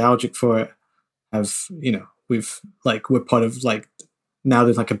 nostalgic for it, have, we're part of, now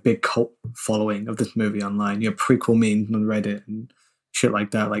there's a big cult following of this movie online. Prequel memes on Reddit and shit like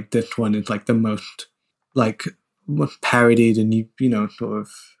that. Like, this one is, the most, parodied and, sort of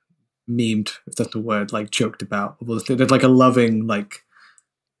memed, if that's a word, joked about. There's, a loving,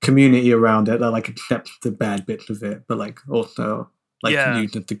 community around it that, accepts the bad bits of it, but, also,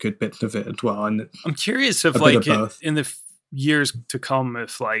 uses the good bits of it as well. And I'm curious if, in the years to come,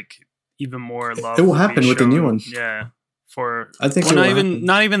 if, even more love. It will happen with the new ones. Yeah. I think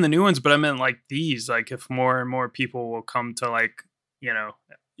not even the new ones, but I meant these. If more and more people will come to the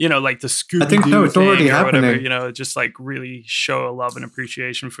Scooby-Doo. I think it's already happening. Whatever, just really show a love and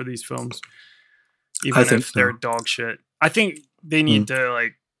appreciation for these films, even if they're dog shit. I think they need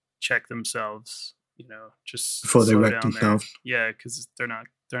to check themselves. Just before they wreck themselves. Yeah, because they're not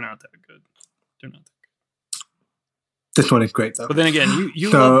that good. They're not that good. This one is great, though. But then again, you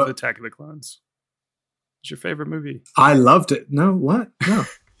love Attack of the Clones. It's your favorite movie. I loved it. No, what? No.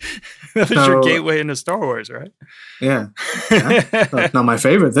 That was your gateway into Star Wars, right? Yeah. That's not my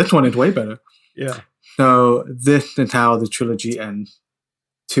favorite. This one is way better. Yeah. So this is how the trilogy ends.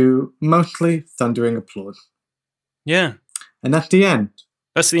 To mostly thundering applause. Yeah. And that's the end.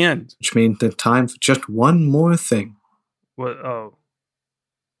 That's the end. Which means there's time for just one more thing. What? Oh.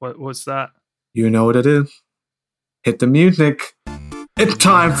 What's that? You know what it is. Hit the music. It's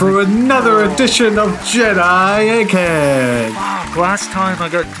time for another edition of Jedi Egghead. Fuck, last time I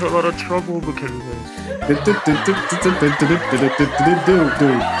got into a lot of trouble because of this.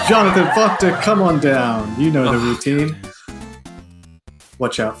 Jonathan Foster, come on down. You know the routine.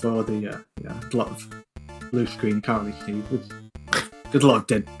 Watch out for the lot of blue screen. Can't really see. There's a lot of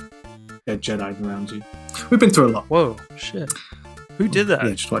dead dead Jedi around you. We've been through a lot. Whoa, shit. Who did that?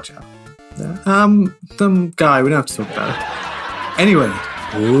 Yeah, just watch out. Some guy, we don't have to talk about it. Anyway,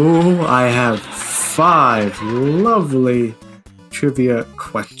 I have 5 lovely trivia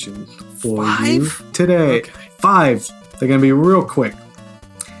questions for you today. Okay. 5. They're going to be real quick.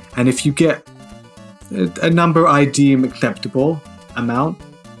 And if you get a number I deem acceptable amount,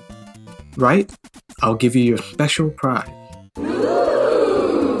 right, I'll give you your special prize.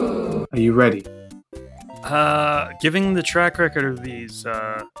 Are you ready? Given the track record of these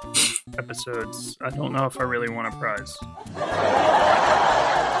episodes, I don't know if I really want a prize.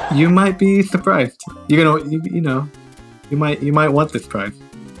 You might be surprised. You're gonna, you might want this prize.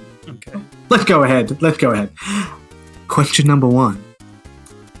 Okay. Let's go ahead. Question number 1.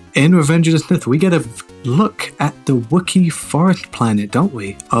 In Revenge of the Sith, we get a look at the Wookiee forest planet, don't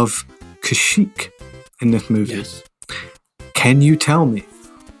we? Of Kashyyyk in this movie. Yes. Can you tell me,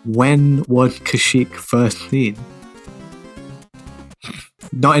 when was Kashyyyk first seen?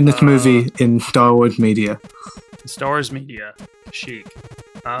 Not in this movie, in Star Wars media. Star Wars media, Kashyyyk.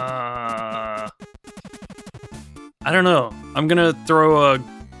 I don't know. I'm gonna throw a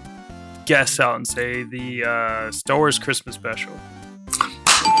guess out and say the Star Wars Christmas special.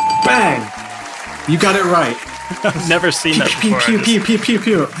 Bang! You got it right. I've never seen that before. Pew.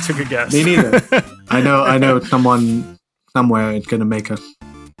 Took a guess. Me neither. I know someone somewhere is gonna make us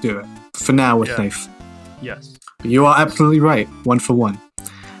do it. For now, we're safe. Yes. But you are absolutely right. 1 for 1.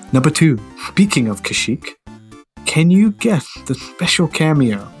 Number 2. Speaking of Kashyyyk, can you guess the special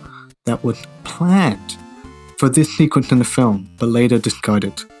cameo that was planned for this sequence in the film, but later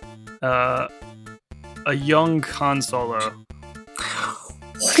discarded? A young Han Solo.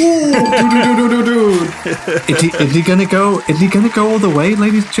 Dude. Is he gonna go? Is he gonna go all the way,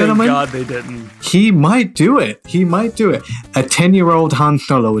 ladies and gentlemen? Thank God they didn't. He might do it. A 10-year-old Han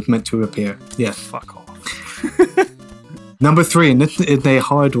Solo was meant to appear. Yes. Fuck off. Number 3, and this is a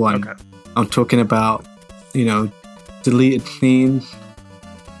hard one. Okay. I'm talking about, deleted scenes.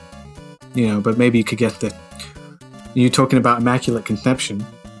 But maybe you could guess that. You're talking about Immaculate Conception.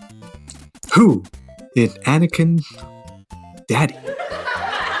 Who is Anakin's daddy?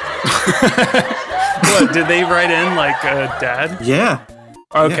 What, did they write in like a dad? Yeah.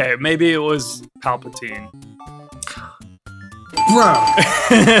 Okay, maybe it was Palpatine. Bro,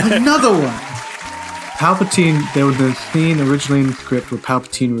 another one. Palpatine, there was a scene originally in the script where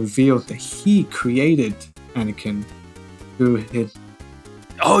Palpatine revealed that he created Anakin through his...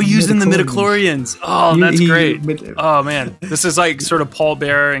 Oh, using the midichlorians. Oh, that's great. Oh, man. This is like sort of Paul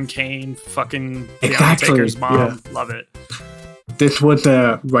Bearer and Kane fucking the Undertaker's mom. Yeah. Love it. This was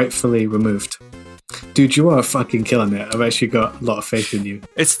rightfully removed. Dude, you are fucking killing it. I've actually got a lot of faith in you.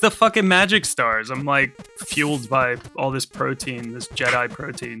 It's the fucking magic stars. I'm like fueled by all this protein, this Jedi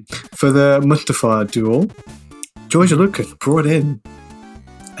protein. For the Mustafar duel, George Lucas brought in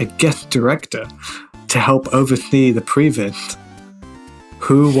a guest director to help oversee the previs.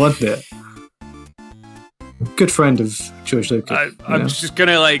 Who was it? Good friend of George Lucas. I'm just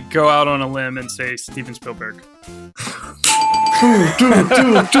gonna go out on a limb and say Steven Spielberg.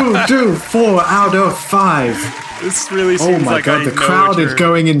 Dude, 4 out of 5. This really seems like God, the crowd is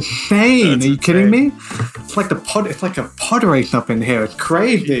going insane. Are you kidding me? It's like a pod race up in here. It's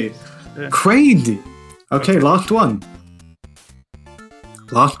crazy. Yeah. Crazy. Okay, last one.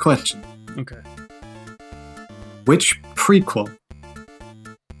 Last question. Okay. Which prequel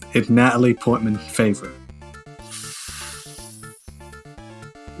is Natalie Portman's favorite?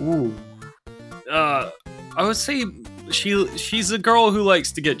 Ooh. I would say she's a girl who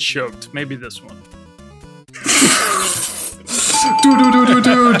likes to get choked. Maybe this one.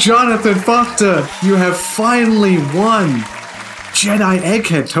 Dude, Jonathan Foster, you have finally won. Jedi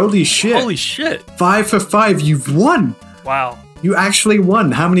Egghead, holy shit. 5 for 5, you've won. Wow. You actually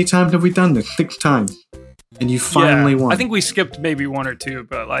won. How many times have we done this? 6 times. And you finally won. I think we skipped maybe 1 or 2,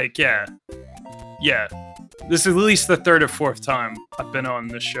 but yeah. This is at least the 3rd or 4th time I've been on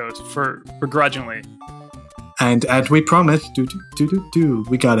this show for begrudgingly. And as we promised,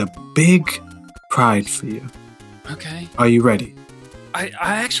 we got a big prize for you. Okay. Are you ready? I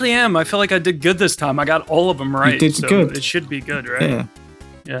actually am. I feel like I did good this time. I got all of them right. You did good. It should be good, right?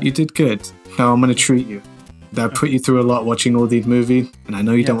 Yeah. You did good. Now I'm going to treat you. I put you through a lot watching all these movies, and I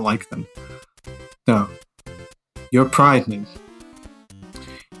know you don't like them. No. Your prize is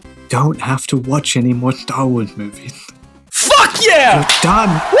don't have to watch any more Star Wars movies. Fuck yeah! You're done.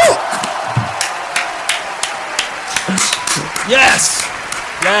 Woo! Yes!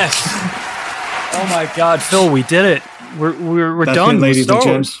 Oh my God, Phil, we did it. We're done, ladies with Star and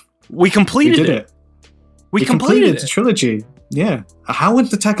Wars. gents. We completed it. We completed the trilogy. Yeah. How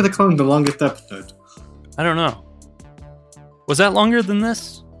was Attack of the Clones the longest episode? I don't know. Was that longer than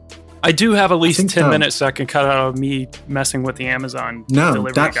this? I do have at least 10 minutes so I can cut out of me messing with the Amazon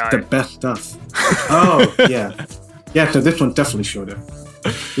delivery guy. No, that's the best stuff. Oh, yeah. Yeah, so this one's definitely shorter.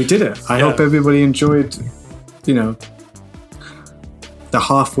 We did it. I hope everybody enjoyed, the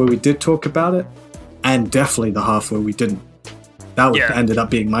half where we did talk about it, and definitely the half where we didn't. That ended up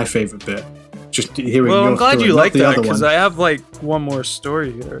being my favorite bit. Just hearing your story. I'm glad you like that, because I have, one more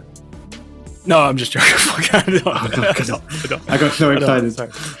story here. No, I'm just joking. I got so excited.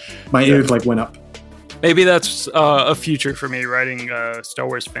 My ears went up. Maybe that's a future for me, writing Star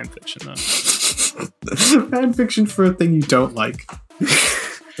Wars fan fiction, though. Fan fiction for a thing you don't like.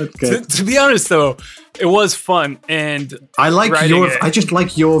 That's good. To be honest, though, it was fun, and I just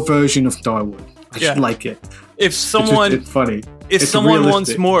like your version of Star Wars. I just like it. If someone, it's funny. If it's someone realistic.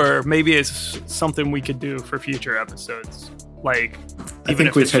 wants more, maybe it's something we could do for future episodes. Even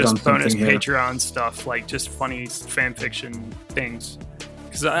if it's just bonus Patreon stuff, just funny fan fiction things.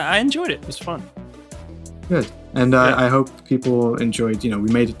 Because I enjoyed it. It was fun. Good. And I hope people enjoyed, we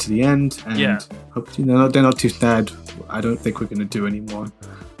made it to the end. And hope, they're not too sad. I don't think we're going to do any more.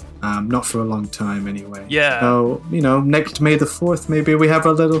 Not for a long time anyway. Yeah. So, next May the 4th, maybe we have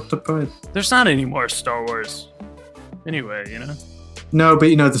a little surprise. There's not any more Star Wars. Anyway, No, but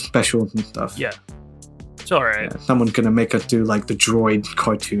the specials and stuff. Yeah. It's alright. Yeah, someone's going to make us do the droid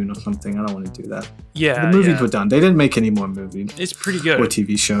cartoon or something. I don't want to do that. Yeah. The movies were done. They didn't make any more movies. It's pretty good. Or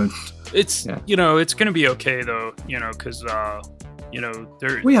TV shows. It's, it's going to be okay though, because,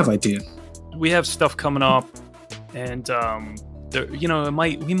 we have ideas. We have stuff coming up, and,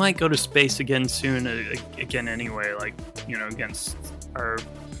 we might go to space again soon, again anyway, against our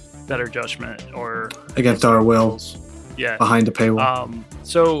better judgment or against our will. Yeah. Behind the paywall.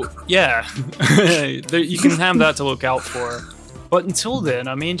 So yeah, you can have that to look out for. But until then,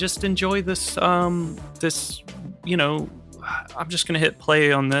 just enjoy this. I'm just gonna hit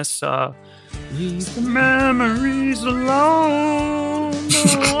play on this. Leave the memories alone.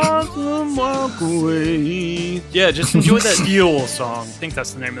 Don't them walk away. Yeah, just enjoy that Fuel song. I think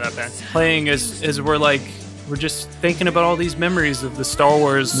that's the name of that band. Playing as we're just thinking about all these memories of the Star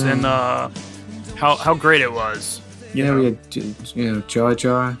Wars and how great it was. We had Jar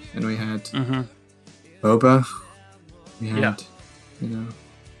Jar, and we had Boba. We had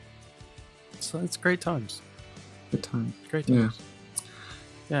So it's great times. Good time. Great times.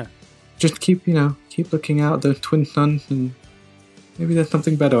 Yeah. Just keep looking out the twin suns, and maybe there's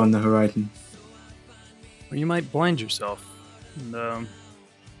something better on the horizon. Or you might blind yourself, and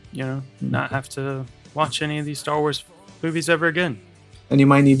not have to watch any of these Star Wars movies ever again. And you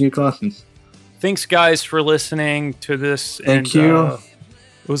might need new glasses. Thanks, guys, for listening to this. Thank you.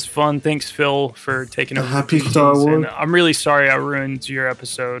 It was fun. Thanks, Phil, for taking over. Happy Star Wars. And I'm really sorry I ruined your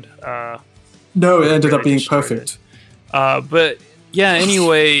episode. No, it ended up being perfect. But yeah,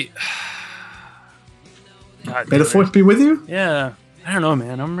 anyway. May the Force be with you? Yeah. I don't know,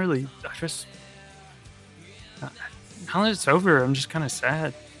 man. Now that it's over, I'm just kind of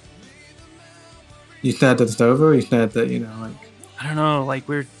sad. You sad that it's over? Or you sad that, I don't know,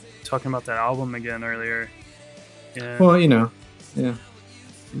 we were talking about that album again earlier. Yeah. Well, yeah.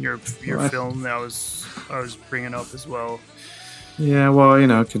 Your film that I was bringing up as well. Yeah,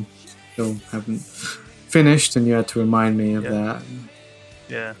 well, still haven't finished, and you had to remind me of that.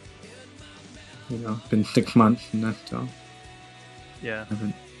 Yeah. Been 6 months, and that's all. Yeah. I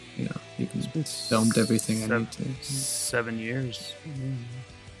haven't, even filmed everything I need to. 7 years.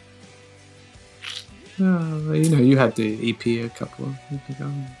 You had the EP a couple of weeks ago.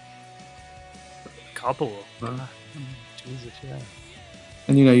 Jesus, yeah.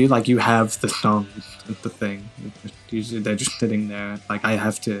 And you have the songs and the thing. Usually they're just sitting there. I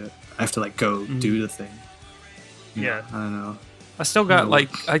have to go do the thing. Yeah. I don't know. I still got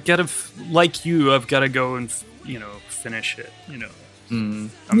I gotta I've gotta go and finish it.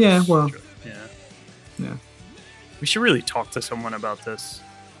 Yeah. Well. Yeah. We should really talk to someone about this.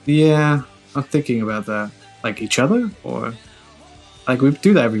 Yeah, I'm thinking about that. Each other, or we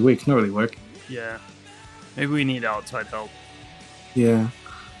do that every week. It's not really working. Yeah. Maybe we need outside help. Yeah.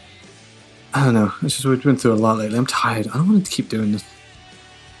 I don't know. It's just we've been through a lot lately. I'm tired. I don't want to keep doing this.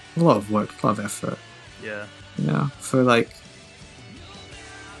 A lot of work, a lot of effort. Yeah. For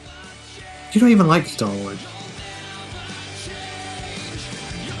you don't even like Star Wars.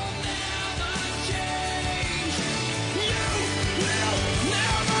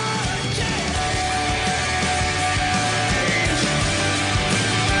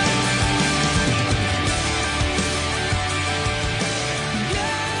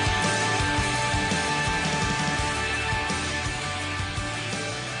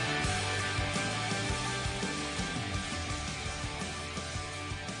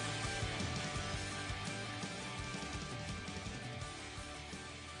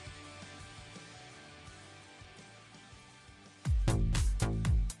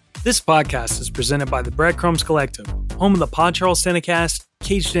 This podcast is presented by the Breadcrumbs Collective, home of the Pod Charles Cinecast,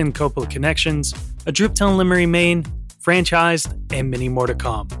 Caged In Coppola Connections, A Driptown Limerick, Maine, Franchised, and many more to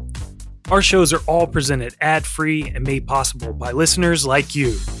come. Our shows are all presented ad-free and made possible by listeners like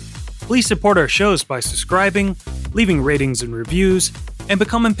you. Please support our shows by subscribing, leaving ratings and reviews, and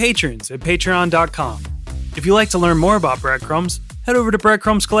becoming patrons at patreon.com. If you'd like to learn more about Breadcrumbs, head over to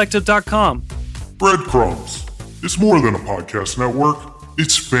breadcrumbscollective.com. Breadcrumbs. It's more than a podcast network.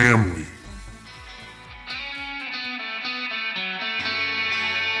 It's family.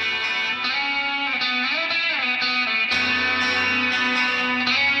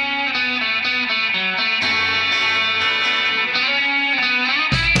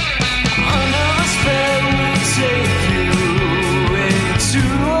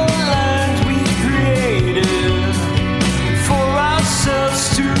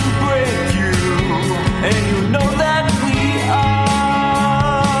 To